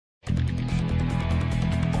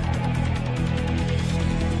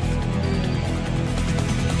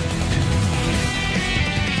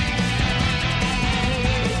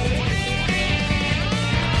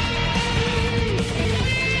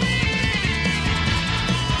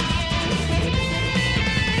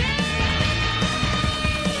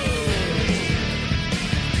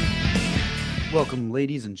Welcome,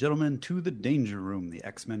 ladies and gentlemen, to the Danger Room, the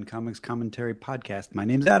X-Men Comics Commentary Podcast. My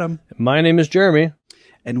name's Adam. My name is Jeremy.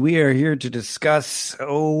 And we are here to discuss,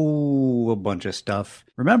 a bunch of stuff.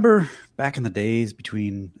 Remember back in the days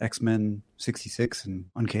between X-Men 66 and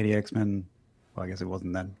Uncanny X-Men, well, I guess it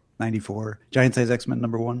wasn't then, 94, Giant Size X-Men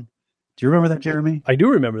 #1? Do you remember that, Jeremy? I do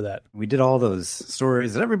remember that. We did all those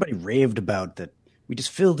stories that everybody raved about that we just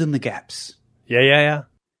filled in the gaps. Yeah.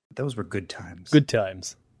 Those were good times. Good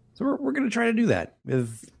times. So we're going to try to do that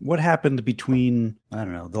with what happened between,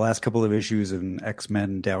 the last couple of issues of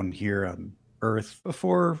X-Men down here on Earth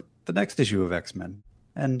before the next issue of X-Men.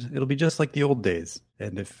 And it'll be just like the old days.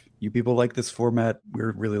 And if you people like this format,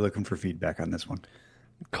 we're really looking for feedback on this one.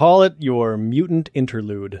 Call it your mutant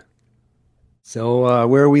interlude. So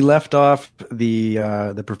where we left off,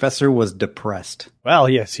 the professor was depressed. Well,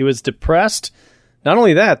 yes, he was depressed. Not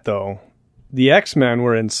only that, though, the X-Men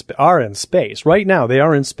are in space. Right now, they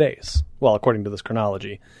are in space. Well, according to this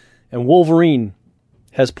chronology. And Wolverine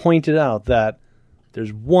has pointed out that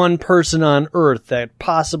there's one person on Earth that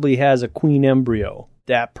possibly has a queen embryo.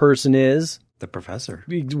 That person is... the professor.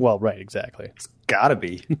 Well, right, exactly. It's gotta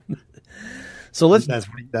be. So let's... That's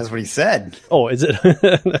what he said. Oh, is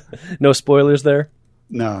it? No spoilers there?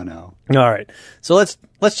 No. All right. So let's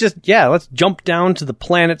jump down to the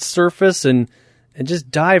planet's surface and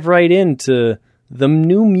just dive right into The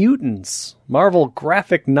New Mutants, Marvel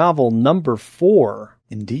graphic novel #4.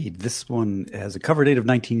 Indeed. This one has a cover date of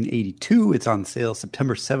 1982. It's on sale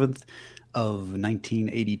September 7th of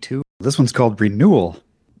 1982. This one's called Renewal.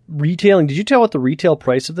 Retailing. Did you tell what the retail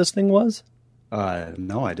price of this thing was?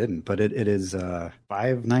 No, I didn't, but it is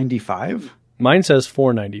 $5.95. Mine says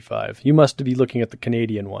 $4.95. You must be looking at the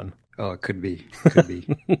Canadian one. Oh, it could be. Could be.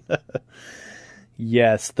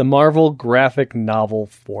 Yes, the Marvel graphic novel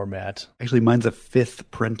format. Actually, mine's a 5th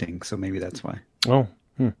printing, so maybe that's why. Oh,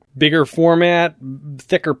 bigger format,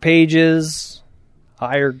 thicker pages,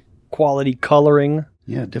 higher quality coloring.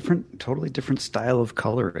 Yeah, totally different style of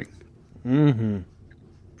coloring. Mm-hmm.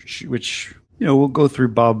 Which, we'll go through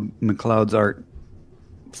Bob McLeod's art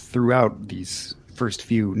throughout these first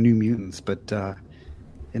few New Mutants, but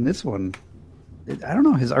in this one, I don't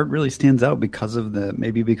know, his art really stands out because of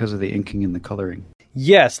the inking and the coloring.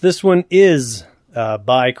 Yes, this one is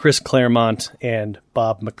by Chris Claremont and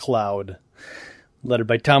Bob McLeod. Lettered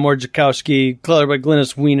by Tom Orzechowski, colored by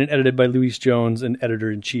Glynis Wein, and edited by Louise Jones, and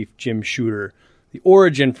editor-in-chief Jim Shooter. The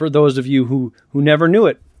origin, for those of you who never knew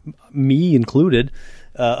it, me included,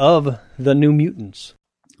 of the New Mutants.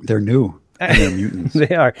 They're new. And they're mutants.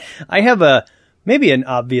 They are. I have maybe an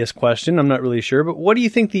obvious question. I'm not really sure, but what do you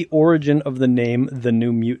think the origin of the name The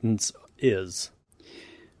New Mutants is?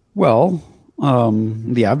 Well,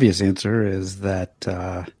 the obvious answer is that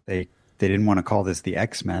they didn't want to call this the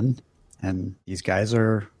X-Men, and these guys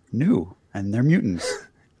are new, and they're mutants.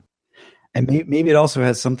 And maybe it also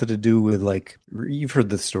has something to do with, you've heard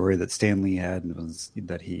the story that Stan Lee had, was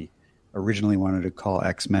that he originally wanted to call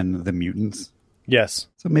X-Men the Mutants. Yes.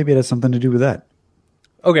 So maybe it has something to do with that.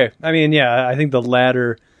 Okay. I mean, yeah, I think the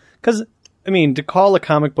latter. Because, to call a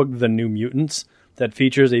comic book The New Mutants that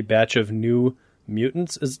features a batch of new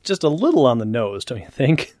mutants is just a little on the nose, don't you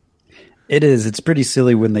think? It is. It's pretty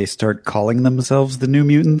silly when they start calling themselves the New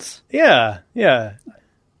Mutants. Yeah.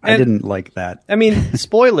 I didn't like that.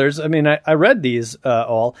 Spoilers. I read these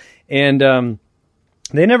all, and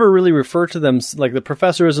they never really refer to them, like the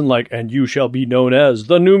professor isn't like, and you shall be known as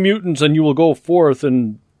the New Mutants, and you will go forth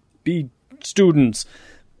and be students.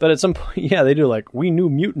 But at some point, yeah, they do we New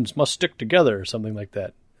Mutants must stick together or something like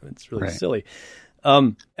that. It's really silly.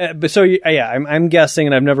 But so, I'm guessing,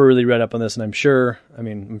 and I've never really read up on this, and I'm sure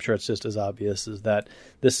it's just as obvious as that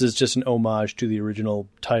this is just an homage to the original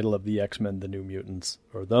title of the X-Men, The New Mutants,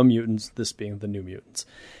 or The Mutants, this being The New Mutants.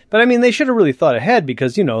 But they should have really thought ahead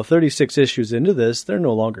because, 36 issues into this, they're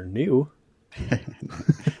no longer new.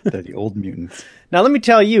 They're the old mutants. Now, let me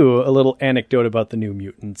tell you a little anecdote about The New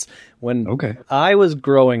Mutants. When I was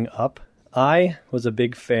growing up, I was a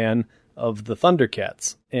big fan of the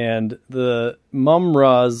Thundercats, and the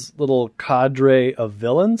Mum-Ra's little cadre of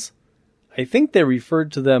villains, I think they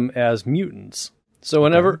referred to them as mutants. So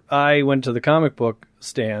whenever I went to the comic book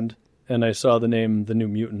stand and I saw the name The New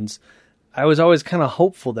Mutants, I was always kind of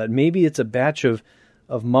hopeful that maybe it's a batch of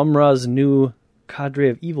Mum-Ra's new cadre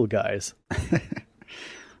of evil guys.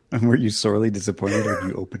 And were you sorely disappointed when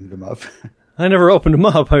you opened them up? I never opened them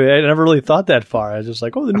up. I never really thought that far. I was just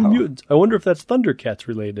like, The New Mutants. I wonder if that's Thundercats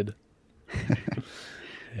related.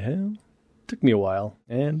 Yeah, took me a while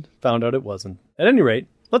and found out it wasn't. At any rate,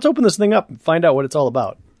 let's open this thing up and find out what it's all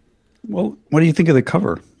about. Well, what do you think of the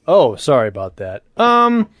cover? Oh, sorry about that.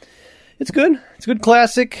 It's good. It's a good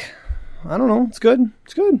classic. I don't know. It's good.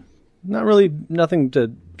 It's good. Not really nothing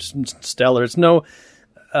to stellar. It's no.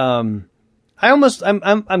 I'm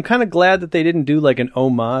kind of glad that they didn't do like an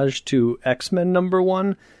homage to X-Men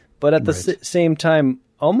 #1, but at the same time,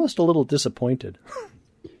 almost a little disappointed.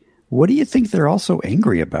 What do you think they're all so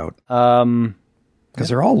angry about? Because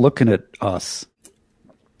they're all looking at us.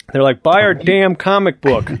 They're like, buy our damn comic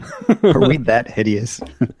book. Are we that hideous?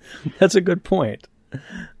 That's a good point.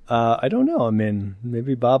 I don't know. I mean,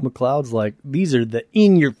 maybe Bob McLeod's like, these are the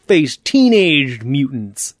in-your-face teenage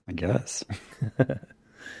mutants. I guess.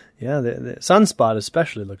 Yeah, the Sunspot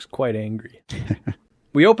especially looks quite angry.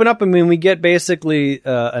 We open up and we get basically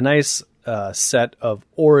a nice set of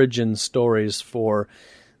origin stories for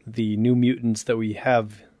the New Mutants that we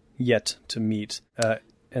have yet to meet.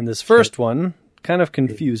 And this first one kind of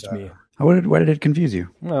confused me. Why did it confuse you?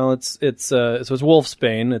 Well, it's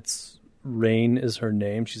Wolfsbane. It's Rain is her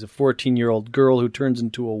name. She's a 14-year-old girl who turns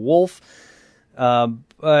into a wolf.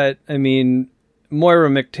 But I mean, Moira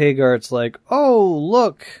McTaggart's like, oh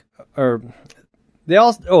look, or they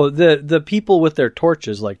all the people with their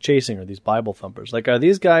torches like chasing her, these Bible thumpers. Like, are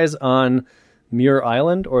these guys on Muir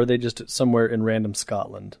Island or are they just somewhere in random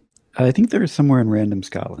Scotland? I think they're somewhere in random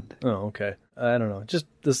Scotland. Oh, okay. I don't know. Just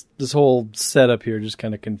this whole setup here just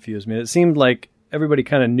kind of confused me. It seemed like everybody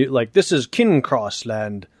kind of knew, like, this is Kincross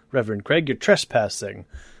land, Reverend Craig, you're trespassing.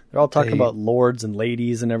 They're all talking about lords and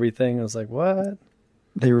ladies and everything. I was like, what?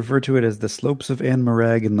 They refer to it as the slopes of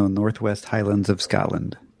Anne-Morag in the northwest highlands of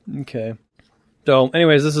Scotland. Okay. So,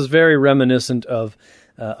 anyways, this is very reminiscent of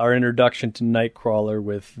our introduction to Nightcrawler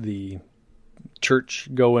with the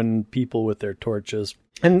church-going people with their torches.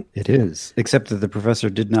 And it is, except that the professor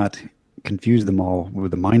did not confuse them all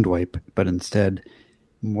with a mind wipe, but instead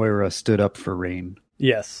Moira stood up for Rain.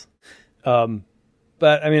 Yes.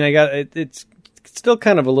 But, I mean, it's still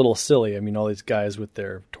kind of a little silly. I mean, all these guys with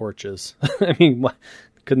their torches. I mean,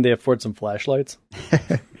 couldn't they afford some flashlights?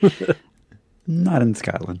 Not in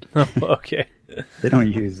Scotland. Oh, okay. They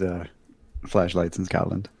don't use flashlights in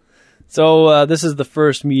Scotland. So this is the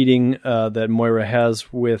first meeting that Moira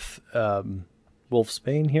has with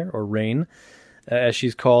Wolfsbane here, or Rain, as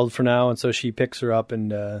she's called for now. And so she picks her up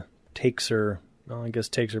and takes her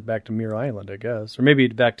back to Muir Island, I guess. Or maybe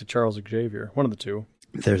back to Charles Xavier, one of the two.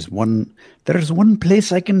 There's one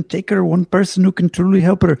place I can take her, one person who can truly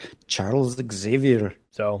help her, Charles Xavier.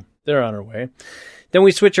 So they're on her way. Then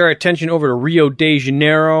we switch our attention over to Rio de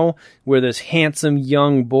Janeiro, where this handsome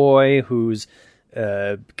young boy who's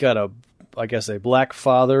got a black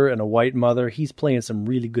father and a white mother. He's playing some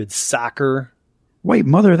really good soccer. White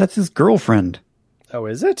mother, that's his girlfriend. Oh,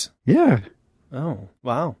 is it? Yeah. Oh,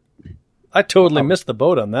 wow. I totally missed the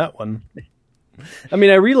boat on that one. I mean,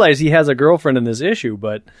 I realize he has a girlfriend in this issue,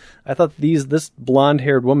 but I thought this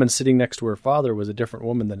blonde-haired woman sitting next to her father was a different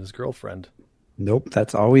woman than his girlfriend. Nope,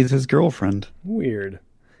 that's always his girlfriend. Weird.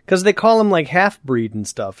 Because they call him, like, half-breed and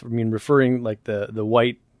stuff. I mean, referring, like, the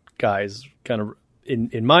white guys kind of,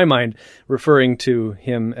 in my mind, referring to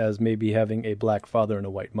him as maybe having a black father and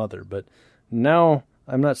a white mother. But now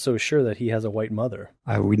I'm not so sure that he has a white mother.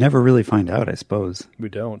 We never really find out, I suppose. We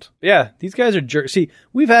don't. Yeah, these guys are jerks. See,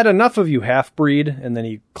 we've had enough of you, half-breed, and then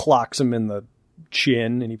he clocks him in the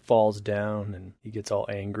chin, and he falls down, and he gets all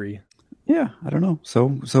angry. Yeah, I don't know.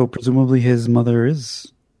 So presumably his mother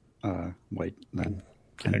is white. Then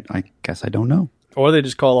I guess I don't know. Or they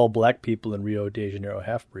just call all black people in Rio de Janeiro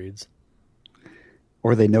half-breeds.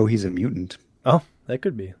 Or they know he's a mutant. Oh, that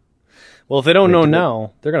could be. Well, if they don't know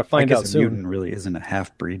now, they're going to find out soon. A mutant really isn't a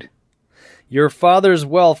half-breed. Your father's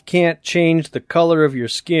wealth can't change the color of your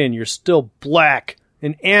skin. You're still black.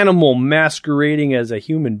 An animal masquerading as a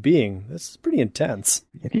human being. That's pretty intense.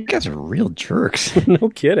 Yeah, you guys are real jerks. No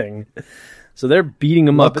kidding. So they're beating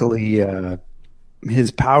him up. Luckily, his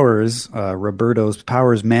powers, Roberto's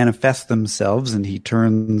powers, manifest themselves, and he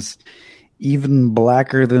turns even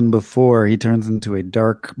blacker than before. He turns into a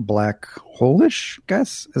dark black hole-ish, I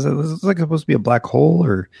guess. Is it like supposed to be a black hole,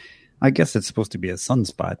 or I guess it's supposed to be a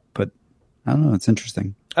sunspot, but I don't know. It's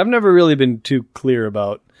interesting. I've never really been too clear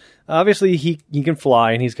about. Obviously, he can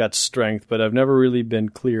fly and he's got strength, but I've never really been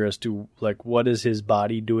clear as to like what is his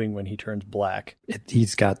body doing when he turns black.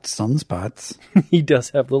 He's got sunspots. He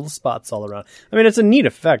does have little spots all around. I mean, it's a neat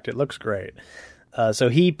effect. It looks great. So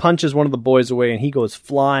he punches one of the boys away and he goes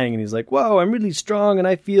flying and he's like, "Whoa, I'm really strong and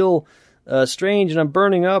I feel strange and I'm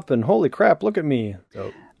burning up and holy crap, look at me."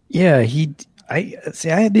 So, yeah, I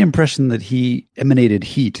had the impression that he emanated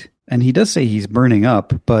heat. And he does say he's burning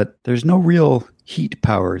up, but there's no real heat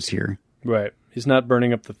powers here. Right. He's not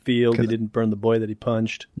burning up the field. He didn't burn the boy that he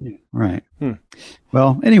punched. Right.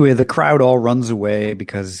 Well, anyway, the crowd all runs away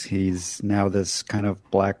because he's now this kind of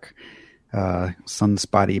black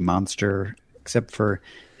sunspotty monster, except for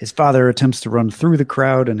his father attempts to run through the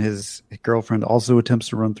crowd, and his girlfriend also attempts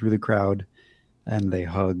to run through the crowd, and they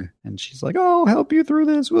hug. And she's like, "Oh, I'll help you through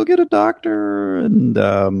this. We'll get a doctor."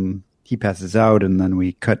 And he passes out, and then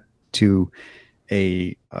we cut to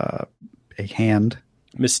a hand,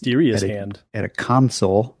 mysterious hand, at a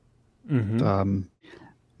console.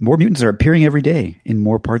 More mutants are appearing every day in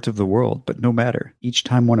more parts of the world, but no matter. Each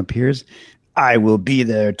time one appears, I will be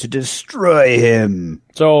there to destroy him.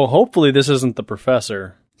 So hopefully this isn't the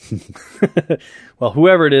professor. Well,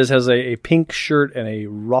 whoever it is has a pink shirt and a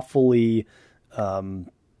ruffly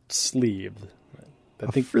sleeve. I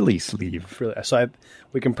think frilly sleeve. So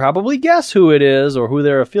we can probably guess who it is or who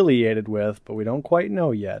they're affiliated with, but we don't quite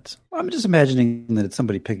know yet. I'm just imagining that it's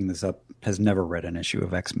somebody picking this up has never read an issue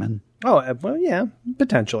of X-Men. Oh, well, yeah,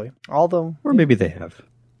 potentially. Although, or maybe they have.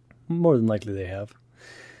 More than likely they have.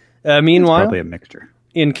 Meanwhile, it's probably a mixture.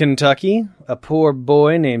 In Kentucky, a poor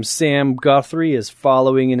boy named Sam Guthrie is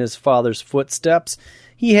following in his father's footsteps.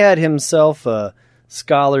 He had himself a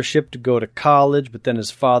scholarship to go to college, but then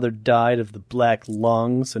his father died of the black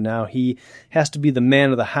lung, so now he has to be the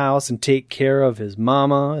man of the house and take care of his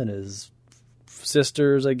mama and his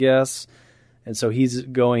sisters, I guess. And so he's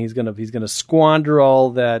gonna squander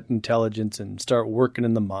all that intelligence and start working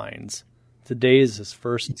in the mines. Today is his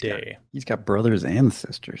first day. He's got brothers and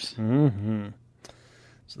sisters. Mm-hmm.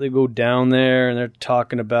 So they go down there and they're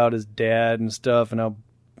talking about his dad and stuff and how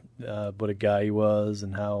what a guy he was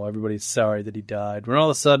and how everybody's sorry that he died. When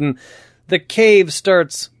all of a sudden the cave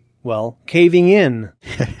starts, caving in.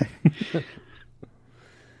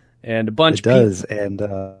 And a bunch of people... It does,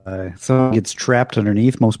 and someone gets trapped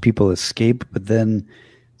underneath. Most people escape, but then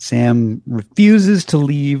Sam refuses to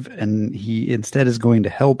leave, and he instead is going to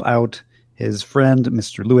help out his friend,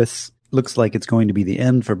 Mr. Lewis. Looks like it's going to be the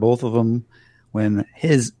end for both of them when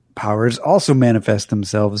his powers also manifest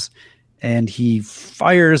themselves, and he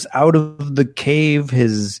fires out of the cave.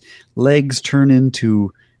 His legs turn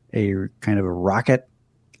into a kind of a rocket,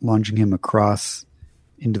 launching him across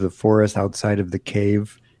into the forest outside of the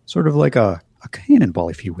cave. Sort of like a cannonball,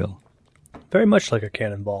 if you will. Very much like a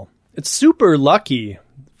cannonball. It's super lucky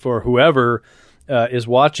for whoever is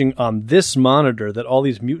watching on this monitor that all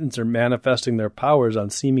these mutants are manifesting their powers on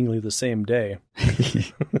seemingly the same day.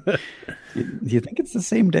 Do you think it's the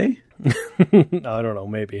same day? I don't know,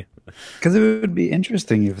 maybe. Because it would be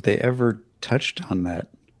interesting if they ever touched on that.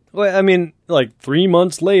 Well, I mean, like 3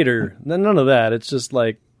 months later, none of that. It's just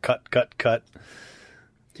like cut.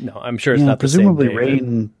 No, I'm sure it's not the same day. Presumably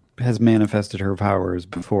Rain has manifested her powers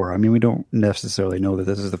before. I mean, we don't necessarily know that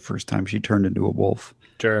this is the first time she turned into a wolf.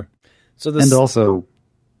 Sure. And also,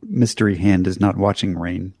 Mystery Hand is not watching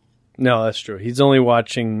Rain. No, that's true. He's only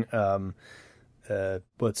watching,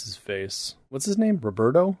 what's his face? What's his name?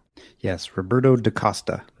 Roberto? Yes, Roberto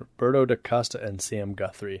DaCosta. Roberto DaCosta and Sam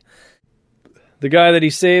Guthrie. The guy that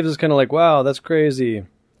he saves is kind of like, wow, that's crazy.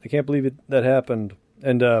 I can't believe that happened.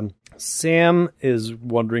 And Sam is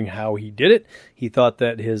wondering how he did it. He thought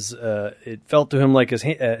that it felt to him like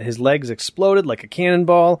his legs exploded like a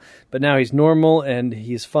cannonball, but now he's normal and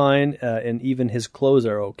he's fine, and even his clothes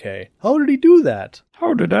are okay. How did he do that?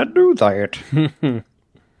 How did I do that?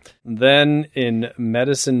 Then in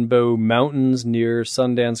Medicine Bow Mountains near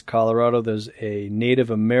Sundance, Colorado, there's a Native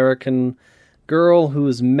American girl who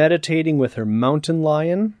is meditating with her mountain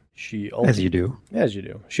lion. As you do.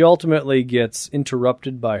 She ultimately gets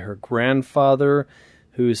interrupted by her grandfather,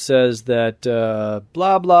 who says that,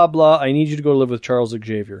 blah, blah, blah, I need you to go live with Charles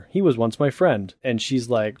Xavier. He was once my friend. And she's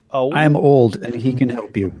like, oh. I'm old, and he can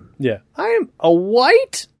help you. Yeah. I am a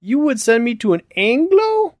white? You would send me to an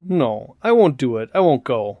Anglo? No, I won't do it. I won't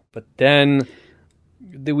go. But then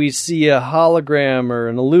we see a hologram or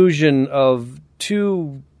an illusion of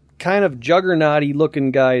two kind of juggernauty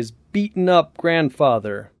looking guys beating up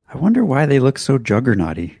grandfather. I wonder why they look so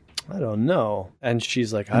juggernauty. I don't know. And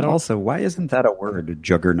she's like, Also, why isn't that a word,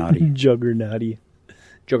 juggernauty?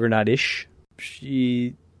 Juggernautish.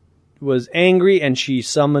 She was angry and she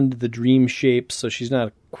summoned the dream shapes, so she's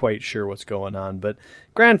not quite sure what's going on. But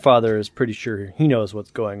grandfather is pretty sure he knows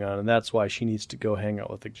what's going on, and that's why she needs to go hang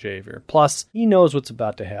out with Xavier. Plus, he knows what's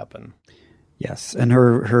about to happen. Yes, and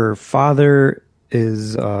her father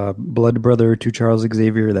is blood brother to Charles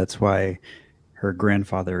Xavier. That's why her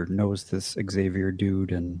grandfather knows this Xavier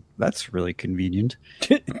dude, and that's really convenient.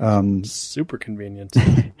 Super convenient.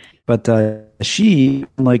 But she,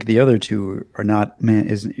 like the other two,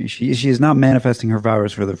 she is not manifesting her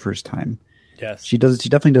powers for the first time. Yes, she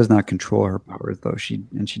definitely does not control her powers, though. She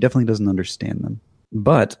definitely doesn't understand them.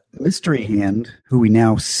 But Mystery Hand, who we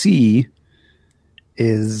now see,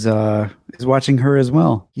 is is watching her as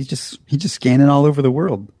well. He's just scanning all over the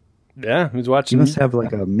world. Yeah, he's He watching. must have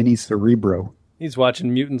like a mini Cerebro. He's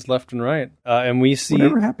watching mutants left and right, and we see.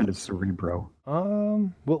 Whatever happened to Cerebro?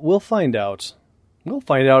 We'll find out. We'll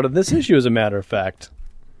find out in this issue, as a matter of fact.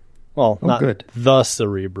 Well, not good. the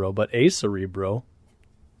Cerebro, but a Cerebro.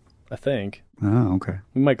 I think. Oh, okay.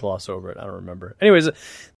 We might gloss over it. I don't remember. Anyways,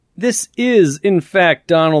 this is, in fact,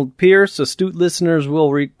 Donald Pierce. Astute listeners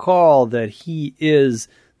will recall that he is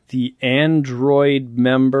the Android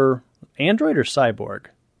member. Android or Cyborg?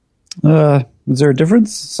 Is there a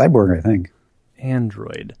difference? Cyborg, I think.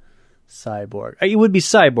 Android. Cyborg. It would be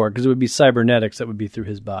Cyborg, because it would be cybernetics that would be through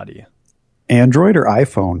his body. Android or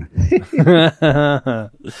iPhone?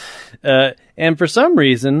 And for some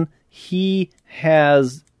reason, he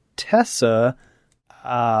has Tessa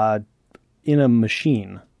in a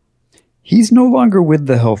machine. He's no longer with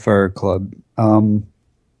the Hellfire Club.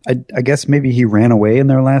 I guess maybe he ran away in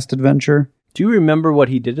their last adventure. Do you remember what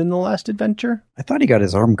he did in the last adventure? I thought he got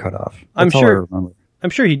his arm cut off. I'm That's all sure. I remember. I'm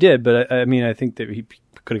sure he did, but I mean, I think that he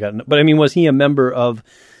could have gotten. But I mean, was he a member of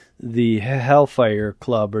the Hellfire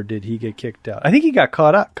Club, or did he get kicked out? I think he got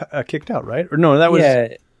kicked out, right? Or no, that was.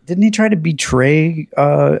 Yeah. Didn't he try to betray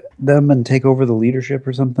them and take over the leadership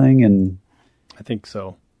or something? And I think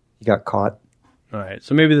so. he got caught. All right,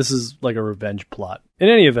 so maybe this is like a revenge plot. In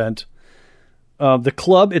any event, the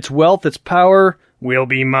club, its wealth, its power will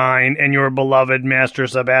be mine, and your beloved Master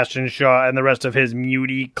Sebastian Shaw and the rest of his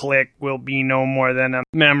mutie clique will be no more than a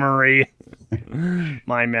memory.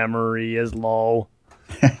 My memory is low.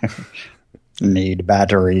 Need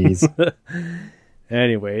batteries.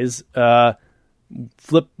 Anyways,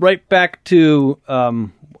 flip right back to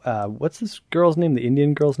what's this girl's name? The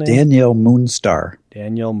Indian girl's name? Danielle Moonstar.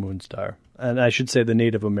 Danielle Moonstar. And I should say the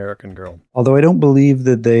Native American girl. Although I don't believe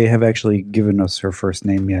that they have actually given us her first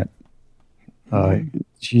name yet.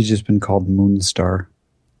 She's just been called Moonstar.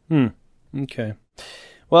 Okay.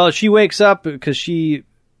 Well, she wakes up because she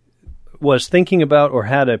was thinking about or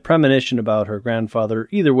had a premonition about her grandfather.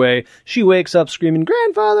 Either way, she wakes up screaming,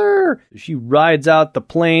 "Grandfather!" She rides out the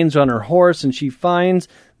plains on her horse, and she finds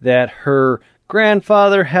that her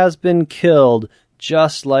grandfather has been killed,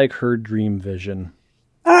 just like her dream vision.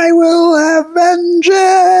 I will have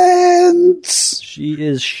vengeance! She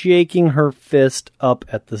is shaking her fist up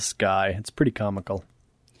at the sky. It's pretty comical.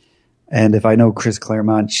 And if I know Chris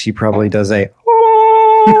Claremont, she probably does a...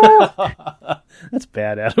 That's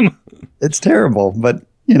bad, Adam. It's terrible, but,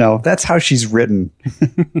 you know, that's how she's written.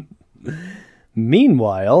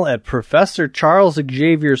 Meanwhile, at Professor Charles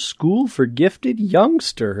Xavier's School for Gifted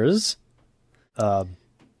Youngsters,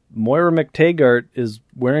 Moira McTaggart is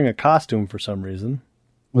wearing a costume for some reason.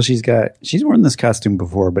 Well, she's worn this costume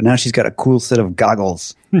before, but now she's got a cool set of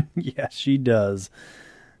goggles. Yes, she does.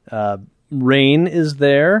 Rain is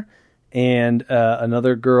there, and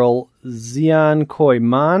another girl, Xian Koi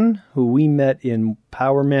Man, who we met in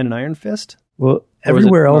Power Man and Iron Fist. Well,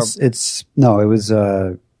 everywhere else, it was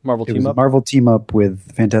Marvel it Team was Up. Marvel Team Up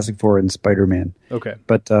with Fantastic Four and Spider-Man. Okay,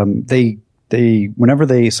 But they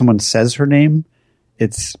whenever someone says her name,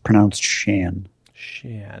 it's pronounced Shan.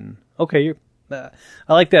 Shan. Okay, I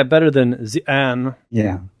like that better than Xian.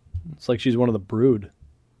 Yeah. It's like she's one of the Brood.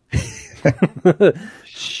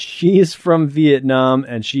 She's from Vietnam,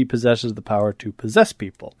 and she possesses the power to possess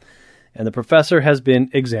people. And the professor has been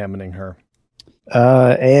examining her.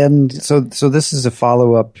 And so this is a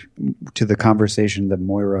follow-up to the conversation that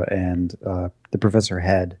Moira and the professor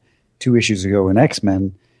had 2 issues ago in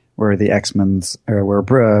X-Men, where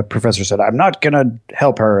Professor said, "I'm not going to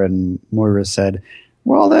help her," and Moira said,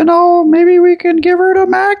 "Well, then, maybe we can give her to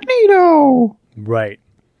Magneto." Right.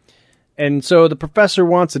 And so the professor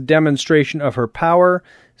wants a demonstration of her power.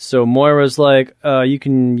 So Moira's like, you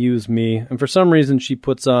can use me. And for some reason, she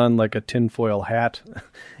puts on like a tinfoil hat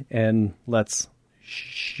and lets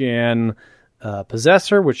Shan possess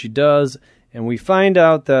her, which she does. And we find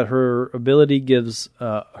out that her ability gives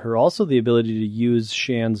her also the ability to use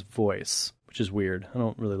Shan's voice, which is weird. I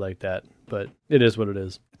don't really like that, but it is what it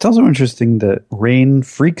is. It's also interesting that Rain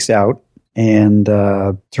freaks out and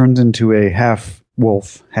turns into a half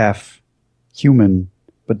wolf, half human,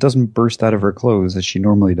 but doesn't burst out of her clothes as she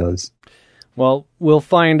normally does. Well, we'll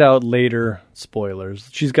find out later. Spoilers.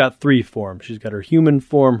 She's got 3 forms. She's got her human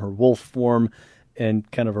form, her wolf form, and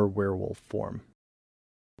kind of her werewolf form.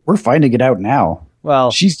 We're finding it out now.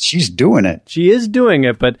 Well, she's doing it. She is doing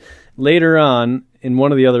it, but later on, in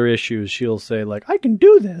one of the other issues, she'll say, like, I can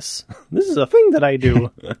do this. This is a thing that I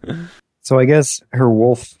do. So I guess her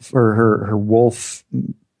wolf or her wolf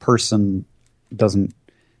person doesn't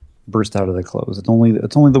burst out of the clothes. It's only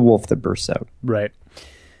the wolf that bursts out. Right.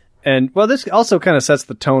 And, well, this also kind of sets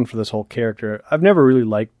the tone for this whole character. I've never really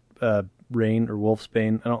liked Rain or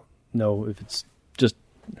Wolfsbane. I don't know if it's just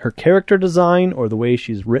her character design or the way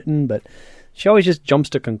she's written, but she always just jumps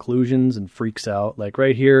to conclusions and freaks out. Like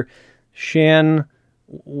right here,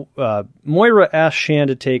 Moira asked Shan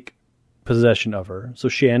to take possession of her, so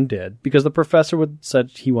Shan did, because the professor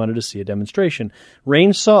said he wanted to see a demonstration.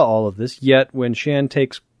 Rain saw all of this, yet when Shan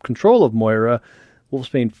takes control of Moira,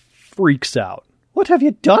 Wolfsbane freaks out. What have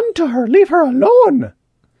you done to her? Leave her alone!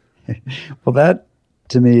 Well, that,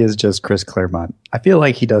 to me, is just Chris Claremont. I feel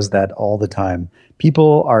like he does that all the time.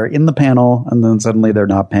 People are in the panel, and then suddenly they're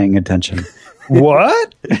not paying attention.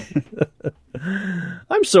 What?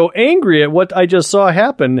 I'm so angry at what I just saw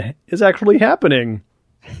happen is actually happening.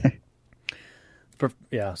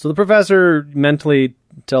 So the professor mentally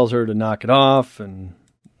tells her to knock it off, and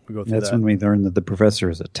we go through That's when we learn that the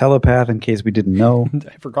professor is a telepath, in case we didn't know.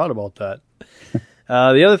 I forgot about that.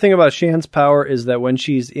 The other thing about Shan's power is that when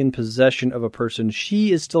she's in possession of a person,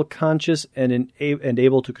 she is still conscious and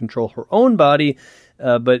able to control her own body,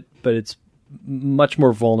 but it's much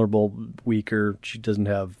more vulnerable, weaker. She's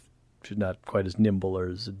not quite as nimble or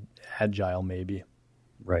as agile, maybe.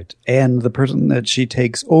 Right. And the person that she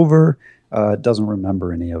takes over doesn't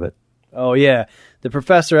remember any of it. Oh, yeah. The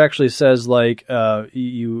professor actually says, like,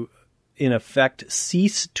 you, in effect,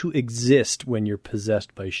 cease to exist when you're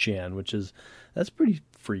possessed by Shan, that's pretty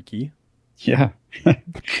freaky. Yeah.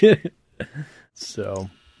 So,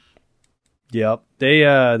 yep. They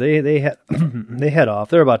head off.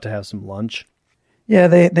 They're about to have some lunch. Yeah,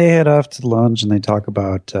 they head off to lunch and they talk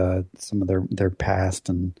about some of their past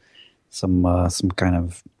and some kind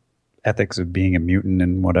of ethics of being a mutant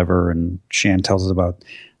and whatever. And Shan tells us about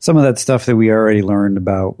some of that stuff that we already learned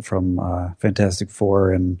about from Fantastic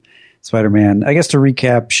Four and Spider-Man. I guess to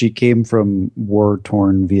recap, she came from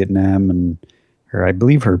war-torn Vietnam, and I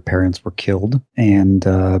believe her parents were killed,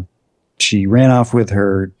 and she ran off with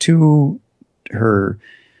her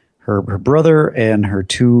brother and her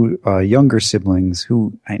two younger siblings,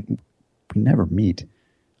 who we never meet.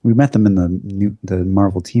 We met them in the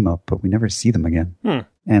Marvel team up, but we never see them again.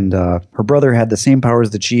 And her brother had the same powers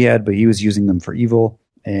that she had, but he was using them for evil,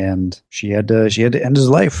 and she had to end his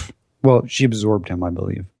life. Well, she absorbed him, I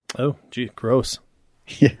believe. Oh, gee, gross.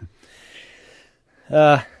 Yeah.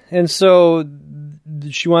 And so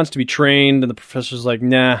she wants to be trained, and the professor's like,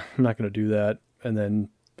 nah, I'm not going to do that. And then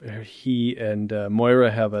he and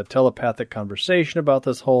Moira have a telepathic conversation about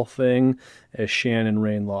this whole thing as Shan and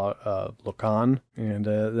Rain look on. And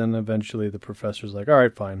then eventually the professor's like, all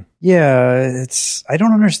right, fine. Yeah, I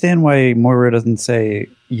don't understand why Moira doesn't say,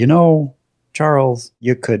 Charles,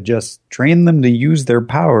 you could just train them to use their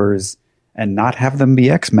powers and not have them be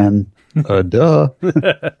X-Men. Duh.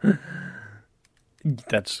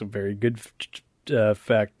 That's a very good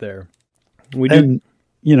fact there.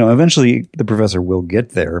 Eventually the professor will get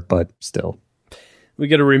there, but still. We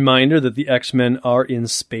get a reminder that the X-Men are in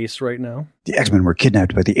space right now. The X-Men were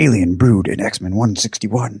kidnapped by the alien brood in X-Men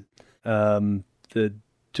 161. The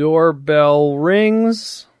doorbell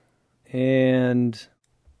rings, and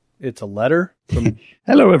it's a letter from...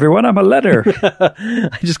 Hello, everyone. I'm a letter.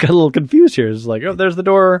 I just got a little confused here. It's like, oh, there's the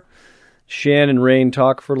door. Shan and Rain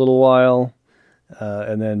talk for a little while.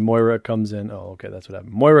 And then Moira comes in. Oh, okay, that's what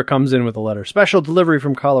happened. Moira comes in with a letter. Special delivery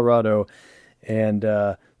from Colorado. And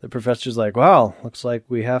the professor's like, wow, looks like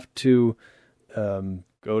we have to go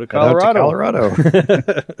to Colorado.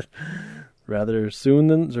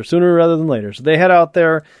 Sooner rather than later. So they head out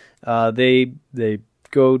there. They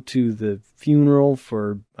go to the funeral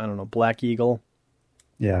for, Black Eagle.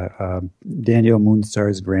 Yeah, Danielle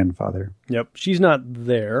Moonstar's grandfather. Yep, she's not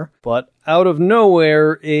there. But out of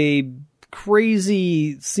nowhere, a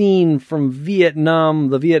crazy scene from Vietnam.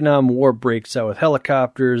 The Vietnam War breaks out with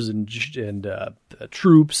helicopters and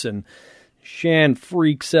troops, and Shan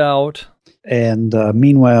freaks out. And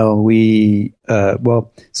meanwhile,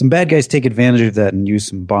 some bad guys take advantage of that and use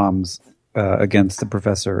some bombs against the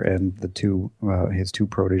professor and his two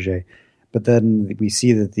protege. But then we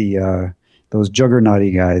see that those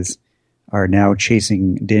Juggernauty guys are now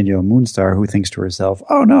chasing Danielle Moonstar, who thinks to herself,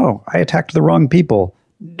 "Oh no, I attacked the wrong people.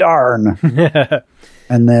 Darn."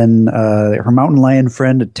 And then her mountain lion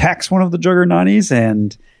friend attacks one of the Juggernauties,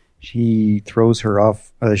 and he throws her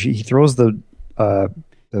off. He throws the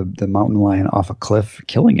mountain lion off a cliff,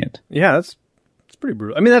 killing it. Yeah, it's pretty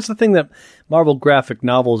brutal. I mean, that's the thing that Marvel graphic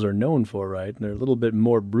novels are known for, right? They're a little bit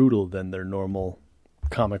more brutal than their normal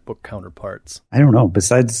comic book counterparts. I don't know.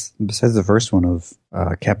 Besides the first one of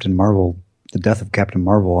Captain Marvel, The Death of Captain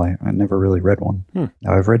Marvel, I never really read one.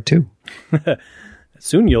 Now I've read 2.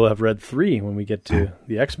 Soon you'll have read 3 when we get to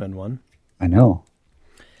the X-Men one. I know.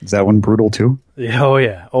 Is that one brutal too? Oh,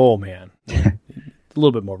 yeah. Oh, man. A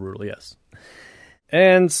little bit more brutal, yes.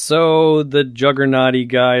 And so the Juggernauty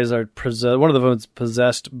guys are one of them is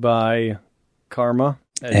possessed by Karma.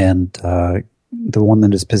 And the one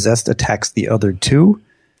that is possessed attacks the other two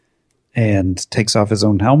and takes off his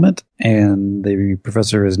own helmet. And the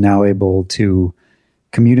professor is now able to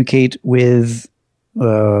communicate with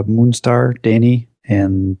Moonstar, Danny,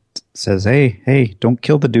 and says, hey, don't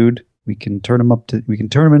kill the dude. We can turn him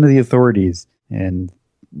into the authorities. And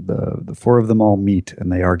the four of them all meet and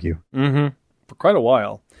they argue. Mm-hmm. For quite a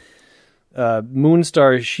while.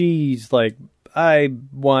 Moonstar, she's like, I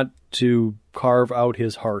want to carve out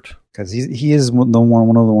his heart. Because he is one of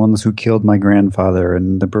the ones who killed my grandfather.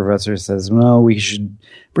 And the professor says, no, we should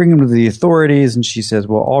bring him to the authorities. And she says,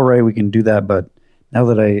 well, all right, we can do that. But now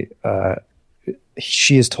that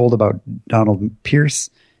she is told about Donald Pierce,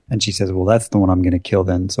 and she says, well, that's the one I'm going to kill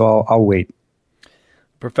then. So I'll wait.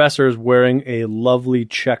 Professor is wearing a lovely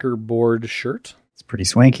checkerboard shirt. It's pretty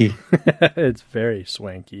swanky. It's very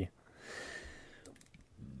swanky.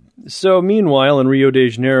 So meanwhile, in Rio de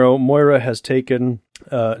Janeiro, Moira has taken,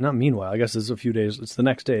 not meanwhile, I guess it's a few days, it's the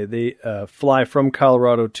next day. They fly from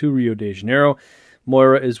Colorado to Rio de Janeiro.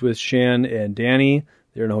 Moira is with Shan and Danny.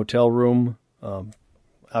 They're in a hotel room.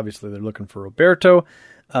 Obviously, they're looking for Roberto.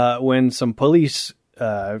 When some police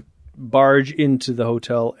barge into the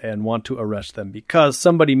hotel and want to arrest them because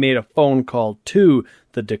somebody made a phone call to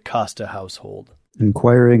the DaCosta household,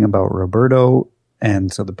 inquiring about Roberto.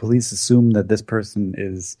 And so the police assume that this person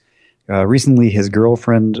is recently his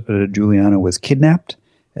girlfriend, Juliana, was kidnapped.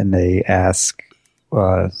 And they ask,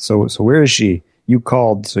 so where is she? You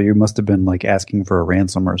called, so you must have been like asking for a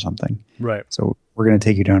ransom or something. Right. So we're going to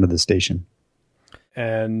take you down to the station.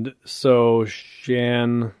 And so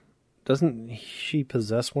Shan, doesn't she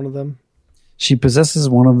possess one of them? She possesses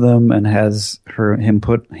one of them and has him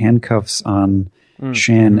put handcuffs on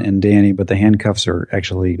Shan and Danny, but the handcuffs are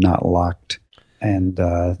actually not locked. And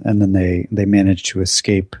then they manage to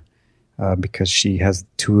escape because she has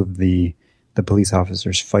two of the police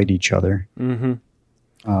officers fight each other.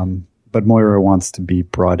 Mm-hmm. But Moira wants to be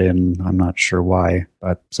brought in. I'm not sure why,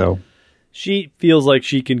 but so. She feels like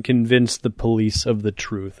she can convince the police of the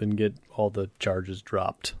truth and get all the charges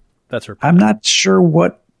dropped. That's her plan. I'm not sure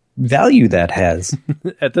what value that has.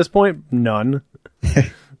 At this point, none.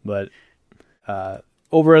 But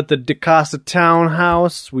over at the DaCosta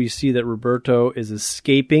townhouse, we see that Roberto is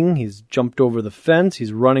escaping. He's jumped over the fence.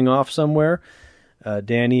 He's running off somewhere.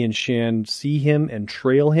 Danny and Shan see him and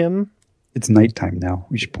trail him. It's nighttime now.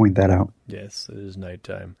 We should point that out. Yes, it is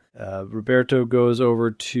nighttime. Roberto goes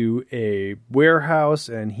over to a warehouse,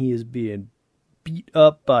 and he is being beat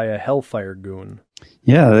up by a Hellfire goon.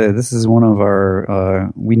 Yeah, this is one of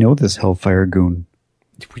our... we know this Hellfire goon.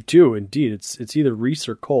 We do, indeed. It's either Reese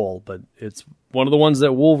or Cole, but it's one of the ones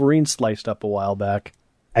that Wolverine sliced up a while back.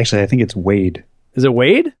 Actually, I think it's Wade. Is it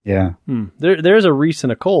Wade? Yeah. There's a Reese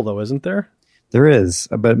and a Cole, though, isn't there? There is,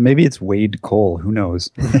 but maybe it's Wade Cole. Who knows?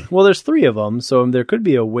 Well, there's three of them, so there could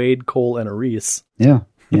be a Wade, Cole, and a Reese. Yeah.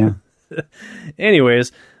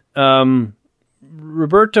 Anyways,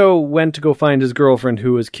 Roberto went to go find his girlfriend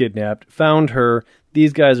who was kidnapped, found her.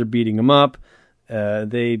 These guys are beating him up.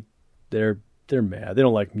 They're mad. They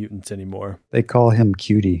don't like mutants anymore. They call him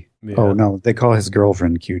Cutie. Yeah. Oh, no, they call his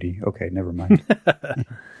girlfriend Cutie. Okay, never mind.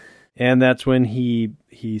 And that's when he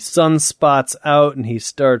sunspots out and he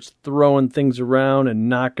starts throwing things around and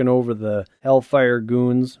knocking over the Hellfire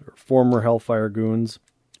goons, or former Hellfire goons.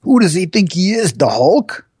 Who does he think he is, the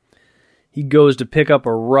Hulk? He goes to pick up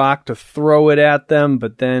a rock to throw it at them,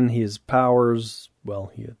 but then his powers,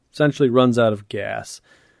 he essentially runs out of gas.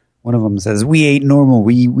 One of them says, we ain't normal.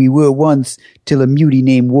 We were once, till a mutie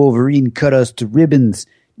named Wolverine cut us to ribbons.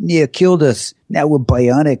 Near killed us. Now we're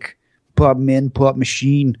bionic. Pop men, pop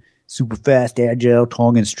machine. Super fast, agile,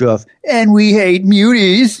 tongue and struff. And we hate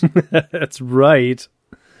muties. That's right.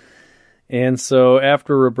 And so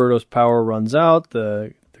after Roberto's power runs out,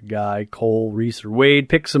 the guy, Cole, Reese, or Wade,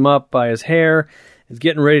 picks him up by his hair, is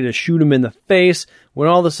getting ready to shoot him in the face, when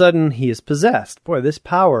all of a sudden he is possessed. Boy, this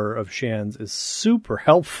power of Shan's is super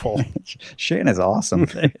helpful. Shan is awesome.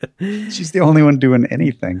 She's the only one doing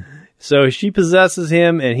anything. So she possesses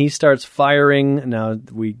him, and he starts firing. Now,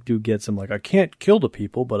 we do get some, I can't kill the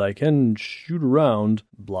people, but I can shoot around,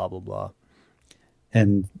 blah, blah, blah.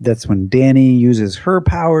 And that's when Danny uses her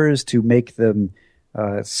powers to make them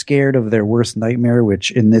scared of their worst nightmare, which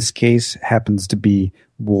in this case happens to be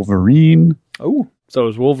Wolverine. Oh, so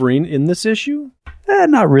is Wolverine in this issue?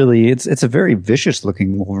 Not really. It's a very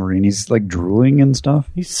vicious-looking Wolverine. He's, drooling and stuff.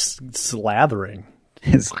 He's slathering.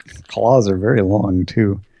 His claws are very long,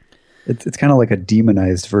 too. It's kind of like a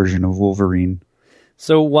demonized version of Wolverine.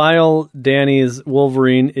 So while Danny's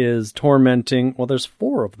Wolverine is tormenting, well, there's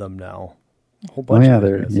 4 of them now. A whole bunch of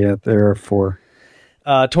them. There are 4.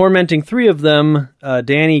 Tormenting 3 of them,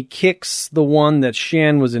 Danny kicks the one that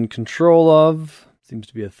Shan was in control of. Seems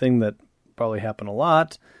to be a thing that probably happened a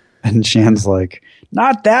lot. And Shan's like,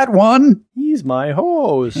 not that one! He's my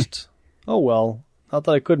host. Oh, well. Not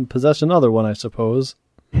that I couldn't possess another one, I suppose.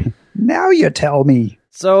 Now you tell me.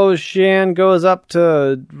 So Shan goes up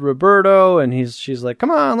to Roberto, and she's like,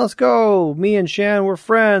 come on, let's go. Me and Shan, we're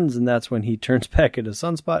friends. And that's when he turns back into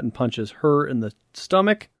Sunspot and punches her in the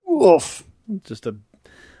stomach. Oof. Just a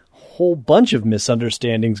whole bunch of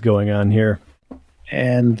misunderstandings going on here.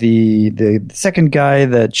 And the second guy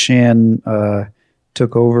that Shan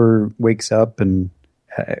took over wakes up, and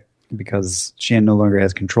because Shan no longer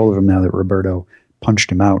has control of him now that Roberto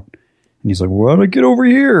punched him out. And he's like, well, how do I get over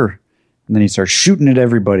here? And then he starts shooting at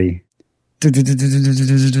everybody. I'm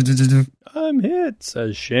hit,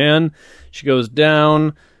 says Shan. She goes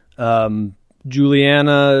down.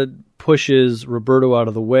 Juliana pushes Roberto out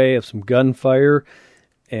of the way of some gunfire.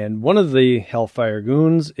 And one of the Hellfire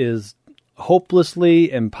goons is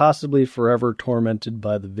hopelessly and possibly forever tormented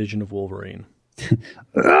by the vision of Wolverine.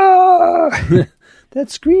 That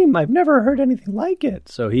scream, I've never heard anything like it.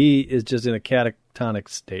 So he is just in a catatonic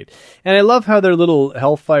state. And I love how their little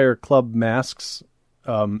Hellfire Club masks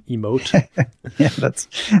emote. Yeah, that's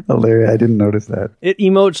hilarious. I didn't notice that. It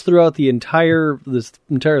emotes throughout this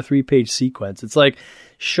entire 3-page sequence. It's like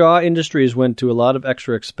Shaw Industries went to a lot of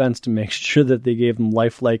extra expense to make sure that they gave them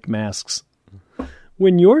lifelike masks.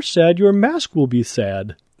 When you're sad, your mask will be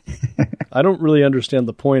sad. I don't really understand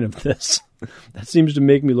the point of this. That seems to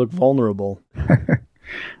make me look vulnerable.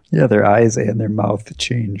 Yeah, their eyes and their mouth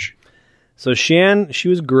change. So Shan, she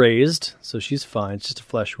was grazed, so she's fine. It's just a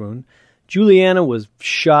flesh wound. Juliana was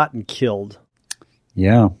shot and killed.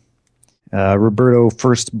 Yeah. Roberto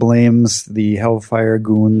first blames the Hellfire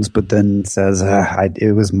goons, but then says,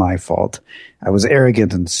 it was my fault. I was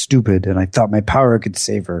arrogant and stupid, and I thought my power could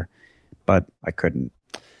save her. But I couldn't.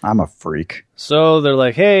 I'm a freak. So they're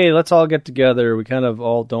like, hey, let's all get together. We kind of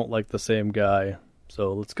all don't like the same guy.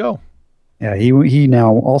 So let's go. Yeah, he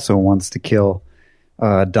now also wants to kill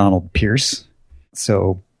Donald Pierce.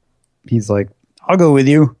 So he's like, I'll go with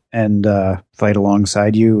you and fight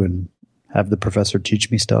alongside you and have the professor teach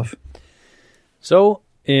me stuff. So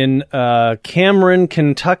in Cameron,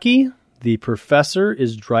 Kentucky, the professor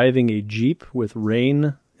is driving a Jeep with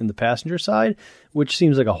Rain in the passenger side, which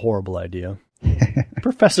seems like a horrible idea.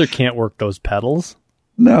 Professor can't work those pedals.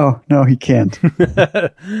 No, he can't.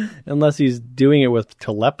 Unless he's doing it with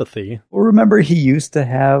telepathy. Well, remember he used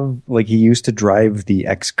to drive the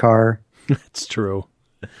X car. That's true.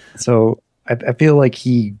 So I feel like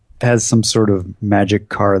he has some sort of magic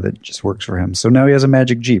car that just works for him. So now he has a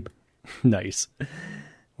magic Jeep. Nice.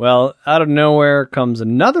 Well, out of nowhere comes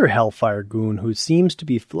another Hellfire goon who seems to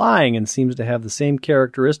be flying and seems to have the same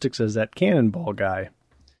characteristics as that cannonball guy.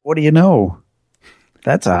 What do you know?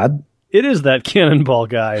 That's odd. It is that cannonball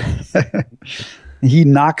guy. He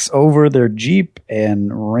knocks over their Jeep,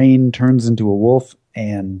 and Rain turns into a wolf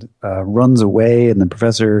and runs away, and the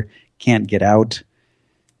professor can't get out.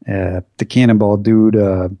 The cannonball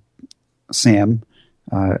dude, Sam,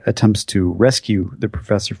 attempts to rescue the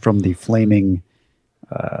professor from the flaming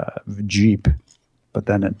Jeep, but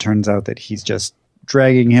then it turns out that he's just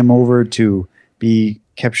dragging him over to be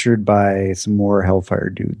captured by some more Hellfire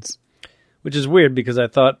dudes. Which is weird because I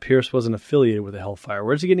thought Pierce wasn't affiliated with the Hellfire.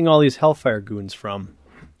 Where's he getting all these Hellfire goons from?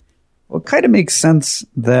 Well, it kind of makes sense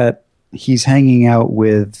that he's hanging out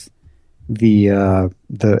with the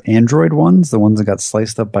android ones, the ones that got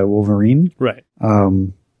sliced up by Wolverine. Right.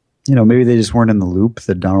 Maybe they just weren't in the loop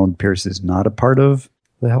that Donald Pierce is not a part of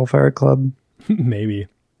the Hellfire Club. Maybe.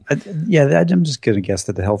 I'm just going to guess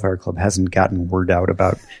that the Hellfire Club hasn't gotten word out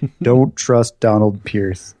about don't trust Donald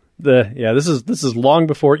Pierce. This is long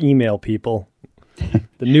before email, people.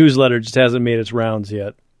 The newsletter just hasn't made its rounds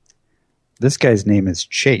yet. This guy's name is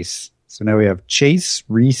Chase. So now we have Chase,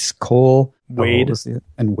 Reese, Cole, Wade,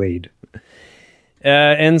 and Wade.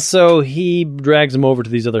 And so he drags him over to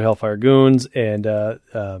these other Hellfire goons, and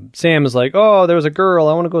Sam is like, "Oh, there was a girl.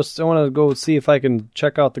 I want to go see if I can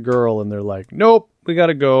check out the girl." And they're like, "Nope, we got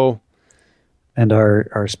to go." And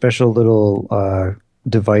our special little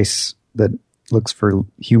device that looks for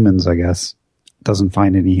humans, I guess, doesn't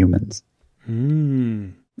find any humans.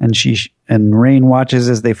 And Rain watches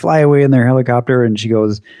as they fly away in their helicopter, and she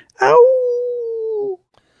goes, "Ow!"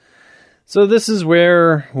 So this is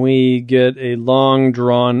where we get a long,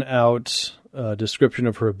 drawn-out description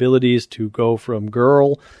of her abilities to go from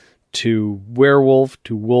girl to werewolf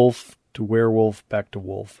to wolf to werewolf, back to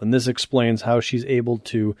wolf. And this explains how she's able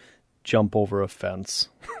to jump over a fence.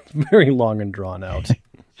 Very long and drawn out.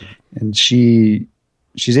 And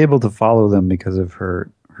she's able to follow them because of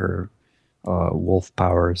her wolf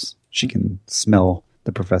powers. She can smell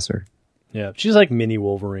the professor. Yeah, she's like mini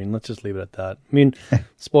Wolverine. Let's just leave it at that. I mean,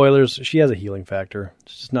 spoilers, she has a healing factor.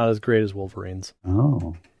 It's just not as great as Wolverine's.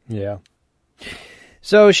 Oh. Yeah.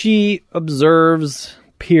 So she observes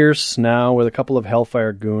Pierce now with a couple of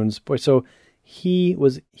Hellfire goons. Boy, so he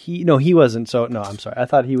wasn't. So, no, I'm sorry. I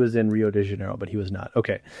thought he was in Rio de Janeiro, but he was not.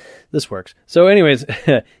 Okay, this works. So anyways,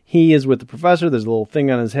 he is with the professor. There's a little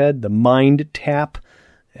thing on his head, the mind tap,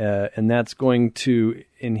 and that's going to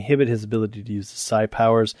inhibit his ability to use the psi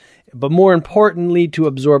powers. But more importantly, to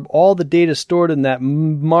absorb all the data stored in that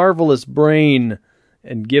marvelous brain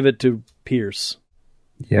and give it to Pierce.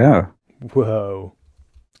 Yeah. Whoa.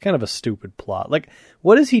 It's kind of a stupid plot. Like,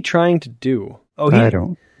 what is he trying to do?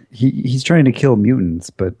 He's trying to kill mutants,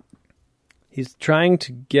 but he's trying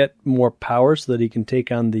to get more power so that he can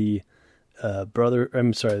take on the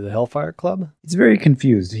the Hellfire Club? He's very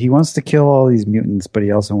confused. He wants to kill all these mutants, but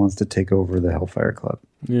he also wants to take over the Hellfire Club.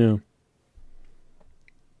 Yeah.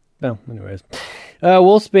 Well, anyways.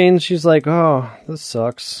 Wolfsbane, she's like, oh, this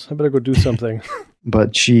sucks. I better go do something.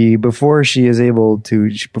 But before she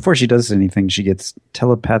does anything, she gets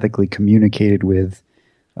telepathically communicated with,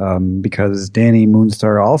 because Danny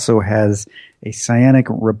Moonstar also has a psionic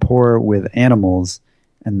rapport with animals,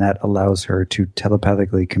 and that allows her to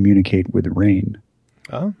telepathically communicate with Rain.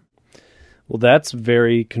 Oh. Well, that's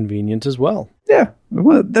very convenient as well. Yeah.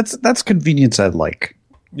 Well, that's convenience I like.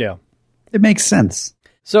 Yeah. It makes sense.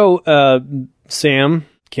 So, Sam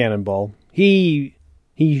Cannonball, he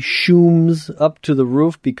shooms up to the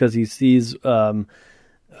roof because he sees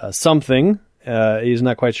something. He's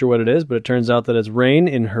not quite sure what it is, but it turns out that it's Rain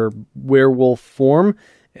in her werewolf form.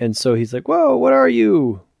 And so he's like, whoa, what are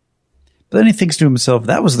you? But then he thinks to himself,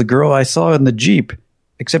 that was the girl I saw in the Jeep,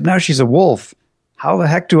 except now she's a wolf. How the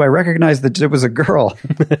heck do I recognize that it was a girl?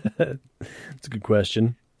 That's a good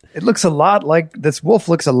question. It looks a lot like, this wolf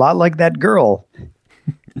looks a lot like that girl.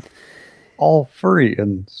 All furry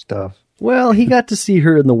and stuff. Well, he got to see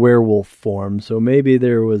her in the werewolf form, so maybe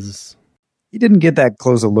there was... He didn't get that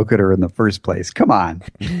close a look at her in the first place. Come on.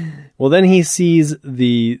 Well, then he sees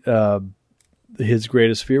his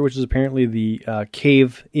greatest fear, which is apparently the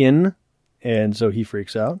cave in, and so he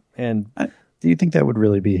freaks out. And do you think that would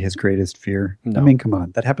really be his greatest fear? No. I mean, come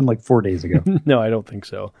on. That happened like 4 days ago. No, I don't think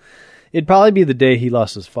so. It'd probably be the day he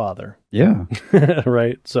lost his father. Yeah.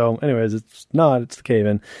 Right? So, anyways, it's the cave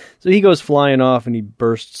in. So he goes flying off and he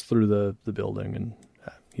bursts through the building and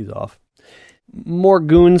he's off. More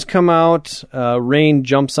goons come out. Rain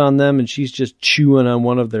jumps on them and she's just chewing on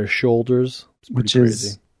one of their shoulders. Which crazy.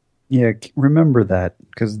 Is, yeah, remember that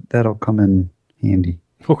because that'll come in handy.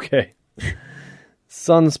 Okay.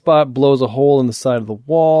 Sunspot blows a hole in the side of the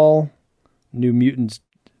wall. New mutants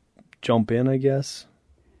jump in, I guess.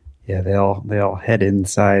 Yeah, they all head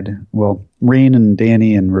inside. Well, Rain and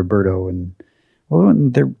Danny and Roberto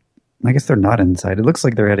I guess they're not inside. It looks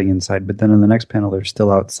like they're heading inside, but then in the next panel they're still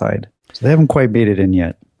outside. So they haven't quite made it in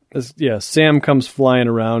yet. Yeah, Sam comes flying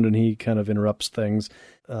around and he kind of interrupts things.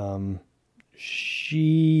 Who's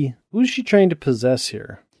she trying to possess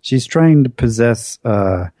here? She's trying to possess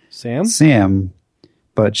Sam,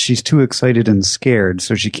 but she's too excited and scared,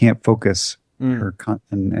 so she can't focus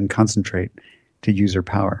and concentrate to use her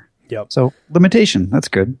power. Yep. So limitation, that's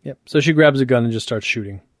good. Yep. So she grabs a gun and just starts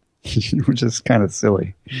shooting. Which is kind of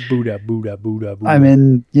silly. Buddha, Buddha, Buddha, Buddha. I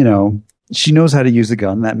mean, she knows how to use a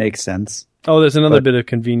gun. That makes sense. Oh, there's another bit of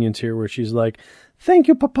convenience here where she's like, "Thank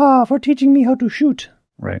you, Papa, for teaching me how to shoot."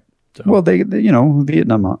 Right. So. Well, they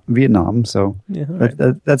Vietnam. So yeah, right.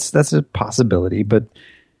 that's a possibility. But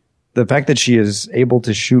the fact that she is able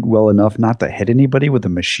to shoot well enough not to hit anybody with a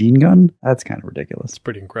machine gun, that's kind of ridiculous. It's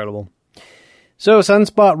pretty incredible. So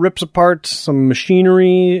Sunspot rips apart some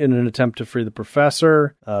machinery in an attempt to free the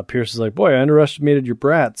professor. Pierce is like, boy, I underestimated your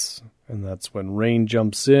brats. And that's when Rain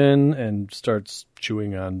jumps in and starts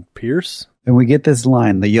chewing on Pierce. And we get this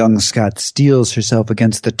line, the young Scot steels herself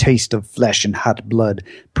against the taste of flesh and hot blood,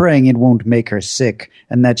 praying it won't make her sick,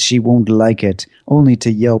 and that she won't like it, only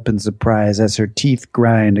to yelp in surprise as her teeth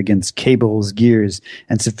grind against cables, gears,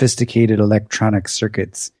 and sophisticated electronic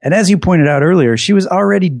circuits. And as you pointed out earlier, she was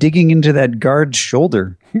already digging into that guard's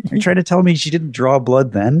shoulder. Are you trying to tell me she didn't draw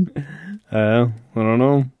blood then? I don't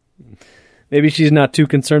know. Maybe she's not too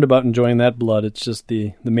concerned about enjoying that blood. It's just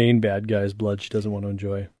the main bad guy's blood she doesn't want to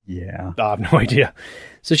enjoy. Yeah. I have no idea.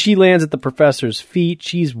 So she lands at the professor's feet.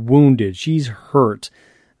 She's wounded. She's hurt.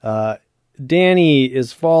 Danny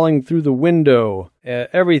is falling through the window.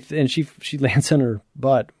 Everything, and she lands on her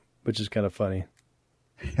butt, which is kind of funny.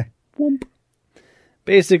 Whoomp.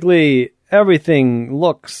 Basically, everything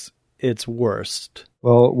looks its worst.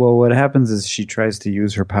 Well, what happens is she tries to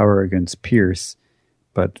use her power against Pierce,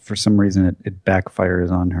 but for some reason it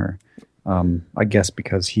backfires on her. I guess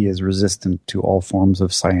because he is resistant to all forms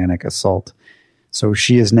of psionic assault. So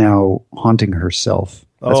she is now haunting herself.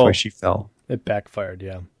 That's why she fell. It backfired,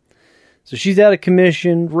 yeah. So she's out of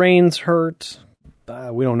commission. Rain's hurt.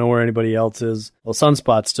 We don't know where anybody else is. Well,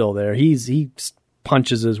 Sunspot's still there. He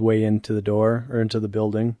punches his way into the door, or into the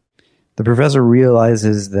building. The professor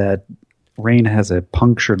realizes that Rain has a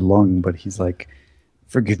punctured lung, but he's like,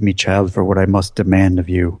 "Forgive me, child, for what I must demand of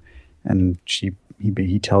you." And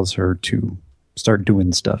he tells her to start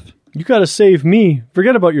doing stuff. You gotta save me.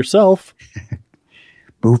 Forget about yourself.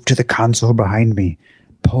 Move to the console behind me.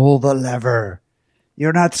 Pull the lever.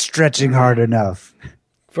 You're not stretching hard enough.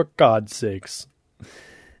 For God's sakes.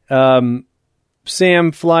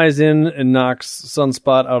 Sam flies in and knocks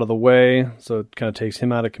Sunspot out of the way, so it kind of takes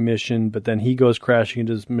him out of commission, but then he goes crashing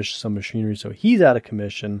into some machinery, so he's out of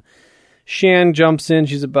commission. Shan jumps in.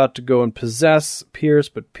 She's about to go and possess Pierce,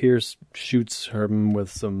 but Pierce shoots her with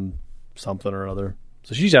something or other.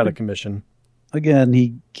 So she's out of commission. Again,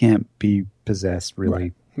 he can't be possessed, really,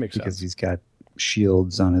 right. Makes because sense. He's got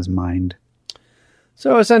shields on his mind.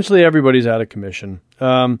 So essentially everybody's out of commission.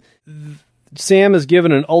 Sam is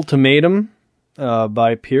given an ultimatum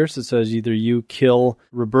by Pierce that says either you kill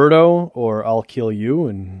Roberto or I'll kill you.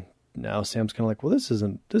 And now Sam's kind of like, well, this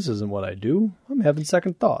isn't what I do. I'm having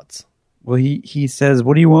second thoughts. Well, he says,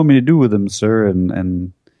 "What do you want me to do with him, sir?"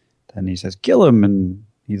 And then he says, "Kill him." And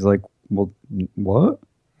he's like, "Well, what?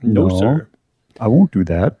 No, sir. I won't do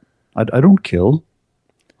that. I don't kill.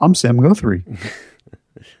 I'm Sam Guthrie."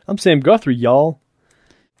 I'm Sam Guthrie, y'all.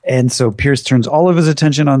 And so Pierce turns all of his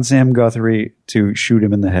attention on Sam Guthrie to shoot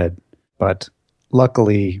him in the head. But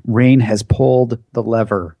luckily, Rain has pulled the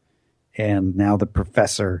lever, and now the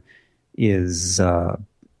professor is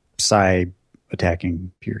psi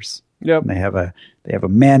attacking Pierce. Yep. And they have a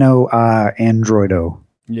mano a androido.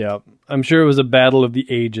 Yep. I'm sure it was a battle of the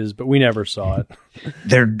ages, but we never saw it.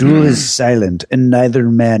 Their duel is silent, and neither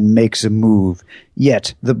man makes a move.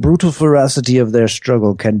 Yet the brutal ferocity of their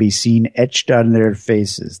struggle can be seen etched on their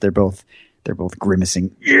faces. They're both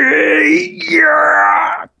grimacing.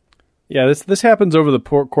 Yeah, this happens over the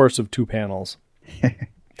course of 2 panels.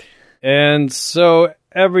 And so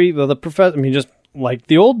the professor, just like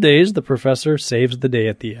the old days, the professor saves the day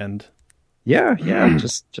at the end. Yeah,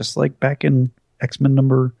 just like back in X-Men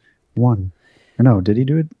number 1. Or no, did he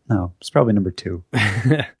do it? No, it's probably number 2.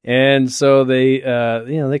 And so they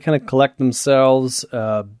kind of collect themselves.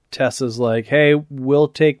 Tessa's like, "Hey, we'll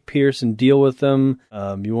take Pierce and deal with them.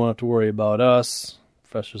 You won't have to worry about us."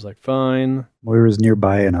 Professor's like, "Fine." Moira's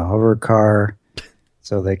nearby in a hover car,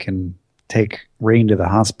 so they can take Rain to the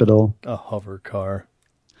hospital. A hover car.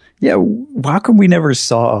 Yeah, how come we never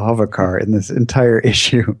saw a hover car in this entire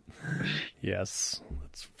issue? Yes,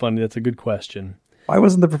 that's funny. That's a good question. Why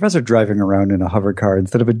wasn't the professor driving around in a hover car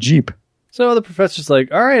instead of a Jeep? So the professor's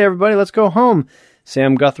like, "All right, everybody, let's go home."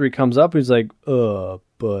 Sam Guthrie comes up. He's like, but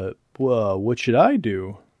what should I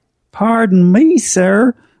do?" "Pardon me,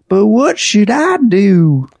 sir, but what should I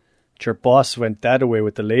do?" "Your boss went that way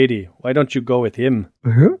with the lady. Why don't you go with him?"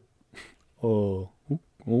 Uh-huh. "Oh,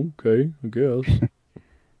 okay, I guess."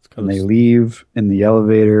 And they leave in the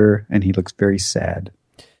elevator, and he looks very sad.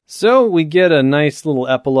 So we get a nice little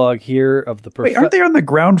epilogue here of the Wait, aren't they on the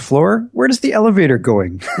ground floor? Where is the elevator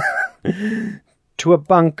going? To a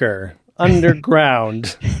bunker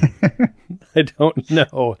underground. I don't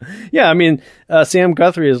know. Yeah, I mean, Sam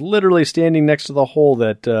Guthrie is literally standing next to the hole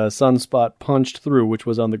that Sunspot punched through, which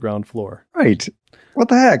was on the ground floor. Right. What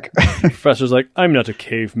the heck? The professor's like, "I'm not a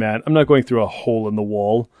caveman. I'm not going through a hole in the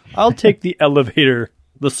wall. I'll take the elevator,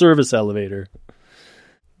 the service elevator."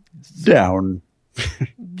 Down.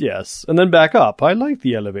 Yes, and then back up. I like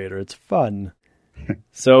the elevator. It's fun.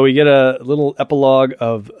 So we get a little epilogue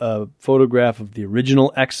of a photograph of the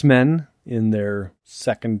original X-Men in their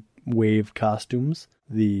second wave costumes.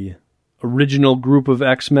 The original group of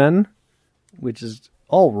X-Men, which is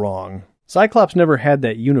all wrong. Cyclops never had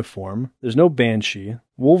that uniform. There's no Banshee.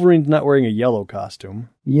 Wolverine's not wearing a yellow costume.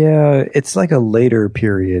 Yeah, it's like a later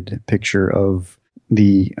period picture of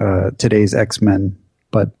the today's X-Men,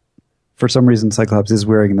 but for some reason Cyclops is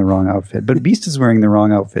wearing the wrong outfit. But Beast is wearing the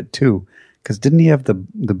wrong outfit too, because didn't he have the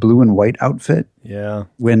blue and white outfit? Yeah.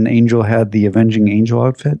 When Angel had the Avenging Angel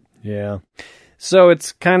outfit? Yeah. So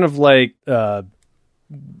it's kind of like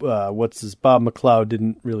Bob McLeod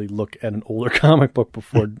didn't really look at an older comic book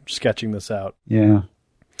before sketching this out. Yeah.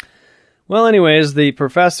 Well, anyways, the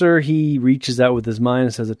professor, he reaches out with his mind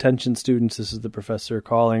and says, "Attention students, this is the professor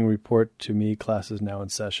calling. Report to me, class is now in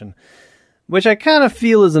session." Which I kind of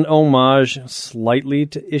feel is an homage slightly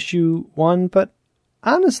to issue 1, but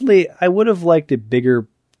honestly, I would have liked a bigger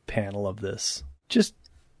panel of this. Just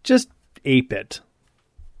ape it.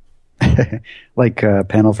 Like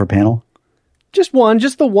panel for panel? Just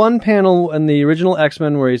the one panel in the original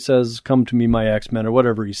X-Men where he says, "Come to me, my X-Men," or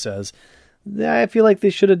whatever he says. I feel like they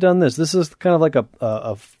should have done this. This is kind of like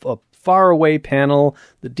a far away panel.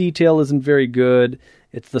 The detail isn't very good.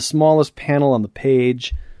 It's the smallest panel on the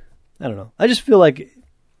page. I don't know. I just feel like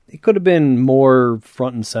it could have been more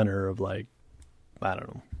front and center of, like, I don't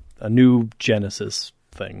know, a new Genesis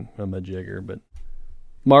thing, a majigger. But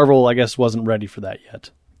Marvel, I guess, wasn't ready for that yet.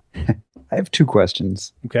 I have 2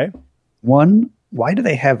 questions. Okay. One, why do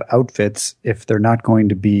they have outfits if they're not going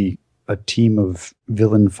to be a team of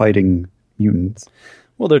villain fighting mutants?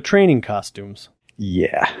 Well, they're training costumes.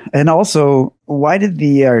 Yeah. And also, why did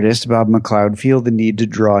the artist, Bob McLeod, feel the need to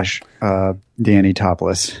draw Danny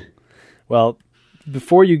topless? Well,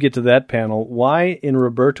 before you get to that panel, why in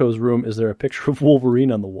Roberto's room is there a picture of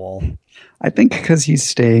Wolverine on the wall? I think because he's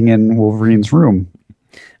staying in Wolverine's room.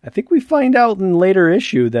 I think we find out in later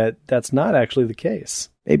issue that that's not actually the case.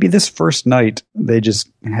 Maybe this first night, they just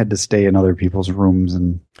had to stay in other people's rooms.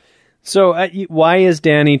 And so why is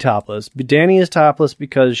Danny topless? Danny is topless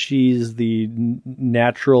because she's the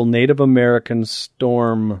natural Native American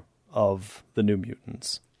Storm of the New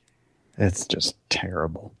Mutants. It's just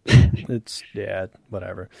terrible.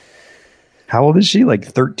 Whatever. How old is she? Like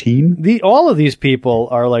 13? All of these people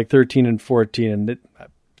are like 13 and 14. And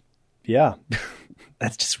yeah.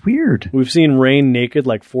 That's just weird. We've seen Rain naked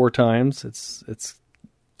like 4 times. It's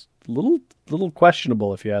a little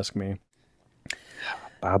questionable, if you ask me.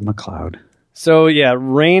 Bob McLeod. So yeah,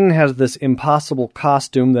 Rain has this impossible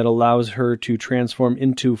costume that allows her to transform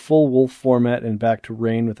into full wolf format and back to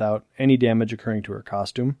Rain without any damage occurring to her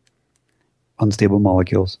costume. Unstable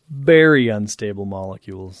molecules. Very unstable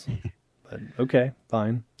molecules. But okay,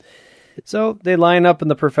 fine. So they line up in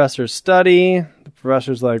the professor's study. The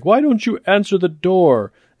professor's like, "Why don't you answer the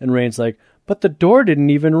door?" And Rain's like, "But the door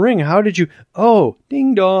didn't even ring. How did you? Oh,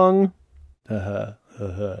 ding dong."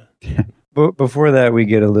 But before that, we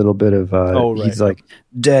get a little bit of, right. He's like,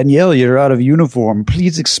 "Danielle, you're out of uniform.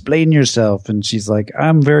 Please explain yourself." And she's like,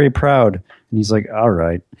 "I'm very proud." And he's like, "All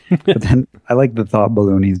right." But then I like the thought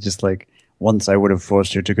balloon. He's just like, "Once I would have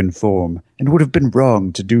forced her to conform and would have been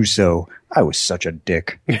wrong to do so. I was such a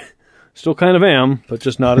dick." Still kind of am, but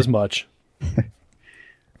just not as much.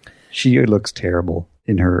 She looks terrible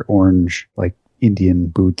in her orange, like, Indian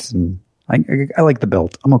boots. And I like the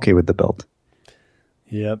belt. I'm okay with the belt.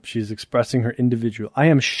 Yep, she's expressing her individual. "I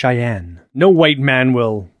am Cheyenne. No white man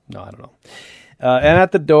will..." No, I don't know. And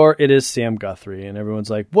at the door, it is Sam Guthrie. And everyone's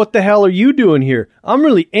like, "What the hell are you doing here? I'm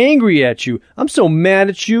really angry at you. I'm so mad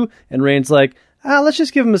at you." And Rain's like, "Let's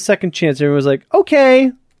just give him a second chance." And everyone's like,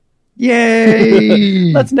 "Okay.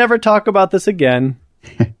 Yay! Let's never talk about this again."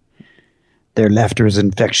 Their laughter is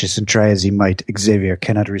infectious, and try as he might, Xavier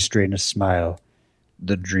cannot restrain a smile.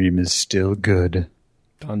 The dream is still good.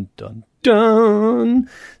 Dun, dun, dun.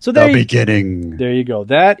 So the beginning. There you go.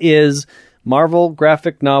 That is Marvel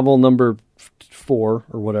graphic novel number 4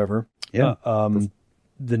 or whatever. Yeah.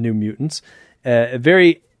 The New Mutants.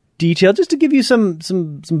 Very detailed, just to give you some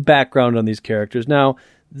background on these characters. Now,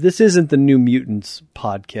 this isn't the New Mutants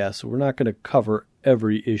podcast, so we're not going to cover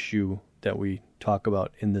every issue that we talk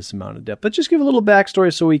about in this amount of depth, but just give a little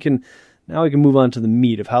backstory so we can move on to the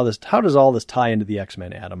meat of how does all this tie into the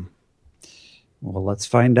X-Men, Adam? Well, let's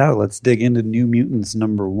find out. Let's dig into New Mutants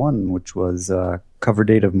number 1, which was cover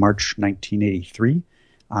date of March 1983,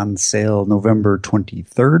 on sale November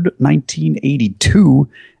 23rd, 1982,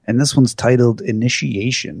 and this one's titled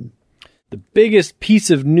Initiation. The biggest piece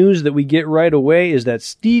of news that we get right away is that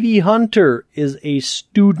Stevie Hunter is a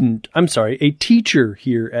teacher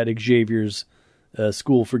here at Xavier's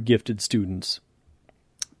School for Gifted Students.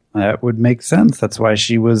 That would make sense. That's why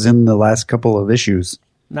she was in the last couple of issues.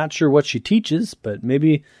 Not sure what she teaches, but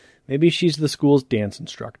maybe she's the school's dance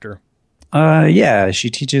instructor. Yeah, she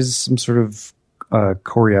teaches some sort of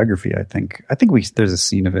choreography, I think. I think there's a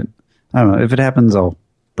scene of it. I don't know. If it happens, I'll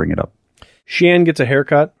bring it up. Shan gets a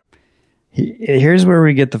haircut. Here's where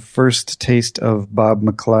we get the first taste of Bob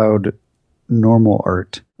McLeod normal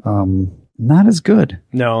art. Not as good.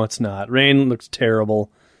 No, it's not. Rain looks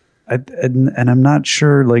terrible. And I'm not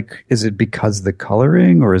sure, like, is it because the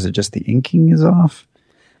coloring or is it just the inking is off?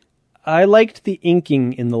 I liked the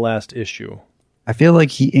inking in the last issue. I feel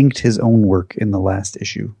like he inked his own work in the last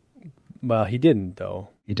issue. Well, he didn't, though.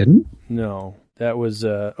 He didn't? No. That was,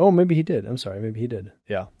 maybe he did. I'm sorry, maybe he did.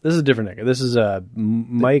 Yeah. This is a different nigga. This is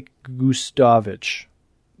Mike Gustovich.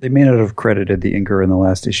 They may not have credited the inker in the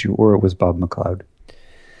last issue, or it was Bob McLeod.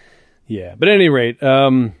 Yeah, but at any rate,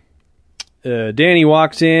 Danny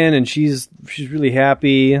walks in, and she's really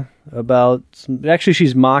happy about... Actually,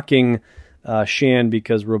 she's mocking Shan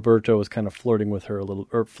because Roberto was kind of flirting with her a little,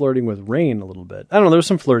 or flirting with Rain a little bit. I don't know, there's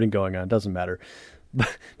some flirting going on, doesn't matter.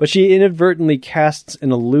 But she inadvertently casts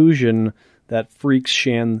an illusion that freaks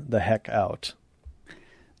Shan the heck out.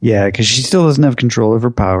 Yeah, because she still doesn't have control of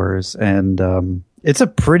her powers, and it's a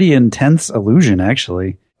pretty intense illusion,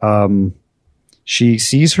 actually. She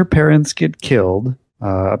sees her parents get killed.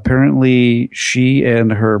 Apparently, she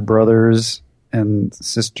and her brothers and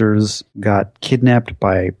sisters got kidnapped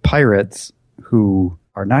by pirates who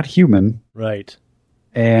are not human. Right.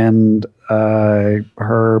 And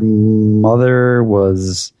her mother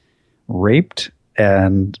was raped,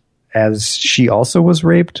 and as she also was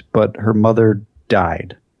raped, but her mother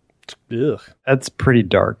died. Ugh. That's pretty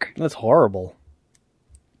dark. That's horrible.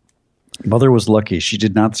 Mother was lucky. She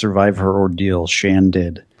did not survive her ordeal. Shan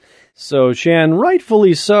did. So Shan,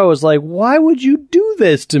 rightfully so, is like, why would you do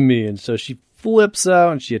this to me? And so she flips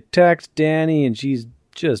out and she attacks Danny, and she's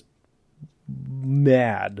just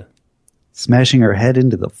mad. Smashing her head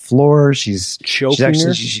into the floor. She's choking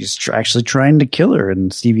her. She's actually trying to kill her,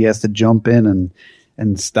 and Stevie has to jump in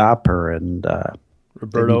and stop her. And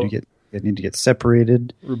Roberto they need to get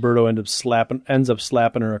separated. Roberto ends up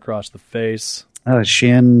slapping her across the face.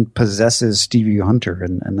 Shan possesses Stevie Hunter,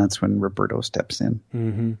 and that's when Roberto steps in.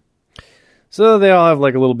 Mm-hmm. So they all have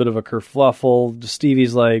like a little bit of a kerfluffle.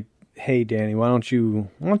 Stevie's like, "Hey, Danny, why don't you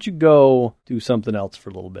go do something else for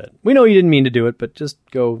a little bit? We know you didn't mean to do it, but just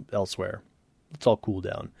go elsewhere. Let's all cool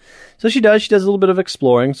down." So she does. She does a little bit of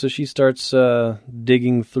exploring. So she starts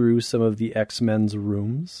digging through some of the X-Men's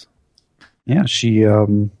rooms. Yeah, she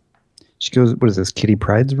goes, what is this, Kitty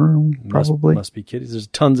Pryde's room, probably? Must be Kitty's. There's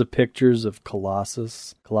tons of pictures of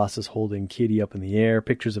Colossus holding Kitty up in the air,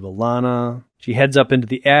 pictures of Ilana. She heads up into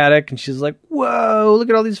the attic, and she's like, whoa, look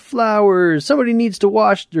at all these flowers. Somebody needs to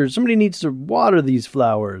water these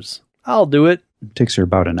flowers. I'll do it. It takes her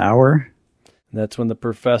about an hour. And that's when the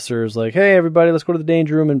professor is like, hey, everybody, let's go to the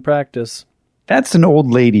danger room and practice. That's an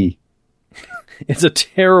old lady. It's a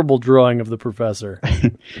terrible drawing of the professor.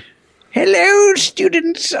 Hello,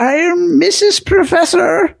 students. I am Mrs.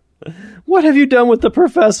 Professor. What have you done with the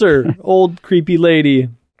professor, old creepy lady?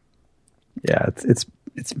 Yeah, it's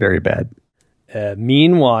very bad.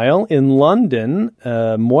 Meanwhile, in London,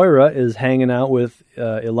 Moira is hanging out with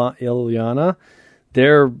Illyana.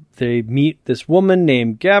 They meet this woman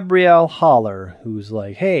named Gabrielle Haller, who's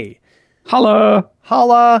like, hey, holla,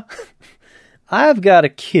 I've got a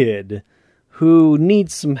kid who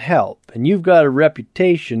needs some help, and you've got a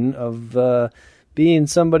reputation of being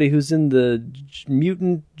somebody who's in the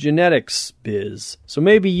mutant genetics biz. So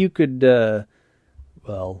maybe you could,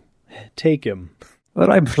 take him.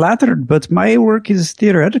 Well, I'm flattered, but my work is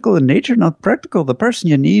theoretical in nature, not practical. The person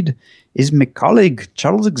you need is my colleague,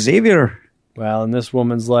 Charles Xavier. Well, and this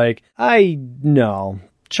woman's like, I know.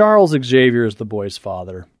 Charles Xavier is the boy's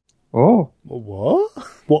father. Oh. What?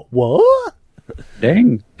 What?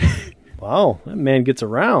 Dang. Wow, that man gets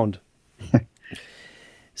around.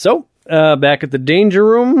 So, back at the danger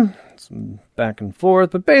room, some back and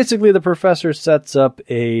forth, but basically the professor sets up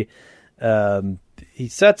the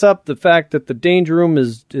fact that the danger room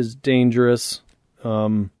is dangerous.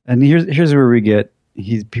 And here's where we get,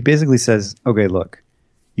 he basically says, okay, look,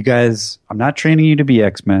 you guys, I'm not training you to be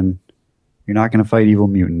X-Men. You're not going to fight evil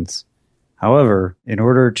mutants. However, in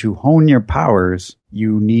order to hone your powers,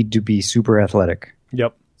 you need to be super athletic.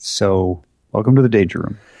 Yep. So, welcome to the Danger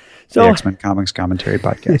Room, the X-Men Comics Commentary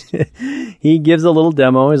Podcast. He gives a little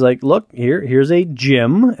demo. He's like, look, here's a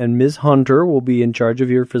gym, and Ms. Hunter will be in charge of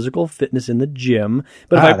your physical fitness in the gym.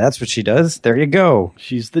 But that's what she does. There you go.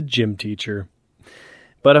 She's the gym teacher.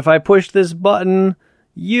 But if I push this button,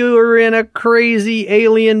 you're in a crazy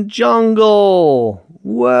alien jungle.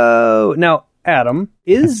 Whoa. Now, Adam,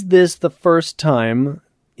 is this the first time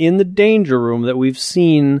in the Danger Room that we've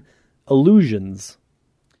seen illusions?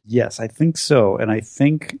 Yes, I think so. And I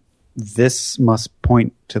think this must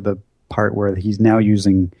point to the part where he's now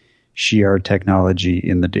using Shi'ar technology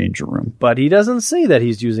in the Danger Room. But he doesn't say that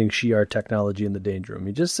he's using Shi'ar technology in the Danger Room.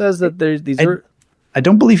 He just says that I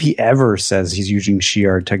don't believe he ever says he's using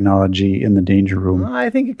Shi'ar technology in the Danger Room. I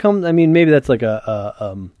think it comes... I mean, maybe that's like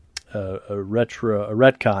a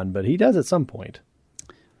retcon, but he does at some point.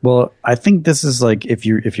 Well, I think this is like if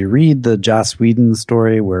you read the Joss Whedon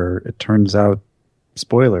story where it turns out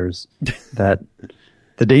spoilers, that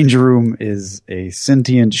the Danger Room is a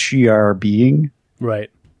sentient Shi'ar being. Right.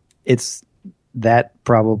 That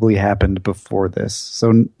probably happened before this.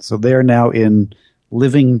 So they are now in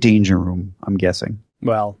living Danger Room, I'm guessing.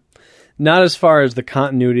 Well, not as far as the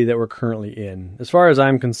continuity that we're currently in. As far as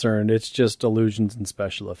I'm concerned, it's just illusions and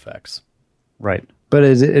special effects. Right. But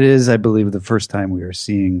it is, I believe, the first time we are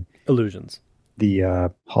seeing illusions.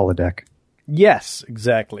 The holodeck. Yes,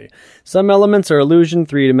 exactly. Some elements are illusion,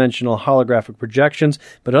 three-dimensional holographic projections,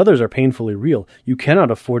 but others are painfully real. You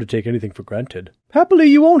cannot afford to take anything for granted. Happily,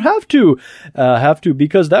 you won't have to.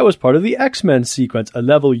 Because that was part of the X-Men sequence, a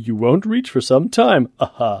level you won't reach for some time.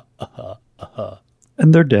 Aha, aha, aha.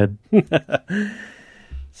 And they're dead.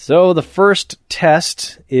 So the first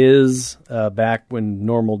test is, back when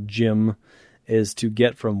normal Jim is to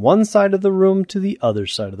get from one side of the room to the other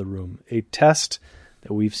side of the room. A test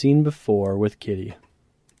that we've seen before with Kitty.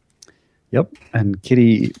 Yep, and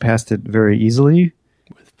Kitty passed it very easily.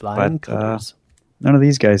 With flying colors. None of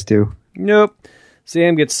these guys do. Nope.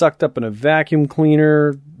 Sam gets sucked up in a vacuum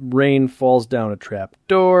cleaner. Rain falls down a trap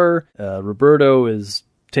door. Roberto is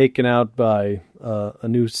taken out by a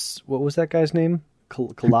new... What was that guy's name?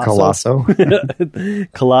 Colosso.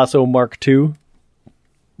 Colosso Mark II.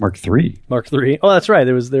 Mark III. Mark III. Oh, that's right.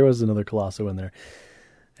 There was another Colosso in there.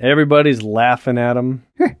 Everybody's laughing at him.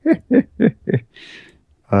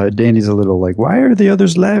 Danny's a little like, why are the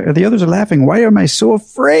others laughing? Why am I so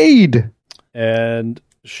afraid? And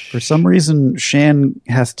for some reason, Shan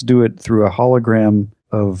has to do it through a hologram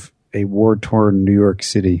of a war-torn New York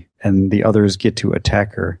City, and the others get to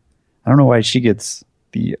attack her. I don't know why she gets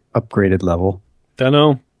the upgraded level.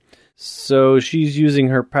 Dunno. So she's using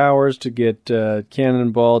her powers to get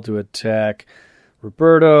Cannonball to attack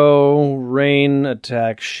Roberto. Rain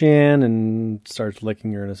attacks Shan and starts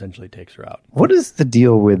licking her and essentially takes her out. What is the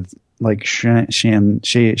deal with like Shan's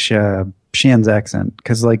accent?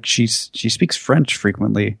 Because like she speaks French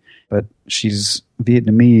frequently, but she's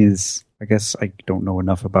Vietnamese. I guess I don't know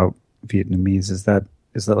enough about Vietnamese. Is that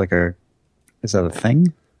a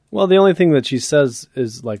thing? Well, the only thing that she says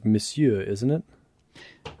is like Monsieur, isn't it?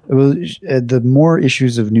 Well, the more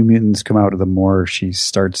issues of New Mutants come out, the more she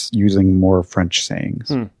starts using more French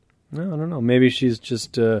sayings. No, I don't know. Maybe she's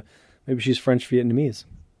just maybe she's French Vietnamese.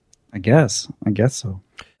 I guess so.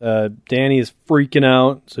 Danny is freaking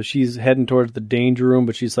out, so she's heading towards the Danger Room,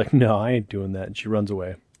 but she's like, "No, I ain't doing that," and she runs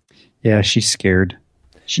away. Yeah, she's scared.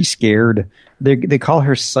 She's scared. They call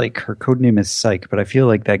her Psyche. Her code name is Psyche, but I feel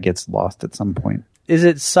like that gets lost at some point. Is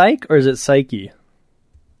it Psyche or is it Psyche?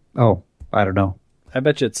 Oh, I don't know. I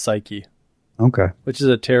bet you it's Psyche. Okay. Which is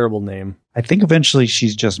a terrible name. I think eventually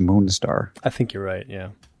she's just Moonstar. I think you're right,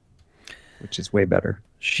 yeah. Which is way better.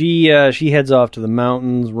 She heads off to the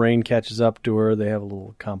mountains. Rain catches up to her. They have a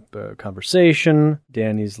little conversation.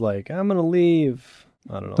 Danny's like, I'm going to leave.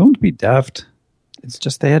 I don't know. Don't be daft. It's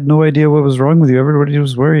just they had no idea what was wrong with you. Everybody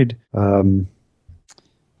was worried.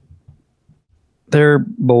 They're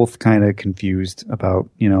both kind of confused about,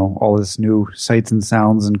 all this new sights and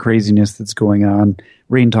sounds and craziness that's going on.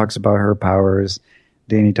 Rain talks about her powers.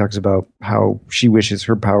 Danny talks about how she wishes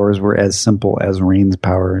her powers were as simple as Rain's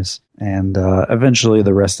powers. And eventually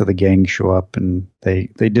the rest of the gang show up and they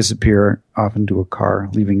disappear off into a car,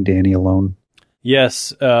 leaving Danny alone.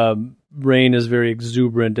 Yes, Rain is very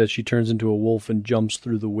exuberant as she turns into a wolf and jumps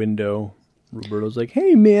through the window. Roberto's like,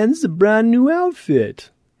 hey man, this is a brand new outfit.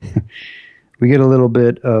 We get a little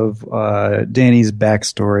bit of Danny's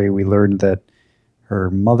backstory. We learned that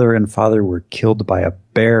her mother and father were killed by a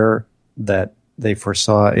bear that they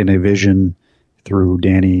foresaw in a vision through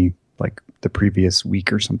Danny, like the previous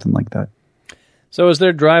week or something like that. So as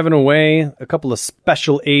they're driving away, a couple of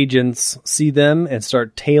special agents see them and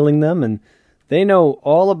start tailing them, and they know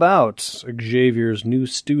all about Xavier's new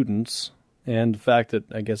students and the fact that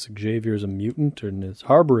I guess Xavier's a mutant and is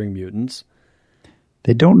harboring mutants.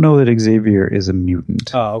 They don't know that Xavier is a mutant.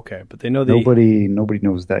 Oh, okay. But they know nobody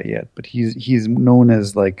knows that yet. But he's known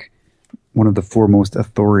as like one of the foremost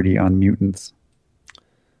authority on mutants.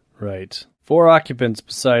 Right. 4 occupants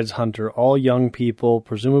besides Hunter, all young people,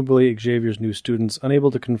 presumably Xavier's new students, unable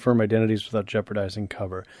to confirm identities without jeopardizing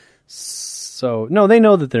cover. So, no, they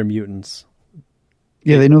know that they're mutants.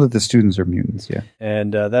 Yeah, they know that the students are mutants, yeah.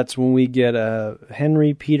 And that's when we get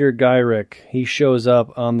Henry Peter Gyrick. He shows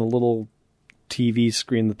up on the little TV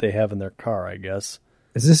screen that they have in their car, I guess.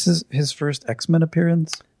 Is this his first X-Men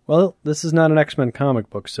appearance? Well, this is not an X-Men comic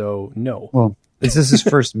book, so no. Well, is this his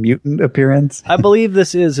first mutant appearance? I believe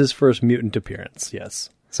this is his first mutant appearance, yes.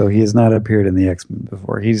 So he has not appeared in the X-Men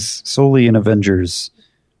before. He's solely an Avengers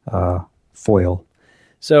foil.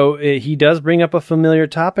 So he does bring up a familiar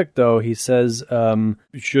topic, though. He says,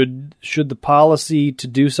 should the policy to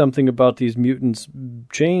do something about these mutants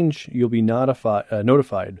change, you'll be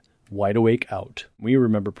notified. Wide Awake out. We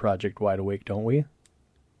remember Project Wide Awake, don't we?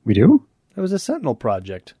 We do? That was a Sentinel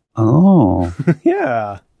project. Oh.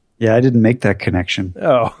 Yeah. Yeah, I didn't make that connection.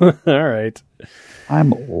 Oh, all right.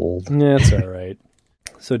 I'm old. That's all right.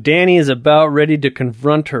 So Dani is about ready to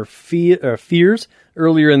confront her fears.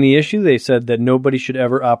 Earlier in the issue, they said that nobody should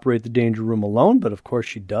ever operate the Danger Room alone, but of course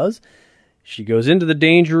she does. She goes into the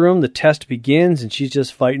Danger Room, the test begins, and she's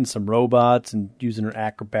just fighting some robots and using her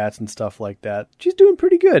acrobats and stuff like that. She's doing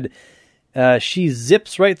pretty good. She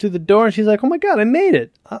zips right through the door, and she's like, oh my god, I made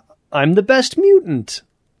it. I'm the best mutant.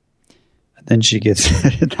 Then she gets,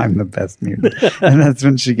 I'm the best mutant. And that's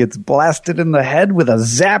when she gets blasted in the head with a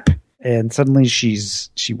zap. And suddenly she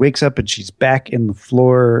wakes up and she's back in the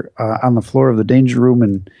floor, on the floor of the Danger Room.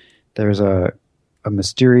 And there's a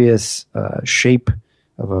mysterious shape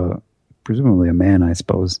of presumably a man, I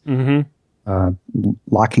suppose,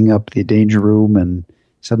 locking up the Danger Room. And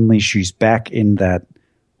suddenly she's back in that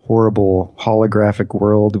horrible holographic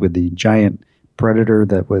world with the giant predator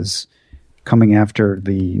that was coming after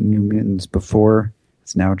the New Mutants before.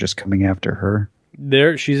 It's now just coming after her.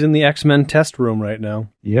 She's in the X-Men test room right now.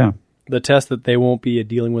 Yeah. The test that they won't be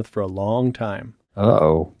dealing with for a long time.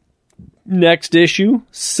 Uh-oh. Next issue,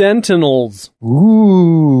 Sentinels.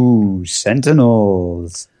 Ooh,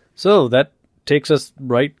 Sentinels. So that takes us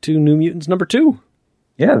right to New Mutants number 2.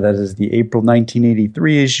 Yeah, that is the April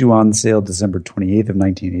 1983 issue, on sale December 28th of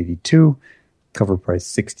 1982. Cover price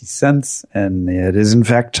 60 cents, and it is in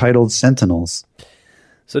fact titled Sentinels.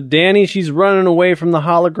 So Dani, she's running away from the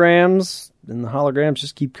holograms, and the holograms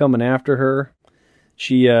just keep coming after her.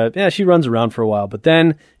 She runs around for a while, but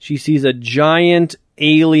then she sees a giant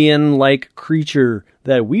alien-like creature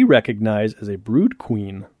that we recognize as a Brood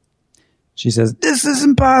Queen. She says, "This is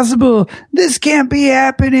impossible. This can't be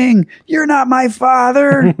happening. You're not my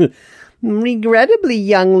father." Regrettably,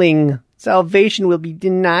 youngling, salvation will be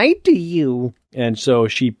denied to you. And so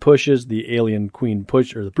she pushes the alien queen,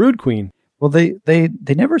 or the Brood Queen. Well, they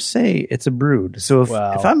never say it's a brood. So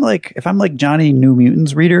if I'm like Johnny New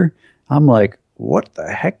Mutants reader, I'm like, what the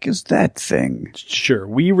heck is that thing? Sure,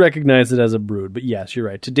 we recognize it as a brood, but yes, you're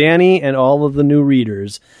right. To Dani and all of the new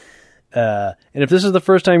readers, and if this is the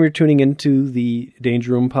first time you're tuning into the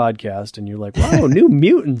Danger Room podcast and you're like, wow, New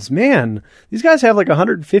Mutants, man, these guys have like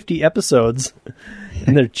 150 episodes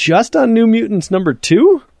and they're just on New Mutants number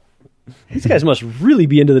 2? These guys must really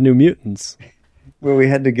be into the New Mutants. Well, we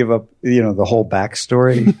had to give up, the whole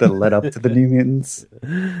backstory that led up to the New Mutants.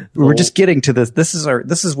 We're just getting to this. This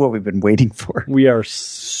is what we've been waiting for. We are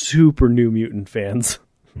super New Mutant fans.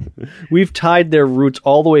 We've tied their roots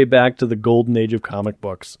all the way back to the golden age of comic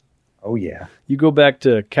books. Oh, yeah. You go back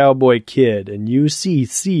to Cowboy Kid, and you see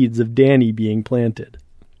seeds of Dani being planted.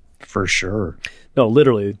 For sure. No,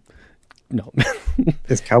 literally. No.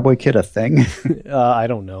 Is Cowboy Kid a thing? I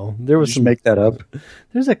don't know. There was some make that up.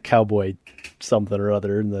 There's a cowboy something or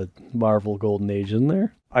other in the Marvel Golden Age, isn't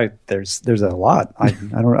there? There's a lot. I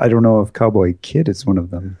don't know if Cowboy Kid is one of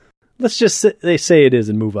them. Let's just they say it is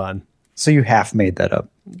and move on. So you half made that up.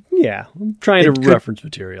 Yeah, I'm trying to reference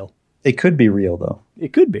material. It could be real though.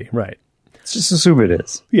 It could be, right? Let's just assume it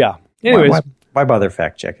is. Yeah. Anyways, why bother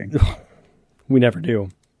fact checking? We never do.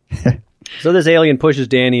 So this alien pushes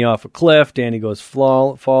Dani off a cliff. Dani goes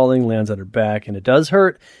falling, lands on her back, and it does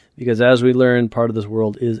hurt because, as we learn, part of this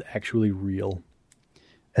world is actually real.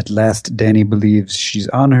 At last, Dani believes she's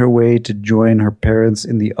on her way to join her parents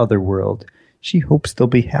in the other world. She hopes they'll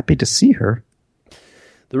be happy to see her.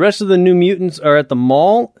 The rest of the New Mutants are at the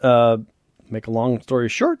mall. Make a long story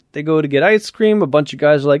short, they go to get ice cream. A bunch of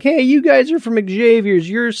guys are like, hey, you guys are from Xavier's.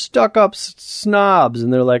 You're stuck-up snobs.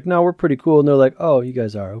 And they're like, no, we're pretty cool. And they're like, oh, you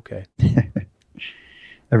guys are, okay.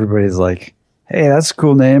 Everybody's like, hey, that's a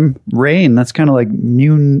cool name. Rain, that's kind of like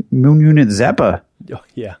Moon Unit Zappa. Oh,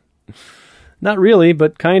 yeah. Not really,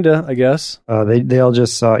 but kind of, I guess. They all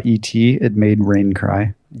just saw E.T. It made Rain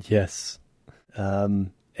cry. Yes.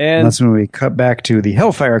 And that's when we cut back to the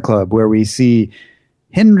Hellfire Club, where we see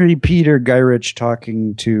Henry Peter Gyrich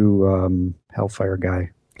talking to Hellfire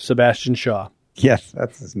guy. Sebastian Shaw. Yes,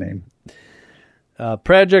 that's his name.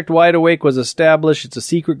 Project Wide Awake was established. It's a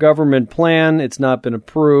secret government plan. It's not been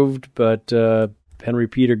approved, but Henry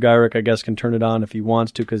Peter Gyrich, I guess, can turn it on if he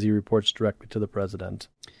wants to because he reports directly to the president.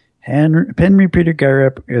 Henry Peter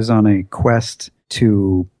Gyrich is on a quest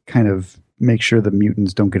to kind of make sure the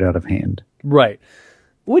mutants don't get out of hand. Right.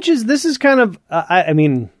 This is kind of, I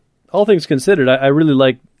mean, all things considered, I really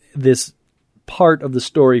like this part of the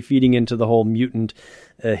story feeding into the whole mutant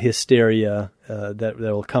hysteria that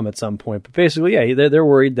will come at some point. But basically, yeah, they're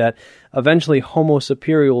worried that eventually Homo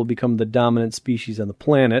superior will become the dominant species on the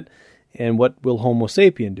planet. And what will Homo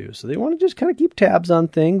sapien do? So they want to just kind of keep tabs on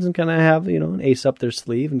things and kind of have, an ace up their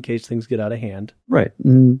sleeve in case things get out of hand. Right.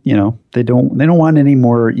 And, they don't want any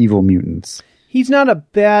more evil mutants. He's not a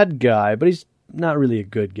bad guy, but he's not really a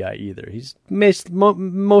good guy either. He's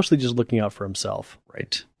mostly just looking out for himself.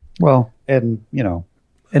 Right. Well, and,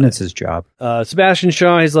 and it's his job. Sebastian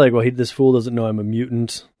Shaw, he's like, well, this fool doesn't know I'm a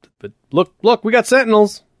mutant. But look, we got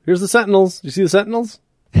Sentinels. Here's the Sentinels. You see the Sentinels?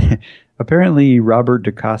 Apparently, Robert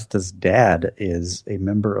DaCosta's dad is a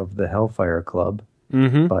member of the Hellfire Club.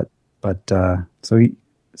 Mm-hmm. So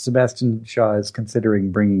Sebastian Shaw is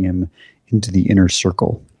considering bringing him into the inner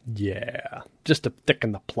circle. Yeah, just to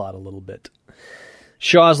thicken the plot a little bit.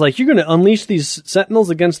 Shaw's like, you're going to unleash these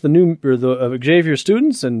Sentinels against the Xavier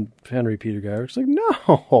students? And Henry Peter Garrick's like,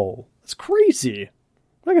 no, that's crazy. I'm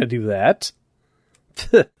not going to do that.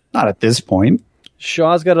 Not at this point.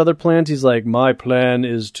 Shaw's got other plans. He's like, my plan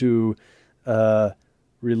is to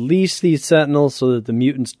release these Sentinels so that the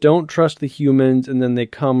mutants don't trust the humans, and then they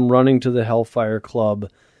come running to the Hellfire Club,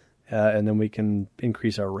 and then we can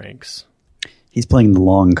increase our ranks. He's playing the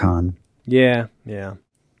long con. Yeah.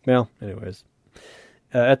 Well, anyways.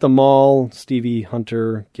 At the mall, Stevie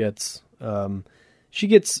Hunter gets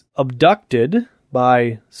abducted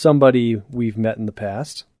by somebody we've met in the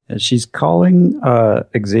past. And she's calling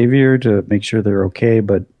Xavier to make sure they're okay,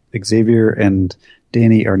 but Xavier and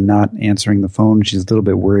Danny are not answering the phone. She's a little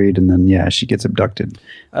bit worried, and then she gets abducted.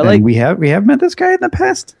 We have met this guy in the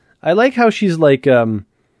past. I like how she's like,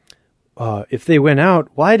 if they went out,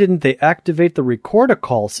 why didn't they activate the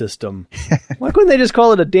record-a-call system? Why couldn't they just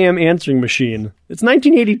call it a damn answering machine? It's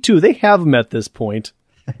 1982. They have them at this point.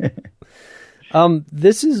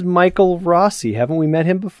 This is Michael Rossi. Haven't we met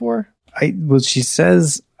him before? She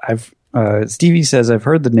says Stevie says, I've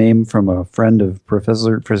heard the name from a friend of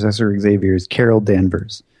Professor Xavier's, Carol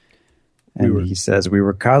Danvers. And he says, we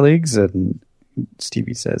were colleagues, and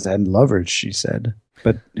Stevie says, and lovers, she said.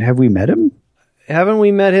 But have we met him? Haven't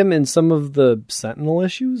we met him in some of the Sentinel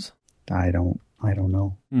issues? I don't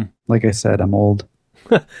know. Like I said, I'm old.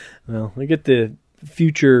 Well, I get the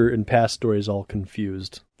future and past stories all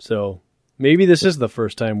confused. So maybe this is the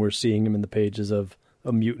first time we're seeing him in the pages of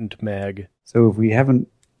a mutant mag. So if we haven't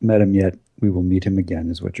met him yet, we will meet him again,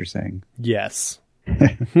 is what you're saying. Yes.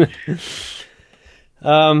 Actually,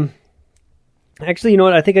 you know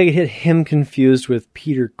what? I think I hit him confused with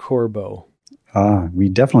Peter Corbo. We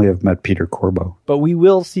definitely have met Peter Corbo. But we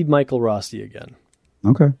will see Michael Rossi again.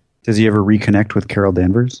 Okay. Does he ever reconnect with Carol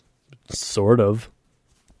Danvers? Sort of.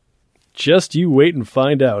 Just you wait and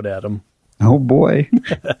find out, Adam. Oh, boy.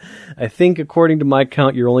 I think, according to my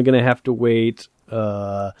count, you're only going to have to wait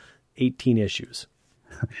 18 issues.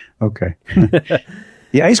 Okay.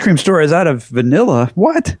 The ice cream store is out of vanilla.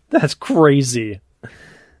 What? That's crazy.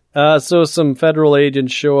 So some federal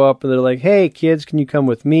agents show up and they're like, hey, kids, can you come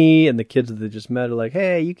with me? And the kids that they just met are like,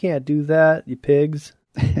 hey, you can't do that, you pigs.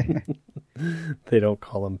 They don't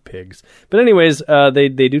call them pigs. But anyways, they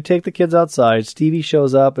do take the kids outside. Stevie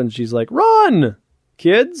shows up and she's like, run,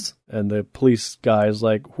 kids. And the police guy is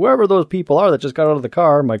like, whoever those people are that just got out of the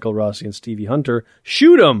car, Michael Rossi and Stevie Hunter,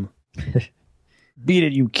 shoot them. Beat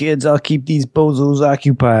it, you kids. I'll keep these bozos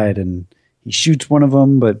occupied. And he shoots one of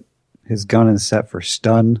them, but his gun is set for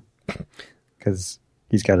stun because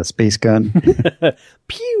he's got a space gun.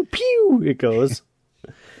 Pew, pew, it goes.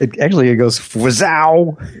 It goes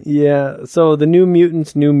wazzow. Yeah, so the new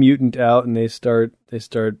mutant out, and they start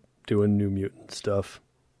doing New Mutant stuff.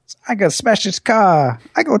 I go smash this car.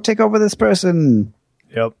 I go take over this person.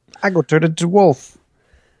 Yep. I go turn into wolf.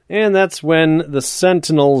 And that's when the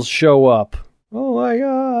Sentinels show up. Oh my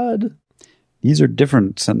god. These are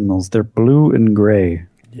different Sentinels. They're blue and gray.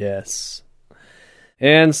 Yes.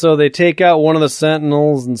 And so they take out one of the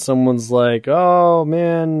Sentinels, and someone's like, oh,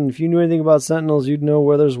 man, if you knew anything about Sentinels, you'd know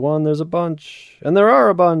where there's one, there's a bunch. And there are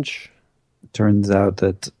a bunch. It turns out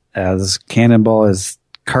that as Cannonball is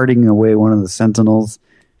carting away one of the Sentinels,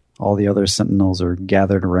 all the other Sentinels are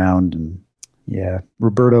gathered around. And,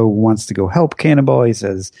 Roberto wants to go help Cannonball. He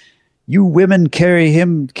says, you women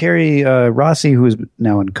carry Rossi, who is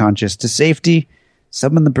now unconscious, to safety.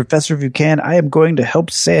 Summon the professor if you can. I am going to help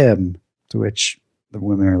Sam. To which the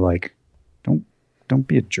women are like, don't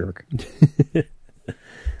be a jerk.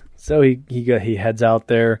 So he heads out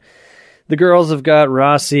there. The girls have got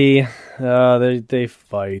Rossi. They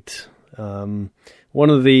fight. One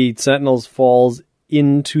of the Sentinels falls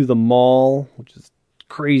into the mall, which is a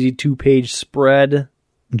crazy 2-page spread.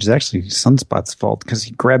 which is actually Sunspot's fault because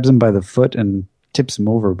he grabs him by the foot and tips him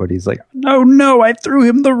over, but he's like, no, I threw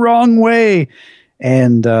him the wrong way.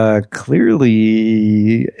 And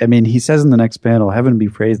clearly, I mean, he says in the next panel, heaven be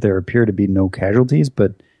praised, there appear to be no casualties,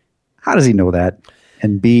 but how does he know that?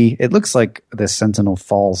 And B, it looks like the Sentinel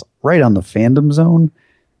falls right on the Fandom Zone,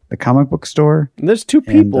 the comic book store. And there's 2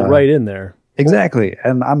 people right in there. Exactly.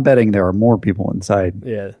 And I'm betting there are more people inside.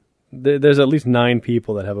 Yeah. There's at least 9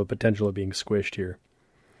 people that have a potential of being squished here.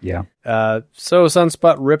 Yeah. So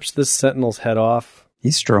Sunspot rips this Sentinel's head off.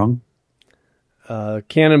 He's strong.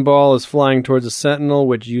 Cannonball is flying towards a Sentinel,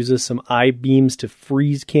 which uses some eye beams to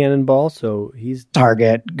freeze Cannonball. So he's...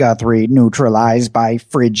 Target Guthrie neutralized by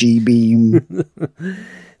Friggy beam.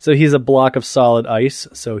 So he's a block of solid ice,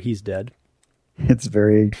 so he's dead. It's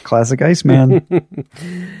very classic Iceman.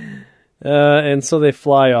 And so they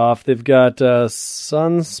fly off. They've got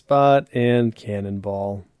Sunspot and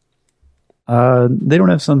Cannonball. They don't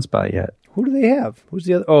have Sunspot yet. Who do they have? Who's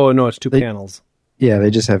the other? Oh, no, it's 2 panels. Yeah, they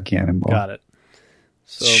just have Cannonball. Got it.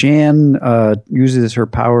 So, Shan uses her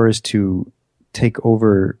powers to take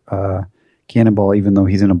over Cannonball, even though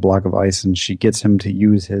he's in a block of ice, and she gets him to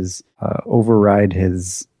use his override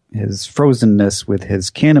his frozenness with his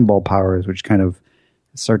Cannonball powers, which kind of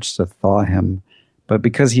starts to thaw him. But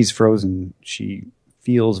because he's frozen, she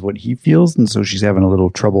feels what he feels, and so she's having a little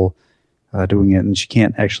trouble doing it, and she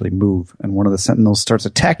can't actually move. And one of the Sentinels starts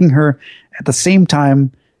attacking her at the same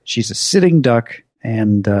time. She's a sitting duck,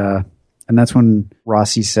 and that's when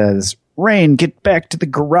Rossi says, Rain, get back to the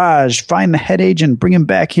garage, find the head agent, bring him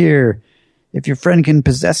back here. If your friend can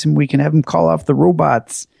possess him, we can have him call off the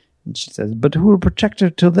robots. And she says, but who will protect her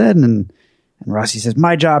till then? And Rossi says,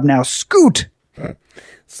 my job now, Scoot!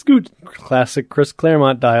 Scoot, classic Chris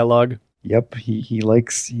Claremont dialogue. Yep, he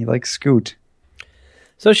likes Scoot.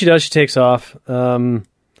 So she does. She takes off. Sunspot,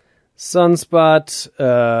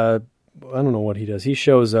 I don't know what he does. He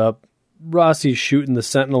shows up. Rossi's shooting the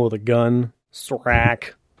Sentinel with a gun.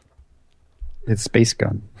 Srack. It's Space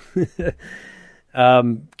Gun.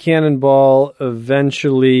 Cannonball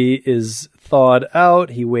eventually is thawed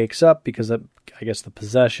out. He wakes up because I guess the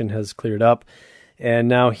possession has cleared up. And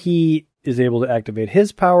now he is able to activate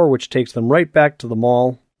his power, which takes them right back to the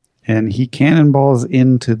mall. And he cannonballs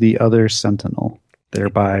into the other Sentinel,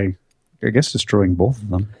 thereby, I guess, destroying both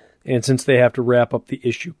of them. And since they have to wrap up the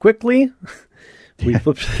issue quickly, we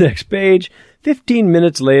flip to the next page. 15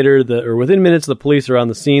 minutes later, within minutes, the police are on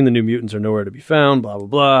the scene. The New Mutants are nowhere to be found, blah, blah,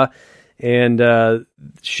 blah. And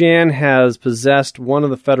Shan has possessed one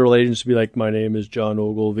of the federal agents to be like, my name is John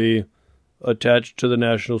Ogilvy, attached to the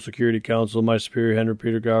National Security Council. My superior, Henry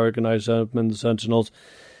Peter Garrick, and I sent him in the Sentinels.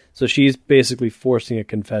 So she's basically forcing a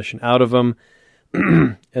confession out of him.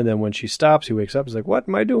 And then when she stops, he wakes up. He's like, what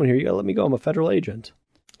am I doing here? You gotta let me go. I'm a federal agent.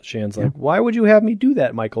 Shan's like, why would you have me do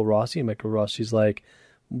that, Michael Rossi? And Michael Rossi's like,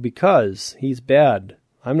 because he's bad.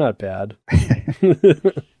 I'm not bad.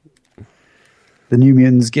 The New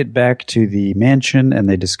Mutants get back to the mansion and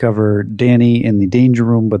they discover Danny in the danger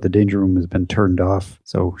room, but the danger room has been turned off.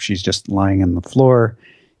 So she's just lying on the floor.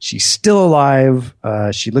 She's still alive.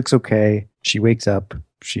 She looks okay. She wakes up.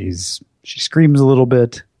 She screams a little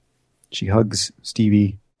bit. She hugs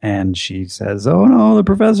Stevie and she says, oh no, the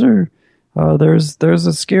professor. There's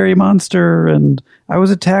a scary monster and I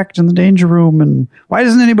was attacked in the danger room and why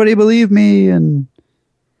doesn't anybody believe me? And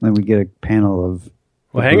then we get a panel of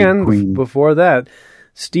well, hang on. Queen. Before that,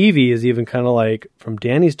 Stevie is even kind of like, from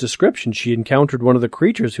Danny's description, she encountered one of the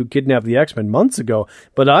creatures who kidnapped the X-Men months ago,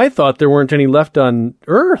 but I thought there weren't any left on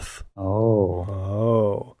Earth.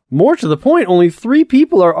 Oh. More to the point, only 3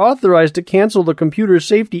 people are authorized to cancel the computer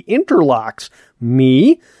safety interlocks.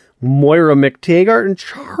 Me, Moira McTaggart, and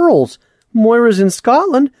Charles. Moira's in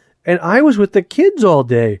Scotland, and I was with the kids all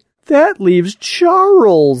day. That leaves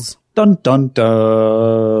Charles. Dun, dun,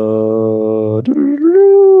 dun.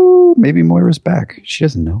 Maybe Moira's back. She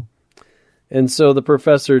doesn't know. And so the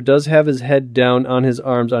professor does have his head down on his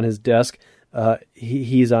arms on his desk.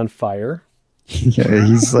 He's on fire. Yeah,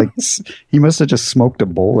 he's like, he must have just smoked a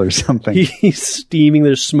bowl or something. He's steaming.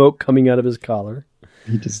 There's smoke coming out of his collar.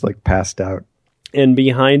 He just like passed out. And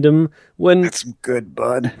behind him, That's good,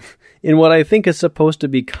 bud. In what I think is supposed to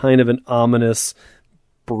be kind of an ominous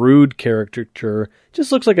Brood caricature,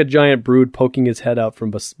 just looks like a giant Brood poking his head out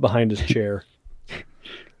from behind his chair.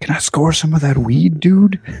 Can I score some of that weed,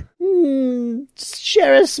 dude?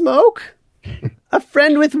 Share a smoke? A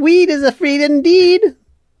friend with weed is a friend indeed.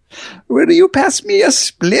 Will you pass me a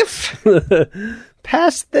spliff?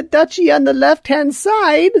 Pass the duchy on the left-hand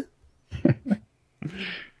side.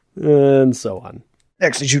 And so on.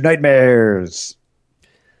 Execute nightmares.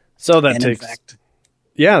 So that takes...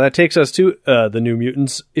 yeah, that takes us to The New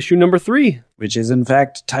Mutants, issue number 3. Which is, in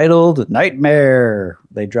fact, titled Nightmare.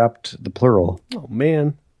 They dropped the plural. Oh,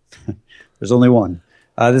 man. There's only one.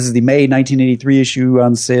 This is the May 1983 issue,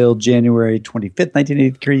 on sale January 25th,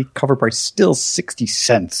 1983. Cover price still 60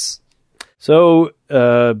 cents. So,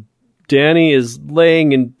 Danny is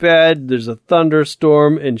laying in bed. There's a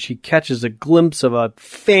thunderstorm, and she catches a glimpse of a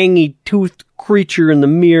fangy toothed creature in the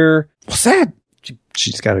mirror. What's that?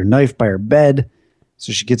 She's got her knife by her bed,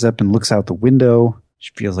 so she gets up and looks out the window.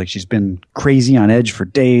 She feels like she's been crazy on edge for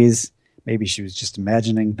days. Maybe she was just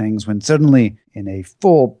imagining things when suddenly, in a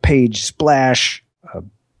full-page splash, a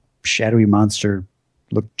shadowy monster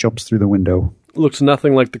jumps through the window. Looks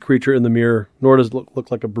nothing like the creature in the mirror, nor does it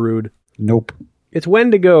look like a brood. Nope. It's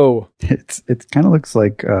Wendigo. It kind of looks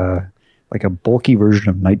like a bulky version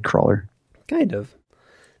of Nightcrawler. Kind of.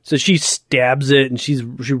 So she stabs it, and she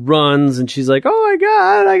runs, and she's like, "Oh my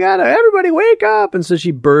God, I gotta, everybody wake up!" And so she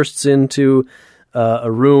bursts into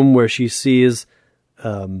a room where she sees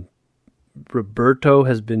Roberto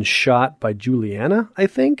has been shot by Juliana, I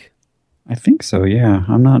think. I think so, yeah.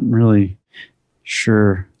 I'm not really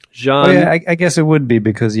sure. Jean, oh, yeah, I guess it would be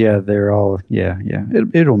because, yeah, they're all, yeah.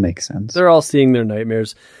 It'll make sense. They're all seeing their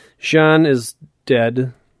nightmares. Jean is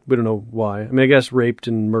dead. We don't know why. I mean, I guess raped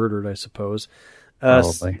and murdered, I suppose.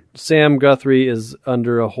 Probably. Sam Guthrie is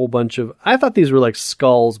under a whole bunch of... I thought these were like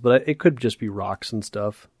skulls, but it could just be rocks and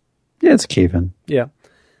stuff. Yeah, it's cave-in. Yeah.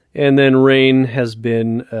 And then Rain has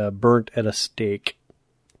been burnt at a stake.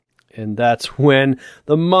 And that's when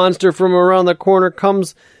the monster from around the corner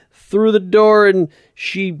comes through the door, and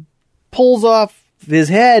she pulls off his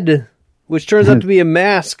head, which turns out to be a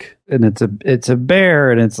mask. And it's a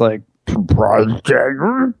bear, and it's like, "Surprise,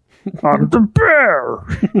 Jagger, I'm the bear."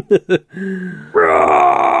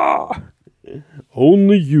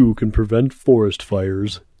 Only you can prevent forest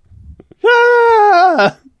fires.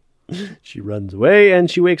 Ah! She runs away, and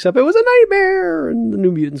she wakes up. It was a nightmare! And the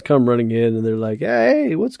New Mutants come running in, and they're like,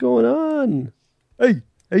 "Hey, what's going on?" Hey,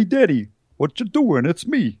 Daddy, what you doing? It's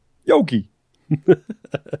me, Yogi.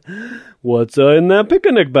 What's in that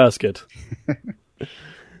picnic basket?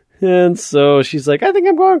 And so she's like, "I think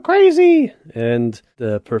I'm going crazy." And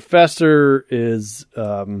the professor is,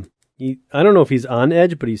 I don't know if he's on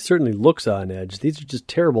edge, but he certainly looks on edge. These are just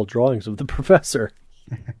terrible drawings of the professor.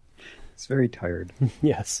 It's very tired.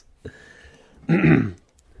 Yes.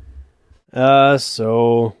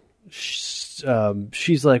 So she's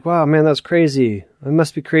like, "Wow, man, that's crazy. It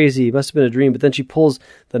must be crazy. It must have been a dream." But then she pulls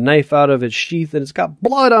the knife out of its sheath, and it's got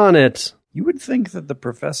blood on it. You would think that the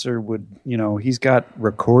professor would, he's got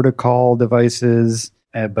record-a-call devices,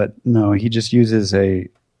 but no, he just uses a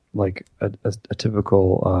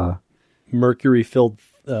typical... mercury-filled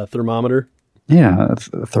thermometer. Yeah,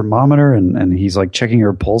 a thermometer, and he's like checking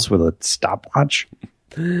her pulse with a stopwatch.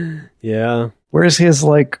 Yeah. Where's his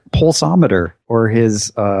pulsometer or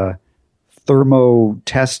his thermo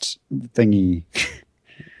test thingy?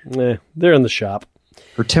 They're in the shop.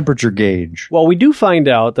 Her temperature gauge. Well, we do find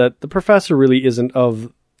out that the professor really isn't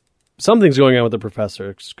something's going on with the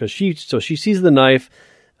professor, because she sees the knife.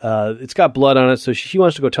 It's got blood on it, so she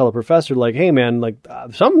wants to go tell the professor, like, "Hey, man,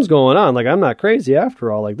 something's going on. I'm not crazy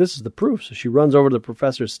after all. This is the proof." So she runs over to the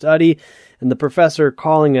professor's study, and the professor,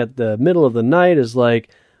 calling at the middle of the night, is like,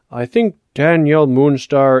 "I think Danielle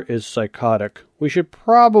Moonstar is psychotic. We should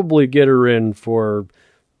probably get her in for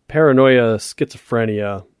paranoia,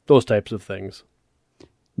 schizophrenia, those types of things."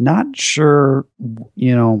 Not sure,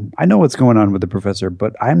 I know what's going on with the professor,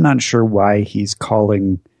 but I'm not sure why he's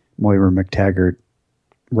calling Moira McTaggart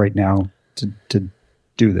right now to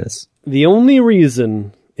do this. The only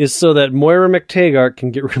reason is so that Moira McTaggart can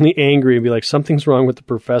get really angry and be like, "Something's wrong with the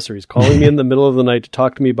professor. He's calling me in the middle of the night to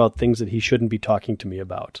talk to me about things that he shouldn't be talking to me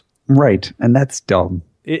about." Right, and that's dumb.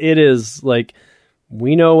 It is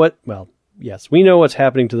we know what's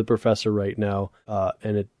happening to the professor right now,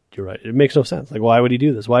 and you're right. It makes no sense. Why would he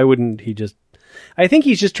do this? Why wouldn't he just... I think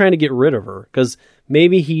he's just trying to get rid of her, because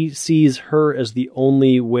maybe he sees her as the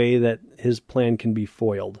only way that his plan can be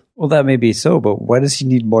foiled. Well, that may be so, but why does he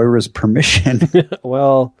need Moira's permission?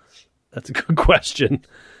 Well, that's a good question.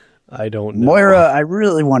 I don't know. Moira, I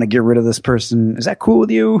really want to get rid of this person. Is that cool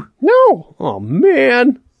with you? No. Oh,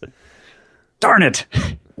 man. Darn it.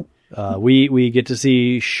 We get to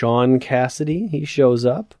see Sean Cassidy. He shows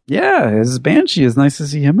up. Yeah, his Banshee. It's nice to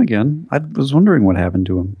see him again. I was wondering what happened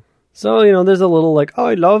to him. So, there's a little "Oh,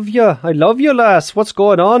 I love you, lass. What's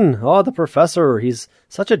going on? Oh, the professor, he's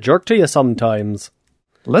such a jerk to you sometimes.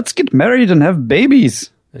 Let's get married and have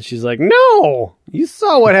babies." And she's like, "No, you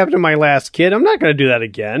saw what happened to my last kid. I'm not going to do that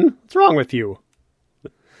again. What's wrong with you?"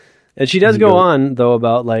 And she does go on, though,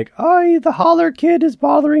 about like, oh, the holler kid is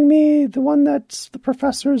bothering me. The one that's the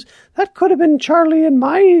professor's. That could have been Charlie and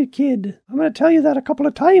my kid. I'm going to tell you that a couple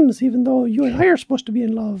of times, even though you and I are supposed to be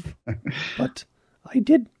in love. But I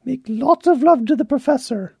did make lots of love to the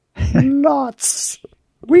professor. Lots.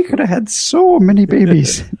 We could have had so many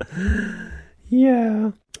babies.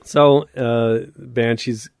 Yeah. So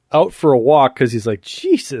Banshee's out for a walk because he's like,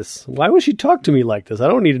 Jesus, why would she talk to me like this? I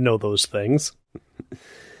don't need to know those things.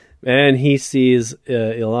 And he sees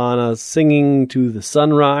Ilana singing to the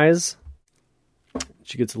sunrise.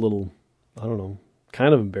 She gets a little, I don't know,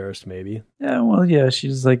 kind of embarrassed maybe. Yeah, well, yeah,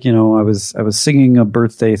 she's like, I was singing a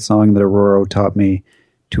birthday song that Aurora taught me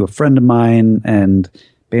to a friend of mine, and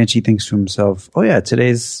Banshee thinks to himself, oh yeah,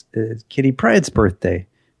 today's Kitty Pryde's birthday,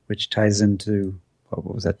 which ties into,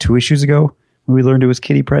 what was that, 2 issues ago when we learned it was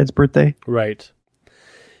Kitty Pryde's birthday? Right.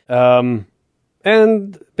 And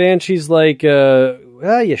Banshee's like,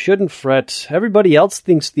 you shouldn't fret. Everybody else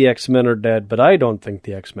thinks the X-Men are dead, but I don't think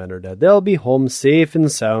the X-Men are dead. They'll be home safe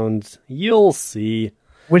and sound. You'll see.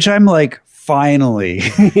 Which I'm like, finally.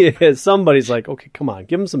 Yeah, somebody's like, okay, come on,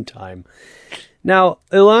 give them some time. Now,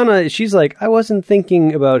 Ilana, she's like, I wasn't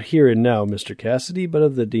thinking about here and now, Mr. Cassidy, but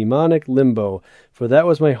of the demonic limbo, for that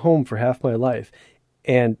was my home for half my life.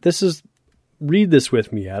 And this is, read this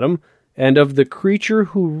with me, Adam, and of the creature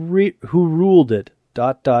who ruled it, ...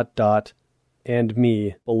 and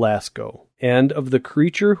me, Belasco. And of the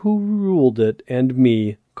creature who ruled it, and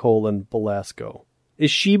me, Belasco. Is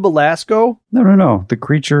she Belasco? No. The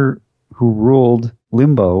creature who ruled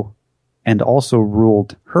Limbo and also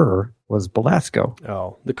ruled her was Belasco.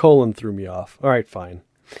 Oh, the colon threw me off. All right, fine.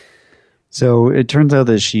 So it turns out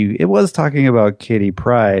that it was talking about Kitty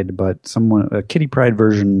Pryde, but a Kitty Pryde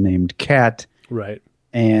version named Cat. Right.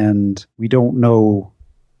 And we don't know,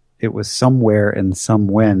 it was somewhere and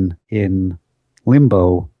somewhen in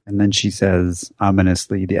Limbo. And then she says,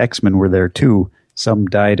 ominously, the X-Men were there too. Some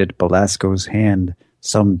died at Belasco's hand.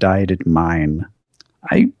 Some died at mine.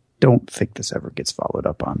 I don't think this ever gets followed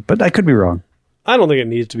up on, but I could be wrong. I don't think it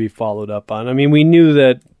needs to be followed up on. I mean, we knew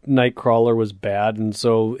that Nightcrawler was bad, and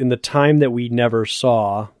so in the time that we never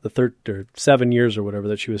saw, the 7 years or whatever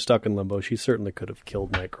that she was stuck in Limbo, she certainly could have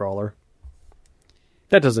killed Nightcrawler.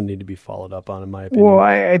 That doesn't need to be followed up on, in my opinion. Well,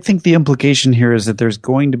 I think the implication here is that there's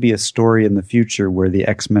going to be a story in the future where the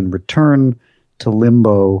X-Men return to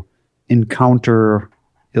Limbo, encounter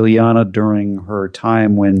Illyana during her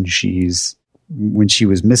time when she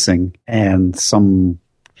was missing, and some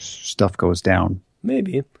stuff goes down.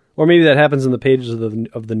 Maybe. Or maybe that happens in the pages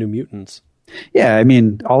of the New Mutants. Yeah, I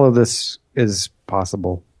mean, all of this is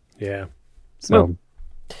possible. Yeah. So. Well,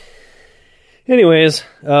 anyways,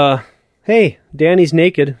 hey, Danny's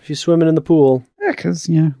naked. She's swimming in the pool. Yeah, because,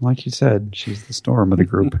 like you said, she's the Storm of the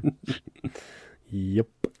group. Yep.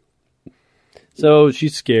 So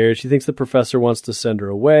she's scared. She thinks the professor wants to send her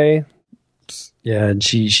away. Yeah, and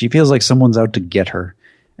she feels like someone's out to get her.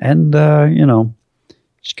 And,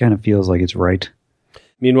 she kind of feels like it's right.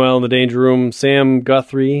 Meanwhile, in the danger room, Sam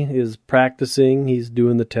Guthrie is practicing. He's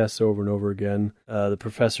doing the tests over and over again. The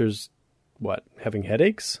professor's, having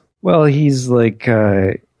headaches? Well, he's like,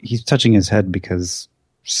 he's touching his head because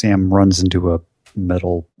Sam runs into a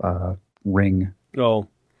metal ring. Oh.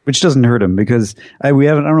 Which doesn't hurt him because I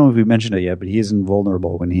don't know if we mentioned it yet, but he is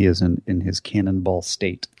invulnerable when he is in his cannonball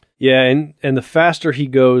state. Yeah, and the faster he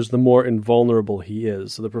goes, the more invulnerable he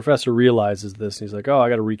is. So the professor realizes this, and he's like, I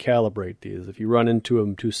got to recalibrate these. If you run into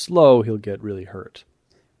him too slow, he'll get really hurt.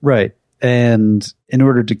 Right. And in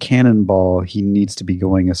order to cannonball, he needs to be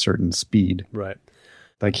going a certain speed. Right.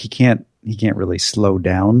 Like he can't really slow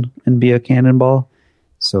down and be a cannonball.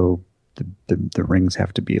 So the rings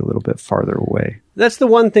have to be a little bit farther away. That's the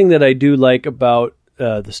one thing that I do like about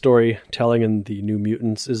the storytelling in the New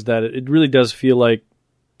Mutants is that it really does feel like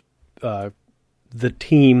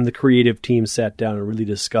the creative team sat down and really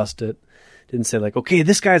discussed it. Didn't say like, okay,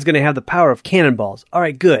 this guy's going to have the power of cannonballs. All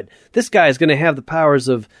right, good. This guy's going to have the powers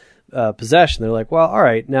of possession. They're like, well, all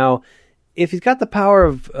right. Now, if he's got the power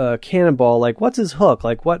of cannonball, like what's his hook?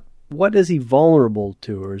 Like what is he vulnerable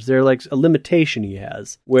to? Or is there like a limitation he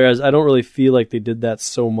has? Whereas I don't really feel like they did that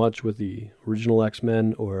so much with the original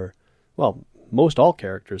X-Men or, well, most all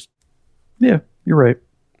characters. Yeah, you're right.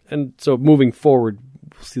 And so moving forward,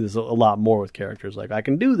 we'll see this a lot more with characters. Like, I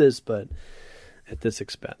can do this, but at this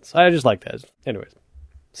expense. I just like that. Anyways,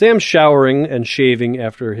 Sam's showering and shaving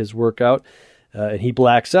after his workout, and he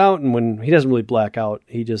blacks out. And when he doesn't really black out,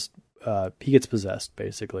 he just he gets possessed,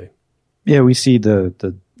 basically. Yeah, we see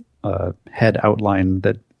the head outline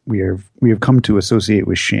that we have come to associate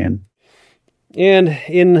with Shan. And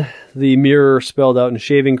in the mirror spelled out in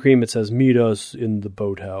shaving cream, it says, "Meet us in the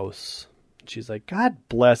boathouse." She's like, "God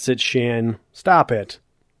bless it, Shan. Stop it."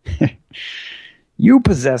 You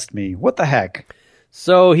possessed me. What the heck?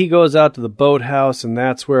 So he goes out to the boathouse, and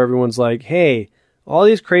that's where everyone's like, "Hey, all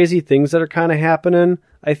these crazy things that are kind of happening,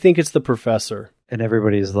 I think it's the professor." And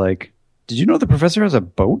everybody's like, did you know the professor has a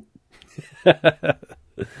boat?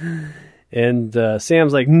 And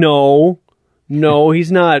Sam's like, no,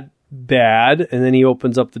 he's not bad. And then he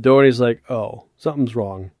opens up the door, and he's like, oh, something's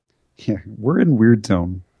wrong. Yeah, we're in Weird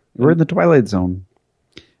Zone. We're in the Twilight Zone.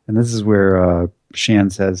 And this is where Shan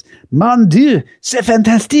says, Mon Dieu, c'est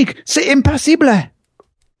fantastique, c'est impossible.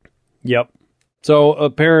 Yep. So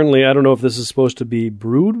apparently, I don't know if this is supposed to be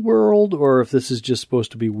Brood World or if this is just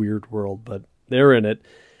supposed to be Weird World, but they're in it.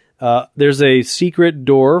 There's a secret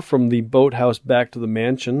door from the boathouse back to the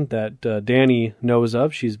mansion that Danny knows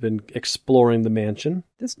of. She's been exploring the mansion.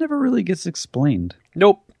 This never really gets explained.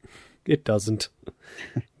 Nope, it doesn't.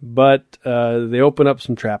 But they open up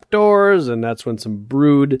some trap doors, and that's when some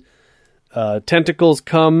Brood tentacles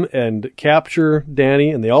come and capture Danny,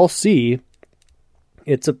 and they all see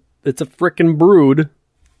it's a frickin' Brood.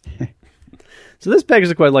 So this begs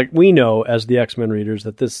the question, like, we know as the X-Men readers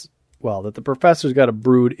that that the professor's got a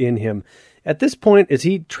Brood in him. At this point, is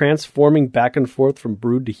he transforming back and forth from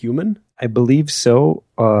Brood to human? I believe so,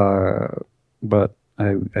 but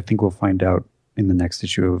I think we'll find out in the next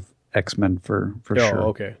issue of X-Men for sure.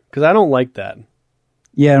 Okay. Because I don't like that.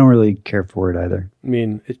 Yeah, I don't really care for it either. I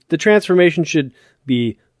mean, the transformation should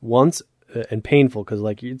be once and painful, because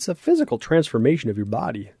like it's a physical transformation of your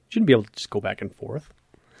body. You shouldn't be able to just go back and forth.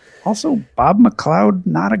 Also, Bob McLeod,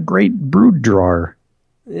 not a great Brood drawer.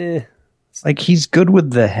 Like, he's good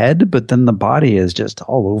with the head, but then the body is just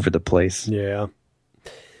all over the place. Yeah.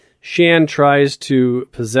 Shan tries to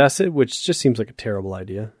possess it, which just seems like a terrible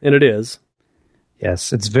idea. And it is.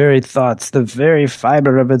 Yes, its very thoughts, the very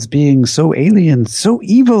fiber of its being, so alien, so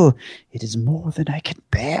evil, it is more than I can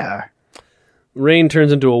bear. Rain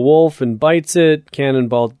turns into a wolf and bites it.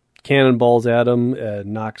 Cannonballs at him,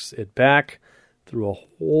 knocks it back through a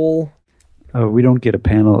hole. We don't get a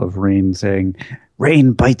panel of Rain saying,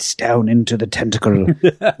 Rain bites down into the tentacle,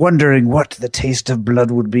 wondering what the taste of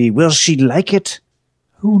blood would be. Will she like it?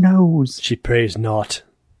 Who knows? She prays not.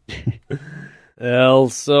 Well,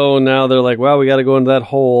 so now they're like, well, we got to go into that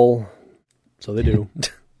hole. So they do.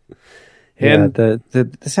 And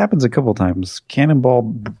this happens a couple times.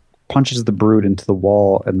 Cannonball punches the Brood into the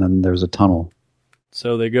wall, and then there's a tunnel.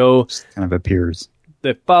 So they go. Just kind of appears.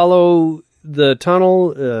 They follow the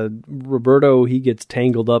tunnel. Roberto, he gets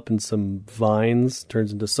tangled up in some vines,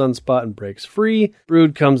 turns into Sunspot, and breaks free.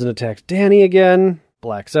 Brood comes and attacks Danny again.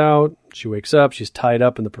 Blacks out. She wakes up. She's tied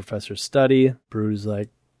up in the professor's study. Brood is like,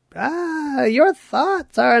 your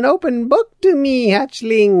thoughts are an open book to me,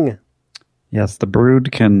 hatchling. Yes, the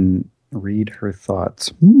Brood can read her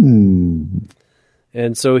thoughts.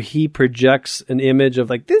 And so he projects an image of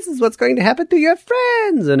like, this is what's going to happen to your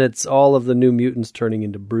friends. And it's all of the New Mutants turning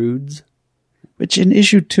into Broods. Which in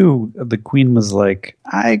issue 2, the Queen was like,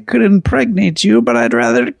 I could impregnate you, but I'd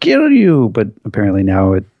rather kill you. But apparently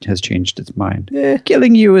now it has changed its mind.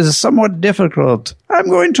 Killing you is somewhat difficult. I'm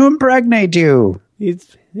going to impregnate you.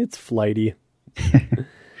 It's flighty.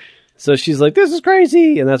 So she's like, this is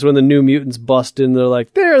crazy. And that's when the New Mutants bust in. They're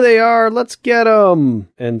like, there they are. Let's get them.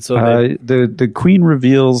 And so the Queen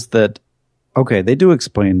reveals that, okay, they do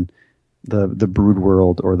explain the Brood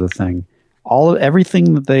world or the thing.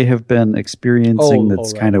 Everything that they have been experiencing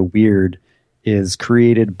that's kind of weird is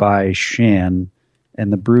created by Shan,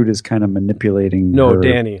 and the Brood is kind of manipulating her.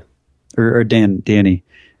 Danny. Or Danny.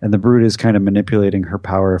 And the Brood is kind of manipulating her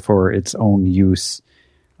power for its own use.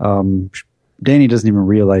 Danny doesn't even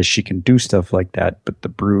realize she can do stuff like that, but the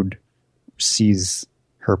Brood sees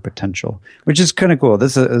her potential, which is kind of cool.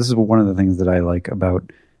 This is one of the things that I like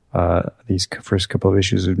about these first couple of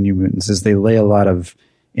issues of New Mutants is they lay a lot of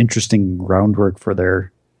interesting groundwork for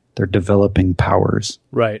their developing powers.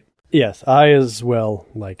 Right. Yes, I as well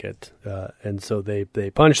like it. And so they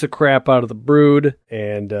punch the crap out of the Brood,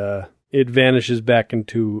 and it vanishes back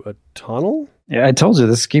into a tunnel. Yeah, I told you,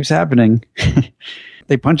 this keeps happening.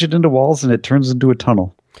 They punch it into walls, and it turns into a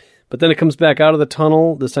tunnel. But then it comes back out of the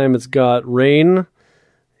tunnel. This time it's got Rain,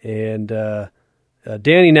 and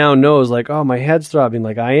Danny now knows, like, oh, my head's throbbing.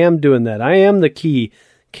 Like, I am doing that. I am the key.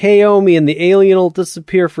 KO me, and the alien will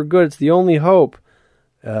disappear for good. It's the only hope.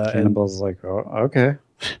 Cannonball's like, oh, okay.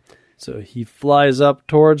 So he flies up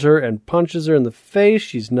towards her and punches her in the face.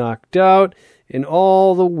 She's knocked out, and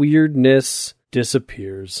all the weirdness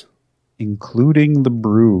disappears. Including the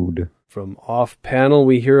Brood. From off-panel,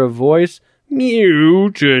 we hear a voice,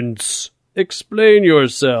 Mutants! Explain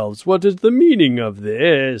yourselves. What is the meaning of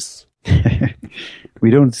this? We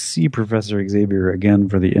don't see Professor Xavier again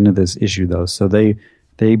for the end of this issue, though, so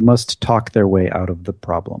they must talk their way out of the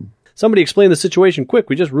problem. Somebody explain the situation quick.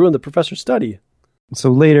 We just ruined the professor's study. So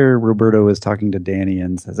later, Roberto is talking to Danny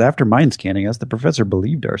and says, after mind scanning us, the professor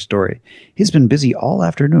believed our story. He's been busy all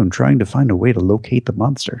afternoon trying to find a way to locate the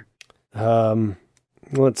monster.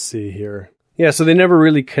 Let's see here. Yeah, so they never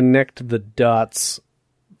really connect the dots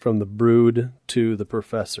from the Brood to the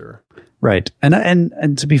professor. Right.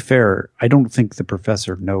 And to be fair, I don't think the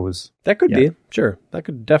professor knows. That could be. Sure. That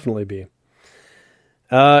could definitely be.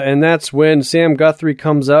 And that's when Sam Guthrie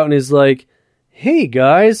comes out and is like, hey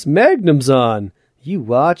guys, Magnum's on. You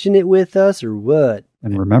watching it with us or what?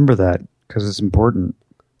 And remember that, because it's important.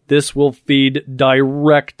 This will feed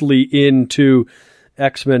directly into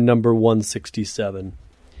X-Men number 167.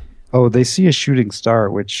 Oh, they see a shooting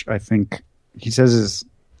star, which I think he says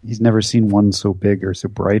he's never seen one so big or so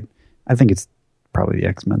bright. I think it's probably the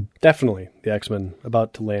X-Men. Definitely the X-Men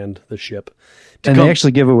about to land the ship. And they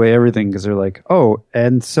actually give away everything because they're like, oh,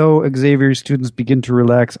 and so Xavier's students begin to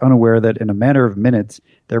relax, unaware that in a matter of minutes,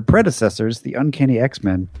 their predecessors, the Uncanny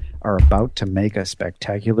X-Men, are about to make a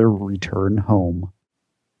spectacular return home.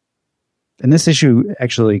 And this issue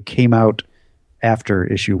actually came out after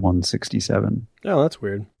issue 167. Oh, that's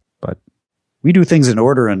weird. But we do things in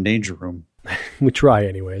order on Danger Room. We try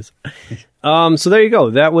anyways. So there you go.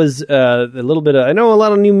 That was a little bit of, I know a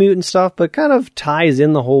lot of New Mutant stuff, but kind of ties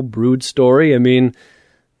in the whole Brood story. I mean,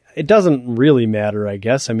 it doesn't really matter, I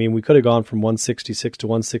guess. I mean, we could have gone from 166 to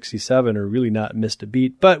 167 or really not missed a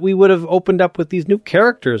beat, but we would have opened up with these new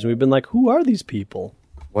characters and we've been like, who are these people?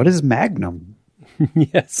 What is Magnum?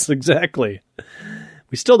 Yes, exactly.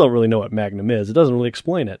 We still don't really know what Magnum is. It doesn't really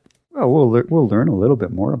explain it. Well, we'll learn a little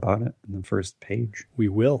bit more about it in the first page. We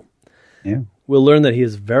will. Yeah. We'll learn that he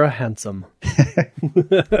is very handsome.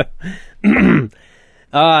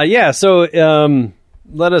 So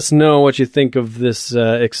let us know what you think of this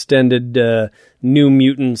extended New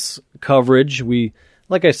Mutants coverage.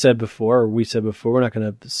 Like I said before, or we said before, we're not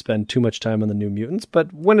going to spend too much time on the New Mutants,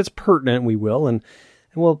 but when it's pertinent, we will, and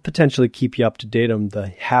we'll potentially keep you up to date on the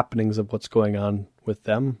happenings of what's going on with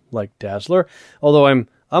them, like Dazzler. Although I'm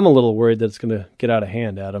a little worried that it's going to get out of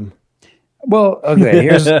hand, Adam. Well, okay,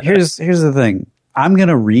 here's the thing. I'm going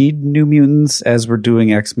to read New Mutants as we're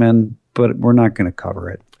doing X-Men, but we're not going to cover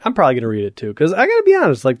it. I'm probably going to read it too, because I got to be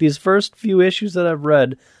honest, like these first few issues that I've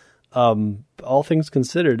read, all things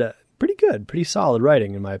considered, pretty good, pretty solid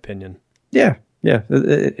writing in my opinion. Yeah.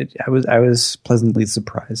 I was pleasantly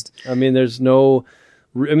surprised. I mean, there's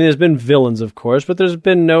been villains, of course, but there's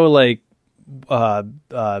been no like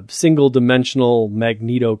single dimensional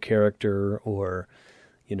Magneto character or,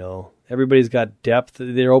 everybody's got depth.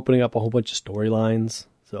 They're opening up a whole bunch of storylines,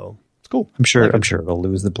 so it's cool. I'm sure it'll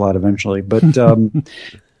lose the plot eventually, but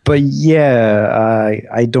but yeah,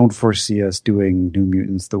 I don't foresee us doing New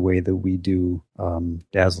Mutants the way that we do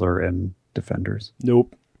Dazzler and Defenders.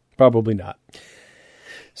 Nope, probably not.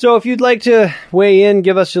 So if you'd like to weigh in,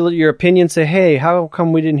 give us your opinion, say, hey, how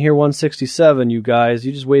come we didn't hear 167, you guys?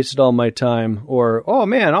 You just wasted all my time. Or, oh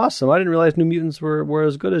man, awesome, I didn't realize New Mutants were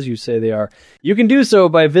as good as you say they are. You can do so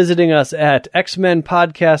by visiting us at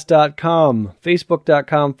xmenpodcast.com,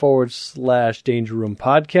 facebook.com/Danger Room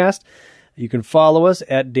Podcast. You can follow us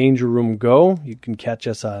at Danger Room Go. You can catch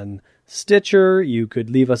us on Stitcher. You could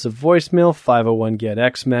leave us a voicemail,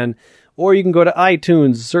 501-GET-X-Men. Or you can go to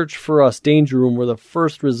iTunes, search for us, Danger Room. We're the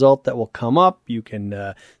first result that will come up. You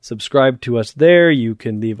can subscribe to us there. You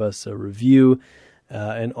can leave us a review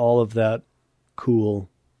and all of that cool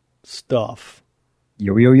stuff.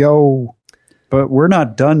 Yo. But we're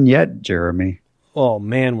not done yet, Jeremy. Oh,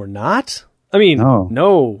 man, we're not? I mean,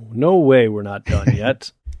 no way we're not done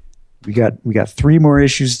yet. We got 3 more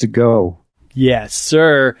issues to go. Yes,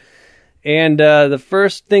 sir. And the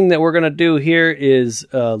first thing that we're going to do here is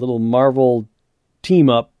a little Marvel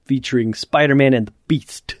team-up featuring Spider-Man and the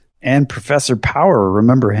Beast. And Professor Power,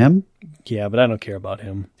 remember him? Yeah, but I don't care about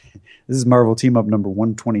him. This is Marvel team-up number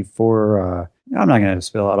 124. I'm not going to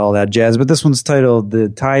spell out all that jazz, but this one's titled The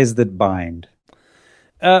Ties That Bind.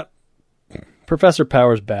 Professor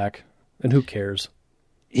Power's back, and who cares?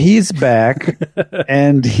 He's back,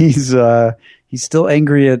 and he's still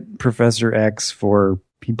angry at Professor X for...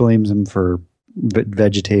 He blames him for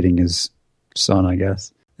vegetating his son, I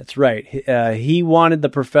guess. That's right. He wanted the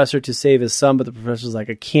professor to save his son, but the professor's like,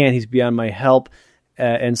 I can't. He's beyond my help.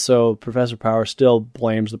 And so Professor Power still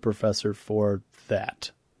blames the professor for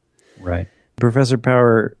that. Right. Professor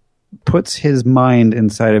Power puts his mind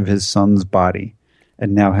inside of his son's body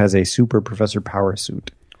and now has a super Professor Power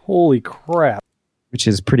suit. Holy crap. Which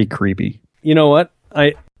is pretty creepy. You know what?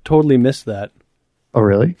 I totally missed that. Oh,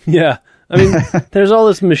 really? Yeah. I mean, there's all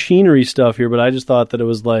this machinery stuff here, but I just thought that it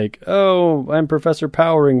was like, oh, I'm Professor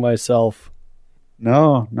Powering myself.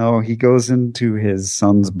 No, he goes into his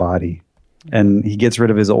son's body, and he gets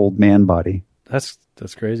rid of his old man body. That's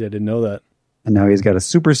crazy. I didn't know that. And now he's got a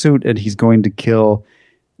super suit, and he's going to kill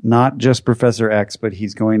not just Professor X, but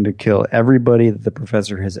he's going to kill everybody that the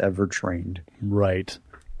professor has ever trained. Right.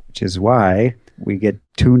 Which is why we get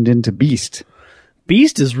tuned into Beast.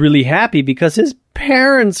 Beast is really happy because his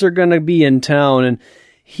parents are going to be in town, and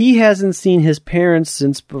he hasn't seen his parents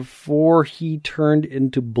since before he turned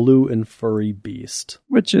into Blue and Furry Beast.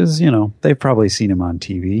 Which is, they've probably seen him on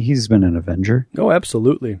TV. He's been an Avenger. Oh,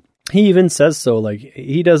 absolutely. He even says so. Like,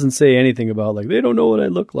 he doesn't say anything about, like, they don't know what I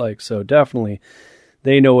look like. So definitely,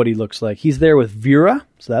 they know what he looks like. He's there with Vera,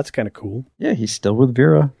 so that's kind of cool. Yeah, he's still with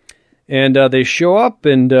Vera. And they show up,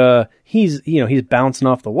 and he's bouncing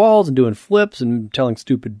off the walls and doing flips and telling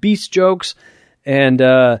stupid Beast jokes. And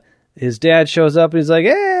his dad shows up, and he's like,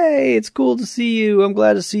 hey, it's cool to see you. I'm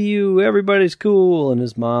glad to see you. Everybody's cool. And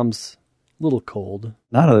his mom's a little cold.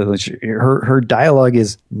 Her dialogue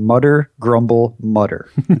is mutter, grumble, mutter.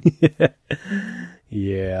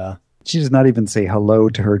 Yeah. She does not even say hello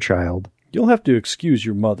to her child. You'll have to excuse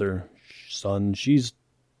your mother, son. She's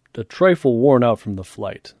a trifle worn out from the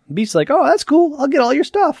flight. Beast's like, oh, that's cool. I'll get all your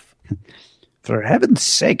stuff. For heaven's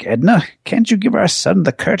sake, Edna, can't you give our son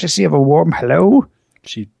the courtesy of a warm hello?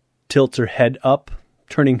 She tilts her head up,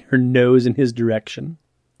 turning her nose in his direction.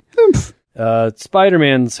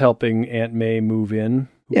 Spider-Man's helping Aunt May move in.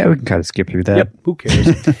 Yeah, we can kind of skip through that. Yep, who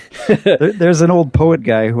cares? There's an old poet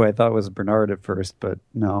guy who I thought was Bernard at first, but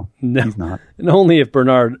no, he's not. And only if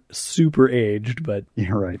Bernard super aged, but...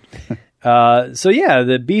 You're right. So yeah,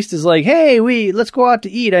 the Beast is like, hey, let's go out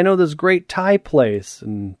to eat. I know this great Thai place.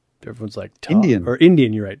 And everyone's like, Indian. Or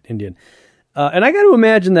Indian, you're right, Indian. And I got to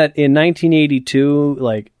imagine that in 1982,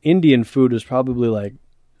 like, Indian food was probably like,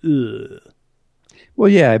 ugh. Well,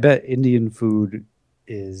 yeah, I bet Indian food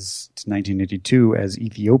is to 1982 as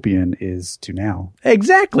Ethiopian is to now.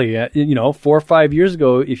 Exactly. 4 or 5 years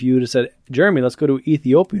ago, if you would have said, Jeremy, let's go to an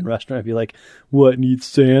Ethiopian restaurant, I'd be like, what, needs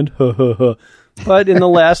sand? But in the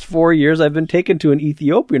last 4 years, I've been taken to an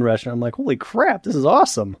Ethiopian restaurant. I'm like, holy crap, this is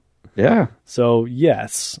awesome. Yeah. So,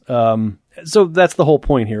 yes. So that's the whole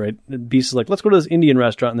point here, right? Beast is like, let's go to this Indian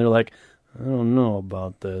restaurant. And they're like, I don't know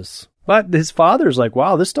about this. But his father's like,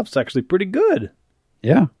 wow, this stuff's actually pretty good.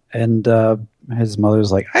 Yeah. And his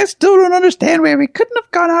mother's like, I still don't understand why we couldn't have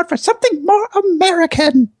gone out for something more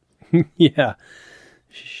American. Yeah.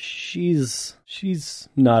 She's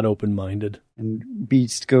not open-minded. And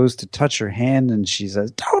Beast goes to touch her hand, and she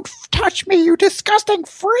says, don't touch me, you disgusting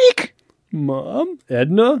freak. Mom,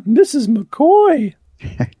 Edna, Mrs. McCoy.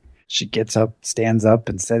 She gets up, stands up,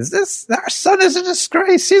 and says, our son is a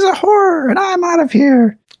disgrace. He's a horror, and I'm out of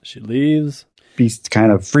here. She leaves. Beast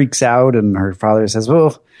kind of freaks out, and her father says,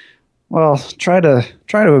 well, try to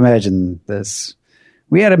imagine this.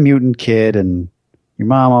 We had a mutant kid, and your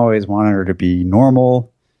mom always wanted her to be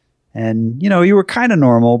normal. And, you were kind of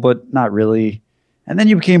normal, but not really. And then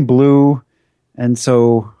you became blue. And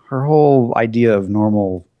so her whole idea of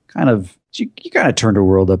normal you kind of turned her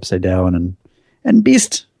world upside down. And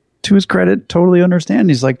Beast, to his credit, totally understands.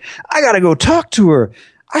 He's like, I got to go talk to her.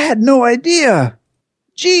 I had no idea.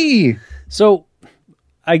 Gee. So,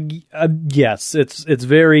 yes, it's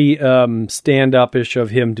very stand-up-ish of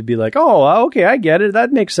him to be like, oh, okay, I get it.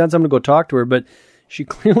 That makes sense. I'm going to go talk to her. But she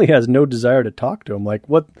clearly has no desire to talk to him. Like,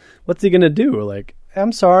 what's he going to do? Like,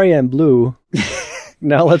 I'm sorry, I'm blue.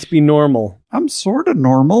 Now let's be normal. I'm sort of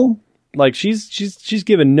normal. Like, she's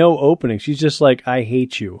given no opening. She's just like, I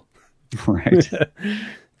hate you. Right.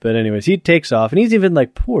 But anyways, he takes off, and he's even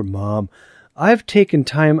like, poor mom. I've taken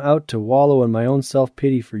time out to wallow in my own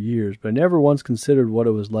self-pity for years, but I never once considered what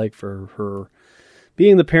it was like for her.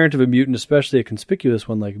 Being the parent of a mutant, especially a conspicuous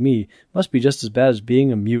one like me, must be just as bad as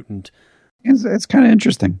being a mutant. It's kind of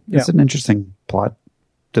interesting. Yeah. It's an interesting plot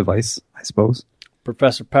device, I suppose.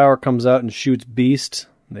 Professor Power comes out and shoots Beast.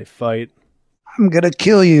 And they fight. I'm going to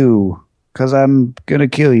kill you, because I'm going to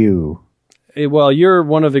kill you. Well, you're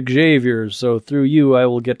one of Xavier's, so through you, I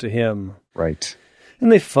will get to him. Right.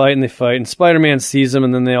 And they fight, and Spider-Man sees them,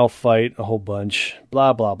 and then they all fight a whole bunch.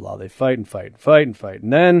 Blah, blah, blah. They fight and fight and fight and fight.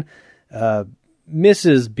 And then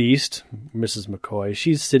Mrs. Beast, Mrs. McCoy,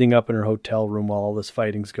 she's sitting up in her hotel room while all this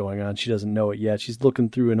fighting's going on. She doesn't know it yet. She's looking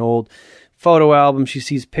through an old photo album. She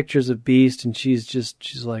sees pictures of Beast, and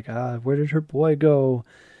she's like, where did her boy go?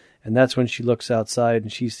 And that's when she looks outside,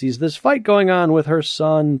 and she sees this fight going on with her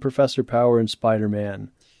son, Professor Power, and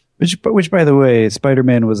Spider-Man. Which, by the way,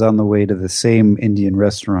 Spider-Man was on the way to the same Indian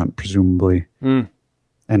restaurant, presumably, and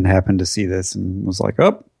happened to see this and was like,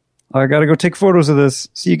 "Oh, I got to go take photos of this.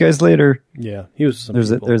 See you guys later." Yeah, he was.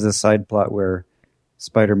 There's a side plot where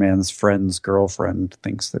Spider-Man's friend's girlfriend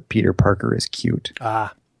thinks that Peter Parker is cute.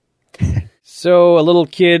 So a little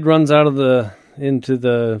kid runs into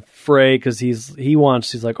the fray because he's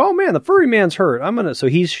like, "Oh man, the furry man's hurt. So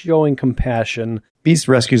he's showing compassion. Beast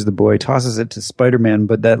rescues the boy, tosses it to Spider-Man,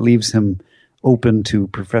 but that leaves him open to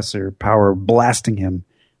Professor Power blasting him,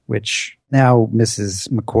 which now Mrs.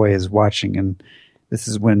 McCoy is watching, and this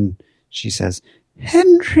is when she says,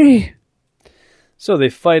 "Henry." So they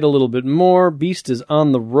fight a little bit more. Beast is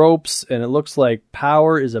on the ropes, and it looks like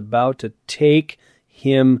Power is about to take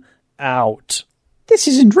him out. "This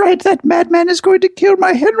isn't right. That madman is going to kill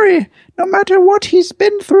my Henry. No matter what he's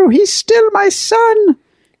been through, he's still my son.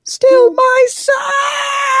 Still my son!"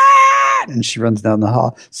 And she runs down the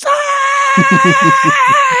hall. "Son!"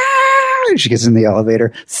 She gets in the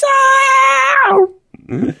elevator. "Son!"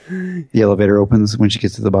 The elevator opens when she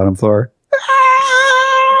gets to the bottom floor.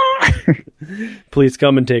 Please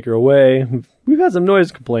come and take her away. We've had some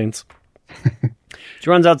noise complaints. She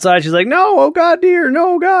runs outside. She's like, "No, oh God, dear,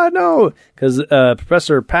 no, God, no." Because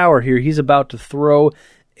Professor Power here, he's about to throw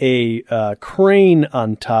a crane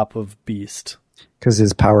on top of Beast. Because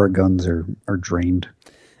his power guns are drained.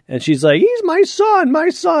 And she's like, "He's my son.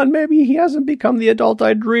 Maybe he hasn't become the adult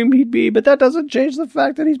I dreamed he'd be, but that doesn't change the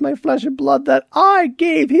fact that he's my flesh and blood, that I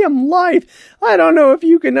gave him life. I don't know if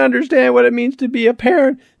you can understand what it means to be a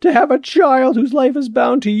parent, to have a child whose life is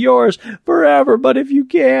bound to yours forever, but if you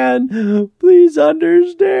can, please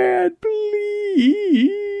understand,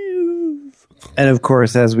 please." And of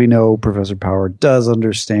course, as we know, Professor Power does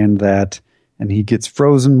understand that, and he gets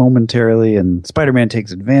frozen momentarily, and Spider-Man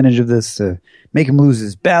takes advantage of this to make him lose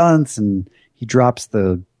his balance, and he drops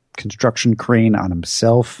the construction crane on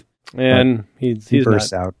himself. And he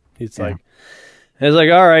bursts out. He's like,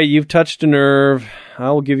 "All right, you've touched a nerve.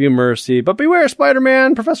 I will give you mercy. But beware,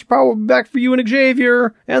 Spider-Man. Professor Power will be back for you and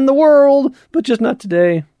Xavier and the world, but just not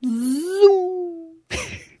today."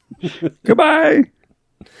 Goodbye.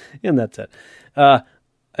 And that's it.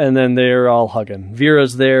 And then they're all hugging.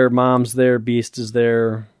 Vera's there, Mom's there, Beast is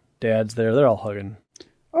there, Dad's there. They're all hugging.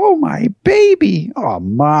 "Oh, my baby. Oh,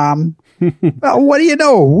 Mom. Well, what do you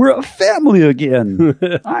know? We're a family again.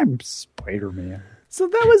 I'm Spider-Man." So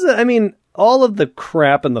that was, all of the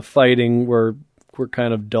crap and the fighting were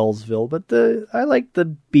kind of Dullsville, but I like the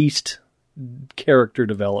Beast character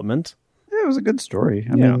development. It was a good story.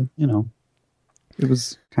 I mean, it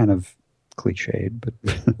was kind of cliched, but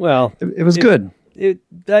well, it was good. I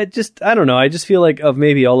don't know. I just feel like of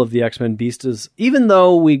maybe all of the X-Men, Beast is, even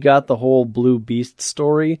though we got the whole Blue Beast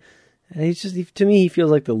story, to me, he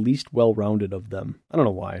feels like the least well-rounded of them. I don't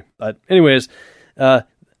know why. But anyways,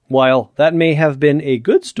 while that may have been a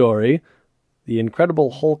good story, The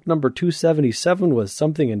Incredible Hulk number 277 was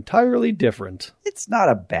something entirely different. It's not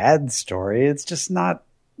a bad story. It's just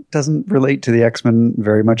doesn't relate to the X-Men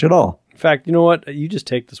very much at all. In fact, you know what? You just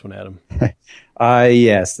take this one, Adam.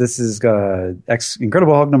 Yes, this is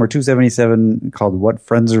Incredible Hulk number 277 called What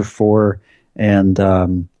Friends Are For. And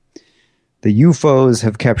the UFOs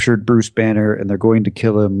have captured Bruce Banner and they're going to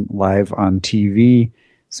kill him live on TV.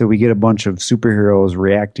 So we get a bunch of superheroes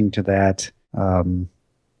reacting to that.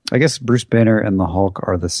 I guess Bruce Banner and the Hulk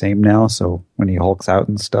are the same now. So when he hulks out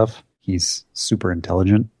and stuff, he's super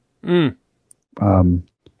intelligent. We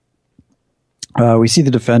see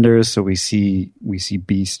the Defenders, so we see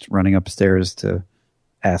Beast running upstairs to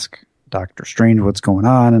ask Doctor Strange what's going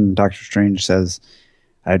on, and Doctor Strange says,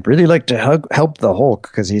 "I'd really like to help the Hulk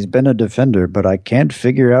because he's been a Defender, but I can't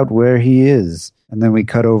figure out where he is." And then we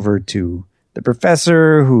cut over to the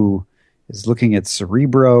Professor, who is looking at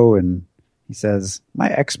Cerebro, and he says, "My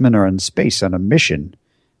X-Men are in space on a mission.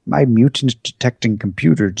 My mutant detecting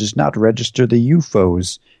computer does not register the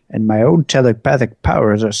UFOs, and my own telepathic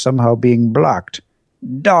powers are somehow being blocked.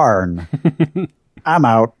 Darn." I'm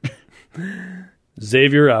out.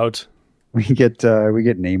 Xavier out. We get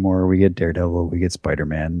Namor, we get Daredevil, we get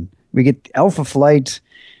Spider-Man, we get Alpha Flight,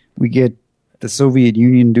 we get the Soviet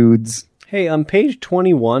Union dudes. Hey, on page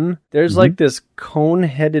 21, there's like this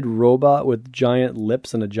cone-headed robot with giant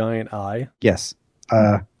lips and a giant eye. Yes.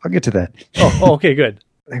 I'll get to that. Oh, okay, good.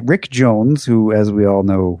 Rick Jones, who, as we all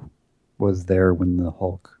know, was there when the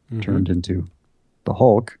Hulk turned into the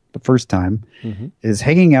Hulk the first time, is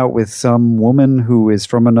hanging out with some woman who is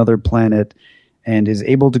from another planet and is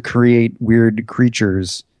able to create weird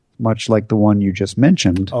creatures, much like the one you just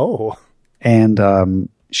mentioned. Oh. And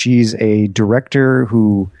she's a director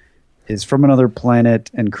who is from another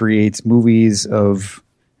planet and creates movies of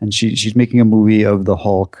and she's making a movie of the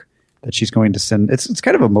Hulk that she's going to send. It's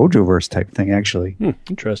kind of a Mojoverse type thing, actually.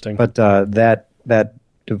 Interesting. But that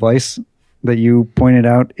device that you pointed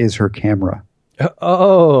out is her camera.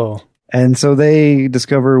 Oh. And so they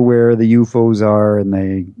discover where the UFOs are, and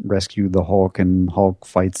they rescue the Hulk, and Hulk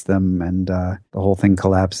fights them, and the whole thing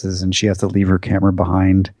collapses, and she has to leave her camera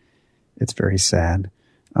behind. It's very sad.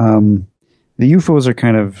 The UFOs are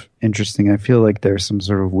kind of interesting. I feel like there's some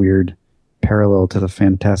sort of weird parallel to the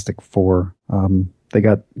Fantastic Four. They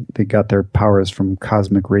got their powers from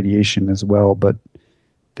cosmic radiation as well, but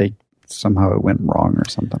somehow it went wrong or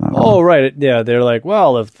something. I don't know. Oh, right. Yeah, they're like,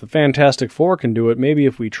 well, if the Fantastic Four can do it, maybe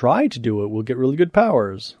if we try to do it, we'll get really good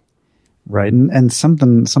powers. Right, and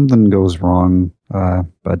something goes wrong,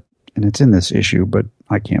 and it's in this issue, but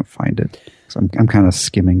I can't find it. So I'm kind of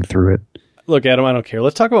skimming through it. Look, Adam, I don't care.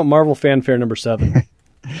 Let's talk about Marvel Fanfare number 7.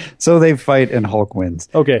 So they fight and Hulk wins.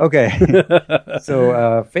 Okay.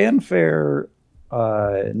 So Fanfare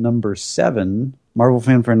number 7, Marvel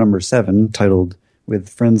Fanfare number 7, titled With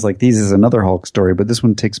Friends Like These, is another Hulk story, but this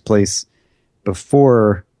one takes place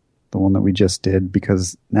before the one that we just did,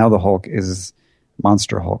 because now the Hulk is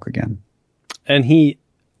Monster Hulk again. And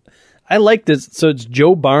I like this. So it's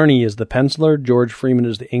Joe Barney is the penciler, George Freeman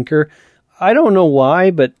is the inker. I don't know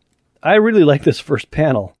why, but I really like this first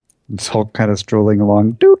panel. It's Hulk kind of strolling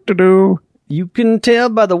along. Doo-doo-doo. You can tell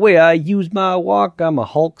by the way I use my walk, I'm a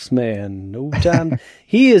Hulk's man. No time.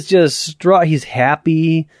 He is just he's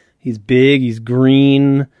happy. He's big. He's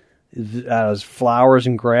green. There's flowers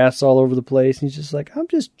and grass all over the place. He's just like, I'm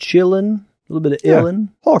just chilling. A little bit of illin'.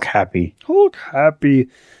 Hulk happy. Hulk happy.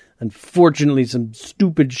 Unfortunately, some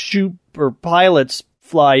stupid pilots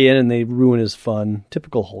fly in and they ruin his fun.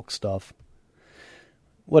 Typical Hulk stuff.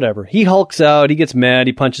 Whatever. He hulks out. He gets mad.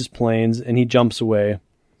 He punches planes and he jumps away.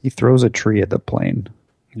 He throws a tree at the plane.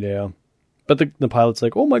 Yeah. But the pilot's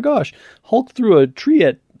like, oh my gosh, Hulk threw a tree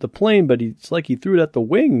at the plane, but it's like he threw it at the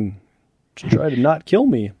wing to try to not kill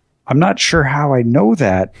me. I'm not sure how I know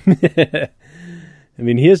that. I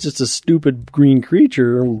mean, he is just a stupid green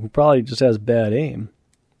creature who probably just has bad aim.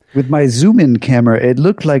 With my zoom-in camera, it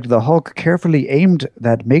looked like the Hulk carefully aimed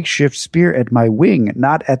that makeshift spear at my wing,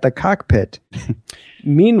 not at the cockpit.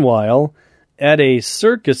 Meanwhile, at a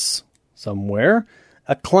circus somewhere,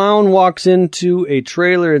 a clown walks into a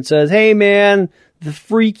trailer and says, hey man, the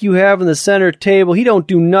freak you have in the center table, he don't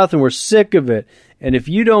do nothing. We're sick of it. And if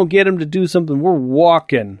you don't get him to do something, we're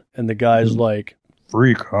walking. And the guy's like,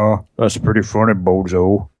 freak, huh? That's pretty funny,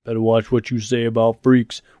 bozo. Better watch what you say about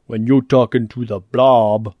freaks when you're talking to the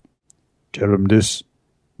Blob. Tell him this.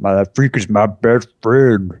 That freak is my best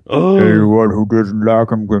friend. Anyone who doesn't like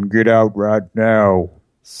him can get out right now.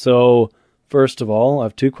 So, first of all, I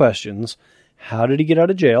have two questions. How did he get out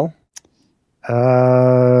of jail?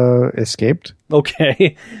 Escaped.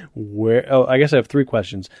 Okay. I guess I have three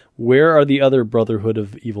questions. Where are the other Brotherhood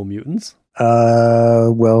of Evil Mutants?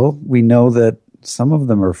 Well, we know that some of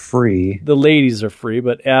them are free. The ladies are free,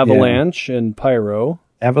 but Avalanche and Pyro.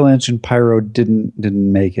 Avalanche and Pyro didn't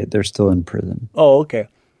make it. They're still in prison. Oh, okay.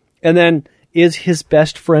 And then, is his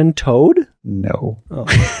best friend Toad? No. Oh.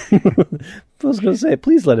 I was going to say,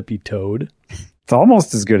 please let it be Toad. It's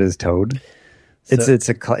almost as good as Toad. It's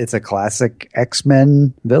a classic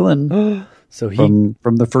X-Men villain. So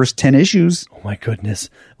from the first 10 issues. Oh my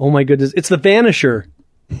goodness! It's the Vanisher.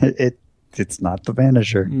 It's not the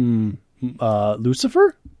Vanisher.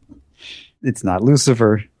 Lucifer? It's not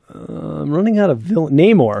Lucifer. I'm running out of villain.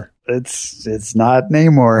 Namor. It's not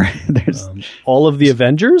Namor. There's all of the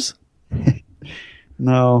Avengers.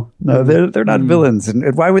 No, they're not villains.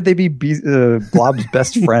 And why would they be Blob's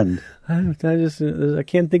best friend? I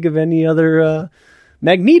can't think of any other.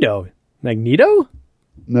 Magneto. Magneto?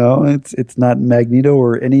 No, it's not Magneto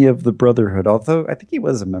or any of the Brotherhood. Although I think he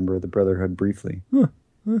was a member of the Brotherhood briefly. Well,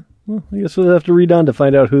 I guess we'll have to read on to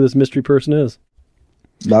find out who this mystery person is.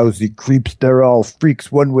 Lousy creeps, they're all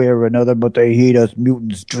freaks one way or another, but they hate us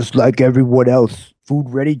mutants just like everyone else. Food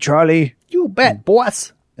ready, Charlie? You bet,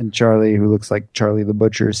 boss. And Charlie, who looks like Charlie the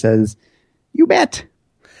Butcher, says, you bet.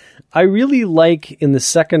 I really like in the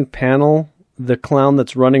second panel, the clown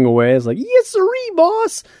that's running away is like, yes, sirree,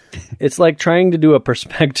 boss. It's like trying to do a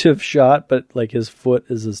perspective shot, but like his foot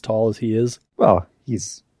is as tall as he is. Well,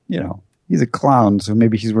 he's a clown, so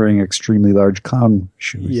maybe he's wearing extremely large clown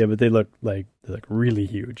shoes. Yeah, but they look really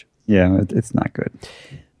huge. Yeah, it's not good.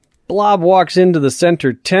 Blob walks into the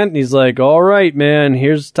center tent and he's like, all right, man,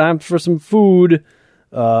 here's time for some food.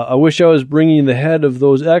 I wish I was bringing the head of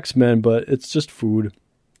those X-Men, but it's just food.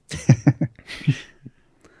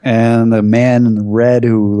 And the man in red,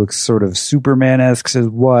 who looks sort of Superman-esque, says,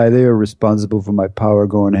 why, they are responsible for my power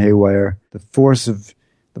going haywire. The force of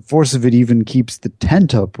The force of it even keeps the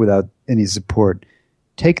tent up without any support.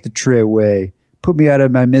 Take the tray away. Put me out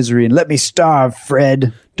of my misery and let me starve,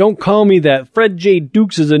 Fred. Don't call me that. Fred J.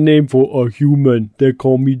 Dukes is a name for a human. They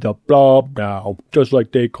call me the Blob now, just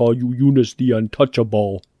like they call you Eunice the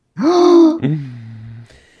Untouchable.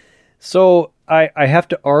 So I have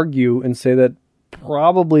to argue and say that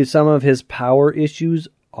probably some of his power issues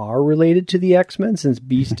are related to the X-Men, since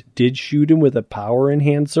Beast did shoot him with a power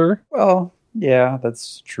enhancer. Well, yeah,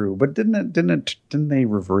 that's true. But didn't they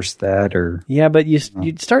reverse that? Or yeah, but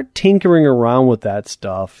you'd start tinkering around with that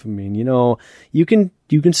stuff. I mean, you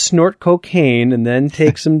can snort cocaine and then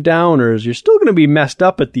take some downers. You're still going to be messed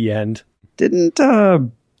up at the end.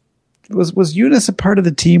 Was Eunice a part of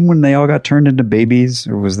the team when they all got turned into babies,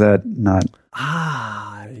 or was that not?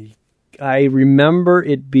 I remember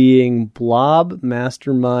it being Blob,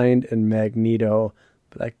 Mastermind, and Magneto,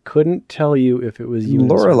 but I couldn't tell you if it was Eunice.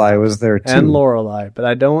 Lorelei was there too. And Lorelei, but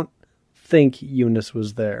I don't think Eunice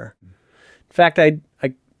was there. In fact, I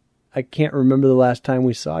can't remember the last time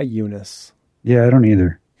we saw Eunice. Yeah, I don't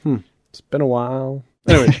either. It's been a while.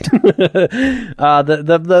 Anyway,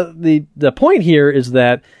 the point here is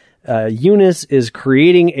that Eunice is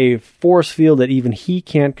creating a force field that even he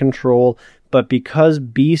can't control, but because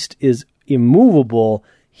Beast is immovable,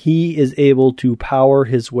 he is able to power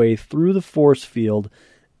his way through the force field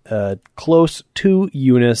close to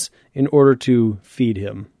Eunice in order to feed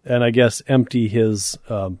him, and I guess empty his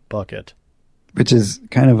bucket. Which is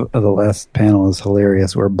kind of the last panel is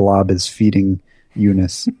hilarious, where Blob is feeding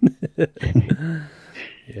Eunice.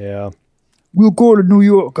 Yeah. We'll go to New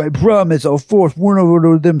York, I promise. I'll force one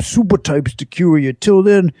of them super types to cure you. Till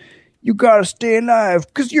then, you gotta stay alive,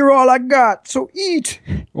 because you're all I got, so eat.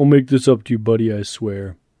 I'll make this up to you, buddy, I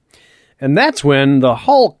swear. And that's when the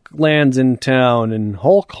Hulk lands in town, and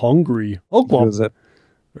Hulk hungry. Hulk goes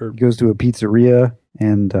to a pizzeria,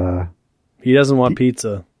 and he doesn't want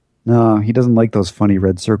pizza. No, he doesn't like those funny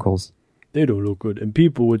red circles. They don't look good, and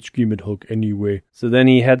people would scream at Hulk anyway. So then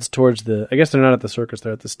he heads towards I guess they're not at the circus,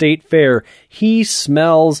 they're at the state fair. He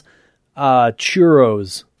smells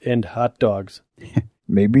churros and hot dogs.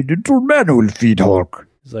 Maybe the tornado will feed Hulk.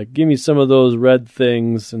 He's like, give me some of those red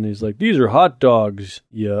things. And he's like, these are hot dogs,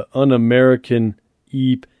 you un-American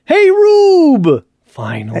eep. Hey, Rube!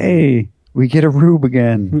 Finally. Hey, we get a Rube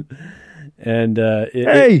again. And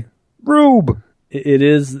Rube! It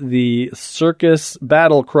is the circus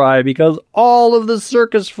battle cry, because all of the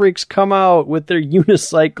circus freaks come out with their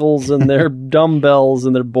unicycles and their dumbbells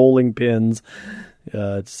and their bowling pins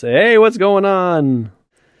to say, hey, what's going on?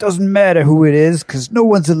 Doesn't matter who it is, because no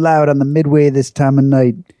one's allowed on the Midway this time of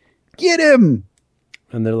night. Get him!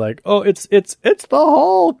 And they're like, oh, it's the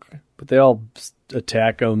Hulk. But they all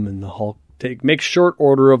attack him, and the Hulk makes short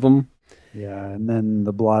order of them. Yeah, and then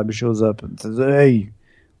the Blob shows up and says, hey,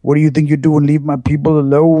 what do you think you're doing? Leave my people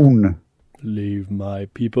alone. Leave my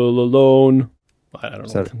people alone. I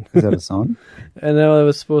don't know. Is that a song? I know it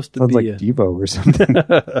was supposed to Sounds be like Devo or something.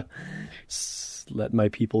 Let my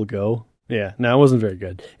people go. Yeah, no, it wasn't very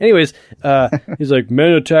good. Anyways, he's like,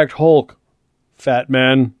 men attacked Hulk. Fat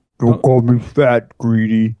man. Don't call me fat,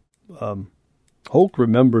 greedy. Hulk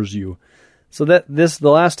remembers you. So the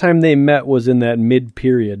last time they met was in that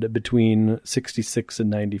mid-period between 66 and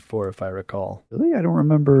 94, if I recall. Really? I don't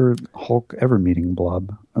remember Hulk ever meeting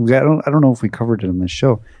Blob. I don't know if we covered it in this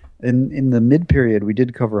show. In the mid-period, we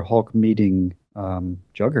did cover Hulk meeting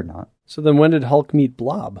Juggernaut. So then when did Hulk meet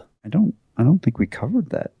Blob? I don't think we covered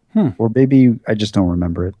that. Or maybe I just don't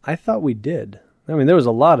remember it. I thought we did. I mean, there was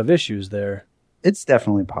a lot of issues there. It's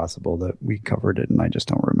definitely possible that we covered it and I just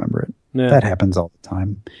don't remember it. Yeah. That happens all the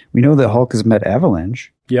time. We know that Hulk has met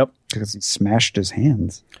Avalanche. Yep. Because he smashed his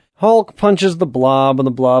hands. Hulk punches the Blob, and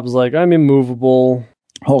the Blob's like, I'm immovable.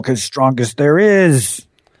 Hulk is strongest there is.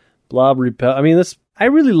 Blob repel. I mean, I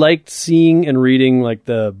really liked seeing and reading like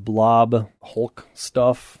the Blob Hulk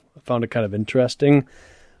stuff. I found it kind of interesting.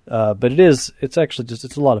 But it's actually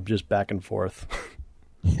it's a lot of just back and forth.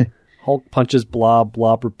 Hulk punches Blob,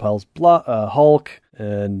 Blob repels Hulk,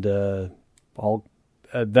 and Hulk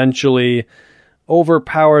eventually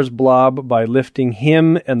overpowers Blob by lifting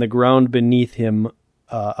him and the ground beneath him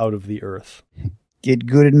out of the earth. Get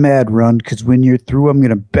good and mad, Run, because when you're through, I'm going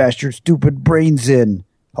to bash your stupid brains in.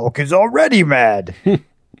 Hulk is already mad.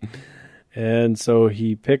 And so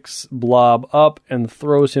he picks Blob up and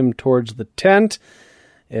throws him towards the tent,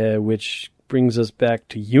 which brings us back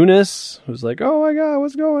to Eunice, who's like, oh my God,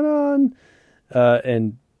 what's going on?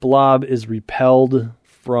 And Blob is repelled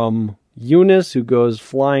from Eunice, who goes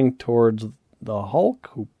flying towards the Hulk,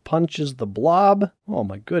 who punches the Blob. Oh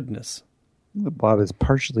my goodness. The Blob is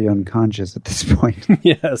partially unconscious at this point.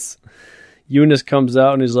 Yes. Eunice comes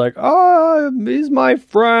out and he's like, "Oh, he's my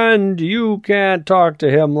friend. You can't talk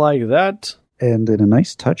to him like that." And in a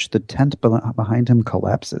nice touch, the tent behind him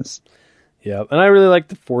collapses. Yeah, and I really like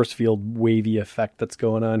the force field wavy effect that's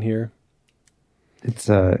going on here. It's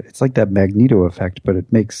like that Magneto effect, but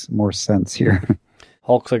it makes more sense here.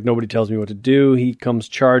 Hulk's like, "Nobody tells me what to do." He comes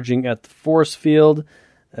charging at the force field,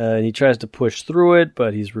 and he tries to push through it,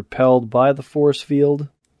 but he's repelled by the force field.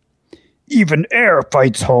 Even air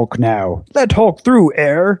fights Hulk now. Let Hulk through,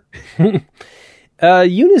 air.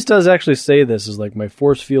 Eunice does actually say this, is like, "My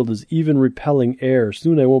force field is even repelling air.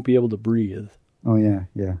 Soon I won't be able to breathe." Oh, yeah.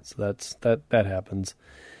 So that happens.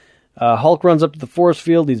 Hulk runs up to the force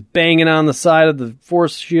field. He's banging on the side of the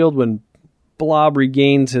force shield when Blob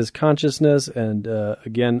regains his consciousness and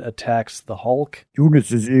again attacks the Hulk.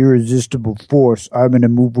 Eunice is irresistible force. I'm an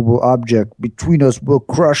immovable object. Between us, we'll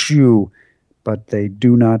crush you. But they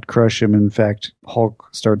do not crush him. In fact, Hulk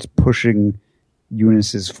starts pushing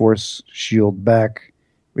Eunice's force shield back,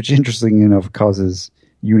 which, interestingly enough, causes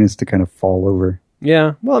Eunice to kind of fall over.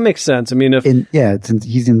 Yeah, well, it makes sense. I mean,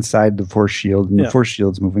 he's inside the force shield, and the force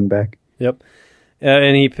shield's moving back. Yep.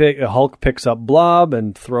 And Hulk picks up Blob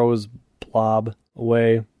and throws Blob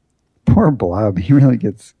away. Poor Blob. He really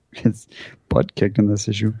gets his butt kicked in this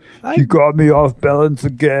issue. You got me off balance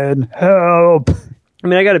again. Help! I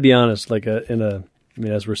mean, I got to be honest. Like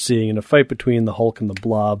as we're seeing in a fight between the Hulk and the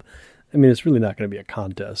Blob, I mean, it's really not going to be a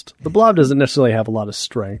contest. The Blob doesn't necessarily have a lot of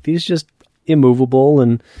strength. He's just immovable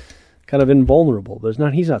and kind of invulnerable.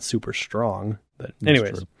 He's not super strong. But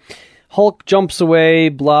anyways, Hulk jumps away.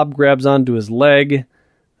 Blob grabs onto his leg.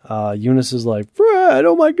 Eunice is like, "Fred,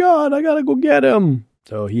 oh my God, I gotta go get him."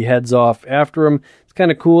 So he heads off after him. It's kind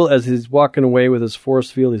of cool as he's walking away with his force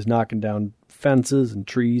field. He's knocking down fences and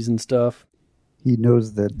trees and stuff. He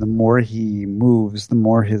knows that the more he moves, the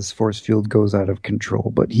more his force field goes out of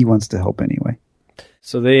control, but he wants to help anyway.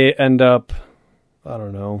 So they end up, I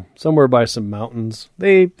don't know, somewhere by some mountains.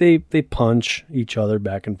 They punch each other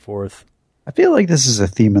back and forth. I feel like this is a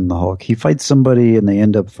theme in the Hulk. He fights somebody and they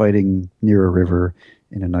end up fighting near a river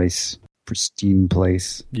in a nice, pristine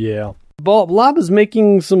place. Yeah. Blob is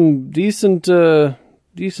making some decent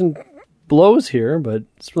blows here, but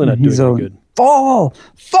it's really not doing any good. Fall!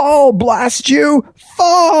 Fall, blast you!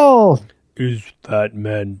 Fall! Is Fat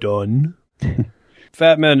Man done?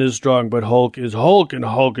 Fat Man is strong, but Hulk is Hulk, and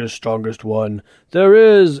Hulk is strongest one there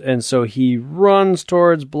is. And so he runs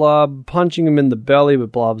towards Blob, punching him in the belly,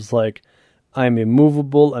 but Blob's like, "I'm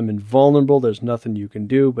immovable, I'm invulnerable, there's nothing you can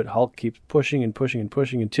do." But Hulk keeps pushing and pushing and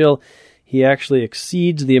pushing until he actually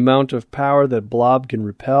exceeds the amount of power that Blob can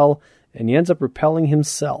repel, and he ends up repelling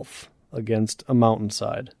himself against a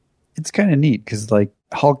mountainside. It's kind of neat because, like,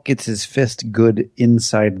 Hulk gets his fist good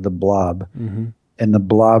inside the Blob, and the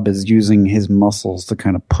Blob is using his muscles to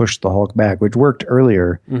kind of push the Hulk back, which worked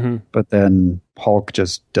earlier, but then Hulk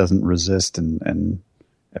just doesn't resist and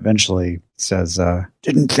eventually says,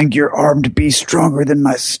 "Didn't think your arm to be stronger than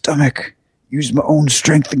my stomach. Use my own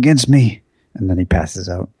strength against me." And then he passes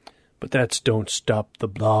out. But that's don't stop the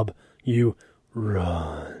Blob. You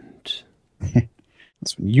run.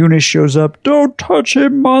 That's when Eunice shows up. "Don't touch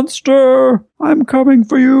him, monster! I'm coming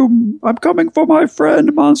for you. I'm coming for my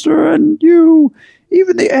friend, monster, and you.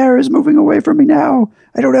 Even the air is moving away from me now.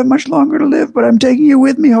 I don't have much longer to live, but I'm taking you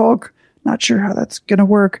with me, Hulk. Not sure how that's gonna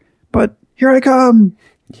work, but here I come."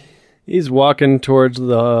 He's walking towards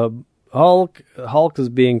the Hulk. Hulk is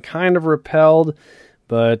being kind of repelled,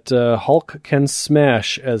 but Hulk can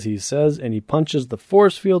smash, as he says, and he punches the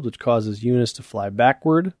force field, which causes Eunice to fly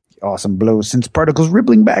backward. Awesome blow sends particles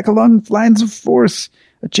rippling back along lines of force.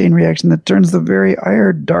 A chain reaction that turns the very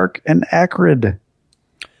ire dark and acrid.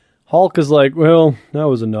 Hulk is like, "Well, that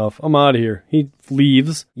was enough. I'm out of here." He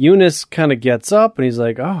leaves. Eunice kind of gets up and he's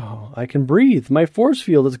like, "Oh, I can breathe. My force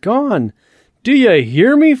field is gone. Do you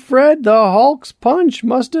hear me, Fred? The Hulk's punch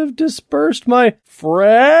must have dispersed my..."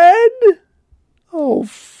 "Fred? Oh,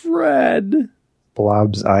 Fred."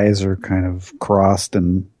 Blob's eyes are kind of crossed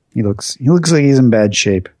and he looks like he's in bad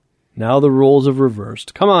shape. Now the roles have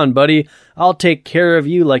reversed. "Come on, buddy. I'll take care of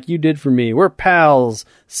you like you did for me. We're pals.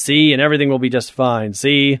 See, and everything will be just fine.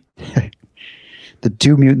 See?" The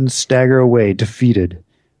two mutants stagger away, defeated,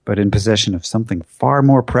 but in possession of something far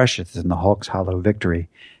more precious than the Hulk's hollow victory.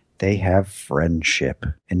 They have friendship.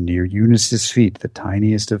 And near Eunice's feet, the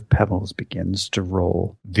tiniest of pebbles begins to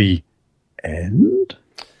roll. The end?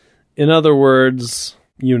 In other words,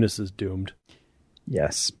 Eunice is doomed.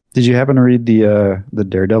 Yes. Did you happen to read the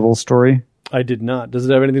Daredevil story? I did not. Does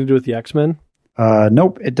it have anything to do with the X-Men?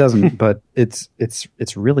 Nope, it doesn't. But it's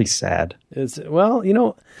really sad. Well, you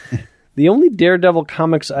know, the only Daredevil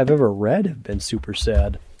comics I've ever read have been super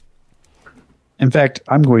sad. In fact,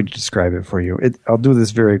 I'm going to describe it for you. I'll do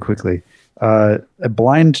this very quickly. A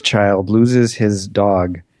blind child loses his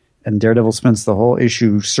dog, and Daredevil spends the whole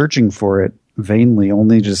issue searching for it vainly,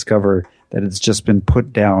 only to discover that it's just been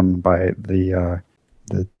put down by the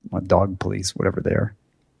dog police, whatever they are.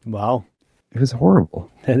 Wow. It was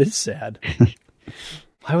horrible. That is sad.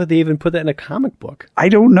 Why would they even put that in a comic book? I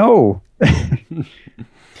don't know.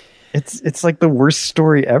 It's like the worst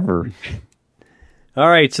story ever. All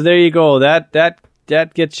right, so there you go.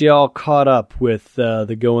 That gets you all caught up with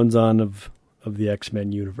the goings-on of the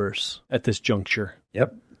X-Men universe at this juncture.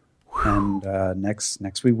 Yep. And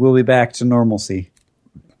next week we'll be back to normalcy.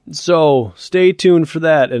 So stay tuned for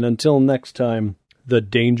that, and until next time, the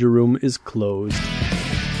Danger Room is closed.